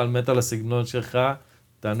 אני בכלל מת על הסגנון שלך,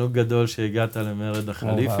 תענוג גדול שהגעת למרד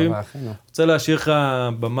החליפים. רוצה להשאיר לך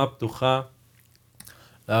במה פתוחה,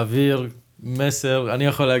 להעביר מסר, אני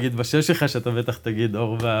יכול להגיד בשם שלך שאתה בטח תגיד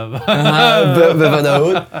אור ואהבה.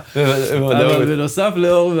 בוודאות. אבל בנוסף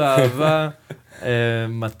לאור ואהבה,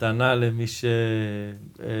 מתנה למי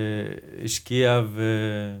שהשקיע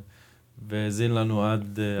והזין לנו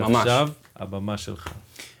עד עכשיו, הבמה שלך.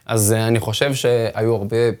 אז אני חושב שהיו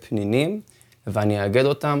הרבה פנינים, ואני אאגד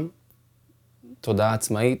אותם, תודעה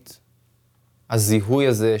עצמאית, הזיהוי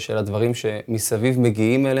הזה של הדברים שמסביב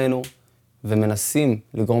מגיעים אלינו, ומנסים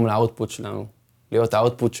לגרום לאוטפוט שלנו, להיות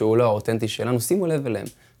האוטפוט שהוא לא האותנטי שלנו, שימו לב אליהם,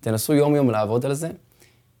 תנסו יום יום לעבוד על זה,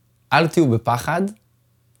 אל תהיו בפחד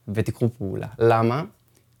ותקחו פעולה. למה?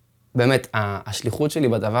 באמת, השליחות שלי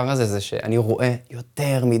בדבר הזה זה שאני רואה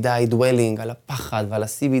יותר מדי דוולינג על הפחד ועל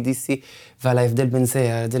ה-CBDC ועל ההבדל בין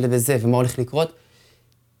זה לזה ומה הולך לקרות.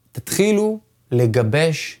 תתחילו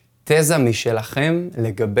לגבש תזה משלכם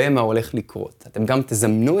לגבי מה הולך לקרות. אתם גם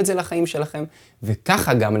תזמנו את זה לחיים שלכם,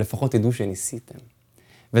 וככה גם לפחות תדעו שניסיתם.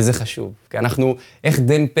 וזה חשוב, כי אנחנו, איך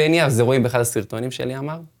דן פניה, זה רואים באחד הסרטונים שלי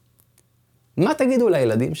אמר, מה תגידו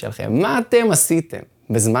לילדים שלכם? מה אתם עשיתם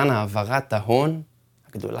בזמן העברת ההון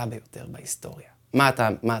הגדולה ביותר בהיסטוריה? מה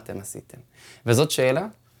אתם עשיתם? וזאת שאלה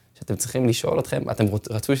שאתם צריכים לשאול אתכם, אתם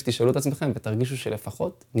רצו שתשאלו את עצמכם ותרגישו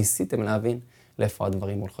שלפחות ניסיתם להבין לאיפה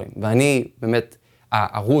הדברים הולכים. ואני באמת,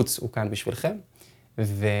 הערוץ הוא כאן בשבילכם,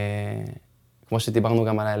 וכמו שדיברנו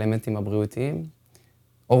גם על האלמנטים הבריאותיים,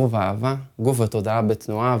 אור ואהבה, גוף ותודעה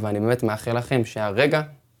בתנועה, ואני באמת מאחל לכם שהרגע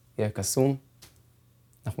יהיה קסום.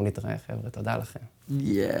 אנחנו נתראה, חבר'ה, תודה לכם.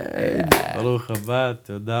 ברוך הבא,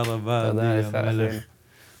 תודה רבה. תודה לך, אחי.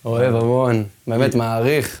 אוהב המון, באמת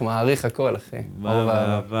מעריך הכל, אחי. אור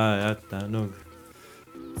ואהבה, היה תענוג.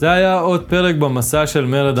 זה היה עוד פרק במסע של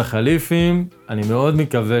מרד החליפים, אני מאוד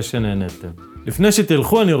מקווה שנהנתם. לפני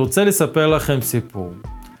שתלכו אני רוצה לספר לכם סיפור.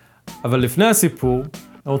 אבל לפני הסיפור,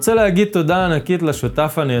 אני רוצה להגיד תודה ענקית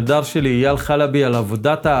לשותף הנהדר שלי אייל חלבי על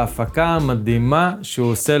עבודת ההפקה המדהימה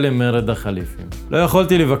שהוא עושה למרד החליפים. לא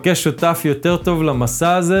יכולתי לבקש שותף יותר טוב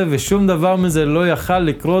למסע הזה ושום דבר מזה לא יכל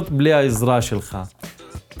לקרות בלי העזרה שלך.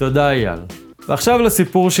 תודה אייל. ועכשיו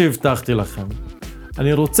לסיפור שהבטחתי לכם.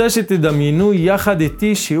 אני רוצה שתדמיינו יחד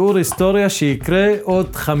איתי שיעור היסטוריה שיקרה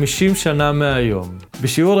עוד 50 שנה מהיום.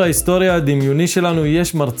 בשיעור ההיסטוריה הדמיוני שלנו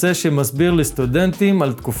יש מרצה שמסביר לסטודנטים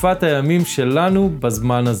על תקופת הימים שלנו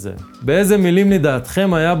בזמן הזה. באיזה מילים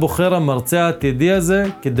לדעתכם היה בוחר המרצה העתידי הזה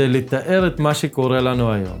כדי לתאר את מה שקורה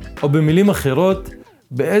לנו היום? או במילים אחרות,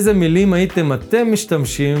 באיזה מילים הייתם אתם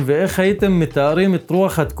משתמשים ואיך הייתם מתארים את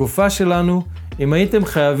רוח התקופה שלנו אם הייתם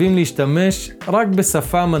חייבים להשתמש רק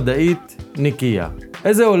בשפה מדעית נקייה?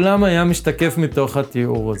 איזה עולם היה משתקף מתוך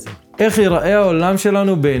התיאור הזה? איך ייראה העולם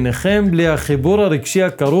שלנו בעיניכם בלי החיבור הרגשי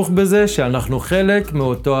הכרוך בזה שאנחנו חלק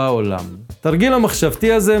מאותו העולם. תרגיל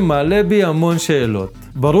המחשבתי הזה מעלה בי המון שאלות.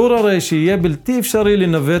 ברור הרי שיהיה בלתי אפשרי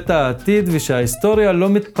לנווט העתיד ושההיסטוריה לא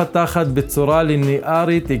מתפתחת בצורה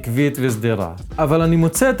ליניארית, עקבית וסדירה. אבל אני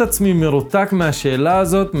מוצא את עצמי מרותק מהשאלה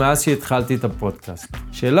הזאת מאז שהתחלתי את הפודקאסט.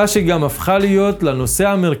 שאלה שגם הפכה להיות לנושא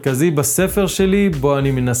המרכזי בספר שלי, בו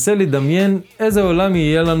אני מנסה לדמיין איזה עולם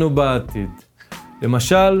יהיה לנו בעתיד.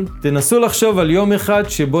 למשל, תנסו לחשוב על יום אחד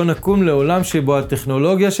שבו נקום לעולם שבו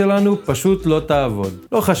הטכנולוגיה שלנו פשוט לא תעבוד.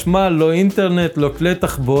 לא חשמל, לא אינטרנט, לא כלי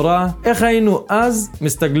תחבורה. איך היינו אז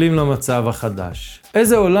מסתגלים למצב החדש?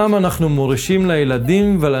 איזה עולם אנחנו מורישים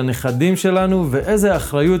לילדים ולנכדים שלנו, ואיזה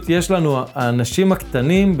אחריות יש לנו האנשים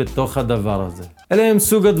הקטנים בתוך הדבר הזה. אלה הם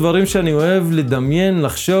סוג הדברים שאני אוהב לדמיין,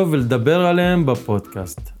 לחשוב ולדבר עליהם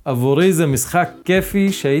בפודקאסט. עבורי זה משחק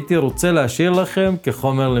כיפי שהייתי רוצה להשאיר לכם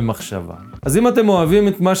כחומר למחשבה. אז אם אתם אוהבים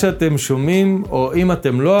את מה שאתם שומעים, או אם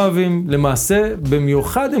אתם לא אוהבים, למעשה,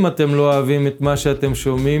 במיוחד אם אתם לא אוהבים את מה שאתם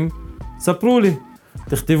שומעים, ספרו לי.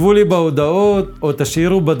 תכתבו לי בהודעות, או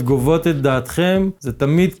תשאירו בתגובות את דעתכם, זה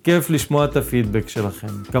תמיד כיף לשמוע את הפידבק שלכם.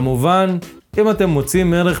 כמובן, אם אתם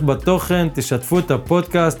מוצאים ערך בתוכן, תשתפו את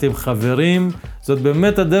הפודקאסט עם חברים, זאת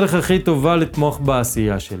באמת הדרך הכי טובה לתמוך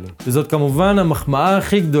בעשייה שלי. וזאת כמובן המחמאה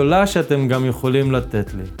הכי גדולה שאתם גם יכולים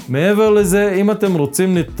לתת לי. מעבר לזה, אם אתם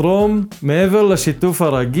רוצים לתרום, מעבר לשיתוף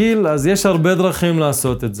הרגיל, אז יש הרבה דרכים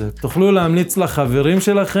לעשות את זה. תוכלו להמליץ לחברים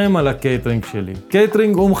שלכם על הקייטרינג שלי.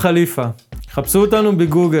 קייטרינג חליפה. חפשו אותנו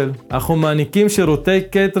בגוגל. אנחנו מעניקים שירותי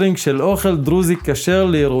קייטרינג של אוכל דרוזי כשר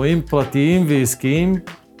לאירועים פרטיים ועסקיים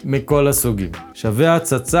מכל הסוגים. שווה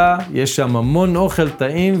הצצה, יש שם המון אוכל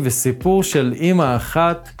טעים וסיפור של אמא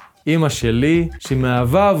אחת, אמא שלי,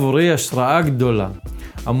 שמהווה עבורי השראה גדולה.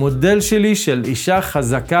 המודל שלי של אישה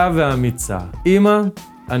חזקה ואמיצה. אמא,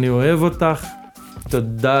 אני אוהב אותך.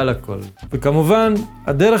 תודה על הכל. וכמובן,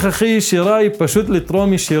 הדרך הכי ישירה היא פשוט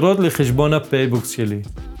לתרום ישירות לחשבון הפייבוקס שלי.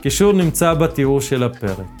 קישור נמצא בתיאור של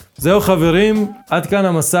הפרק. זהו חברים, עד כאן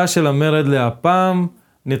המסע של המרד להפעם,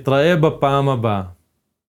 נתראה בפעם הבאה.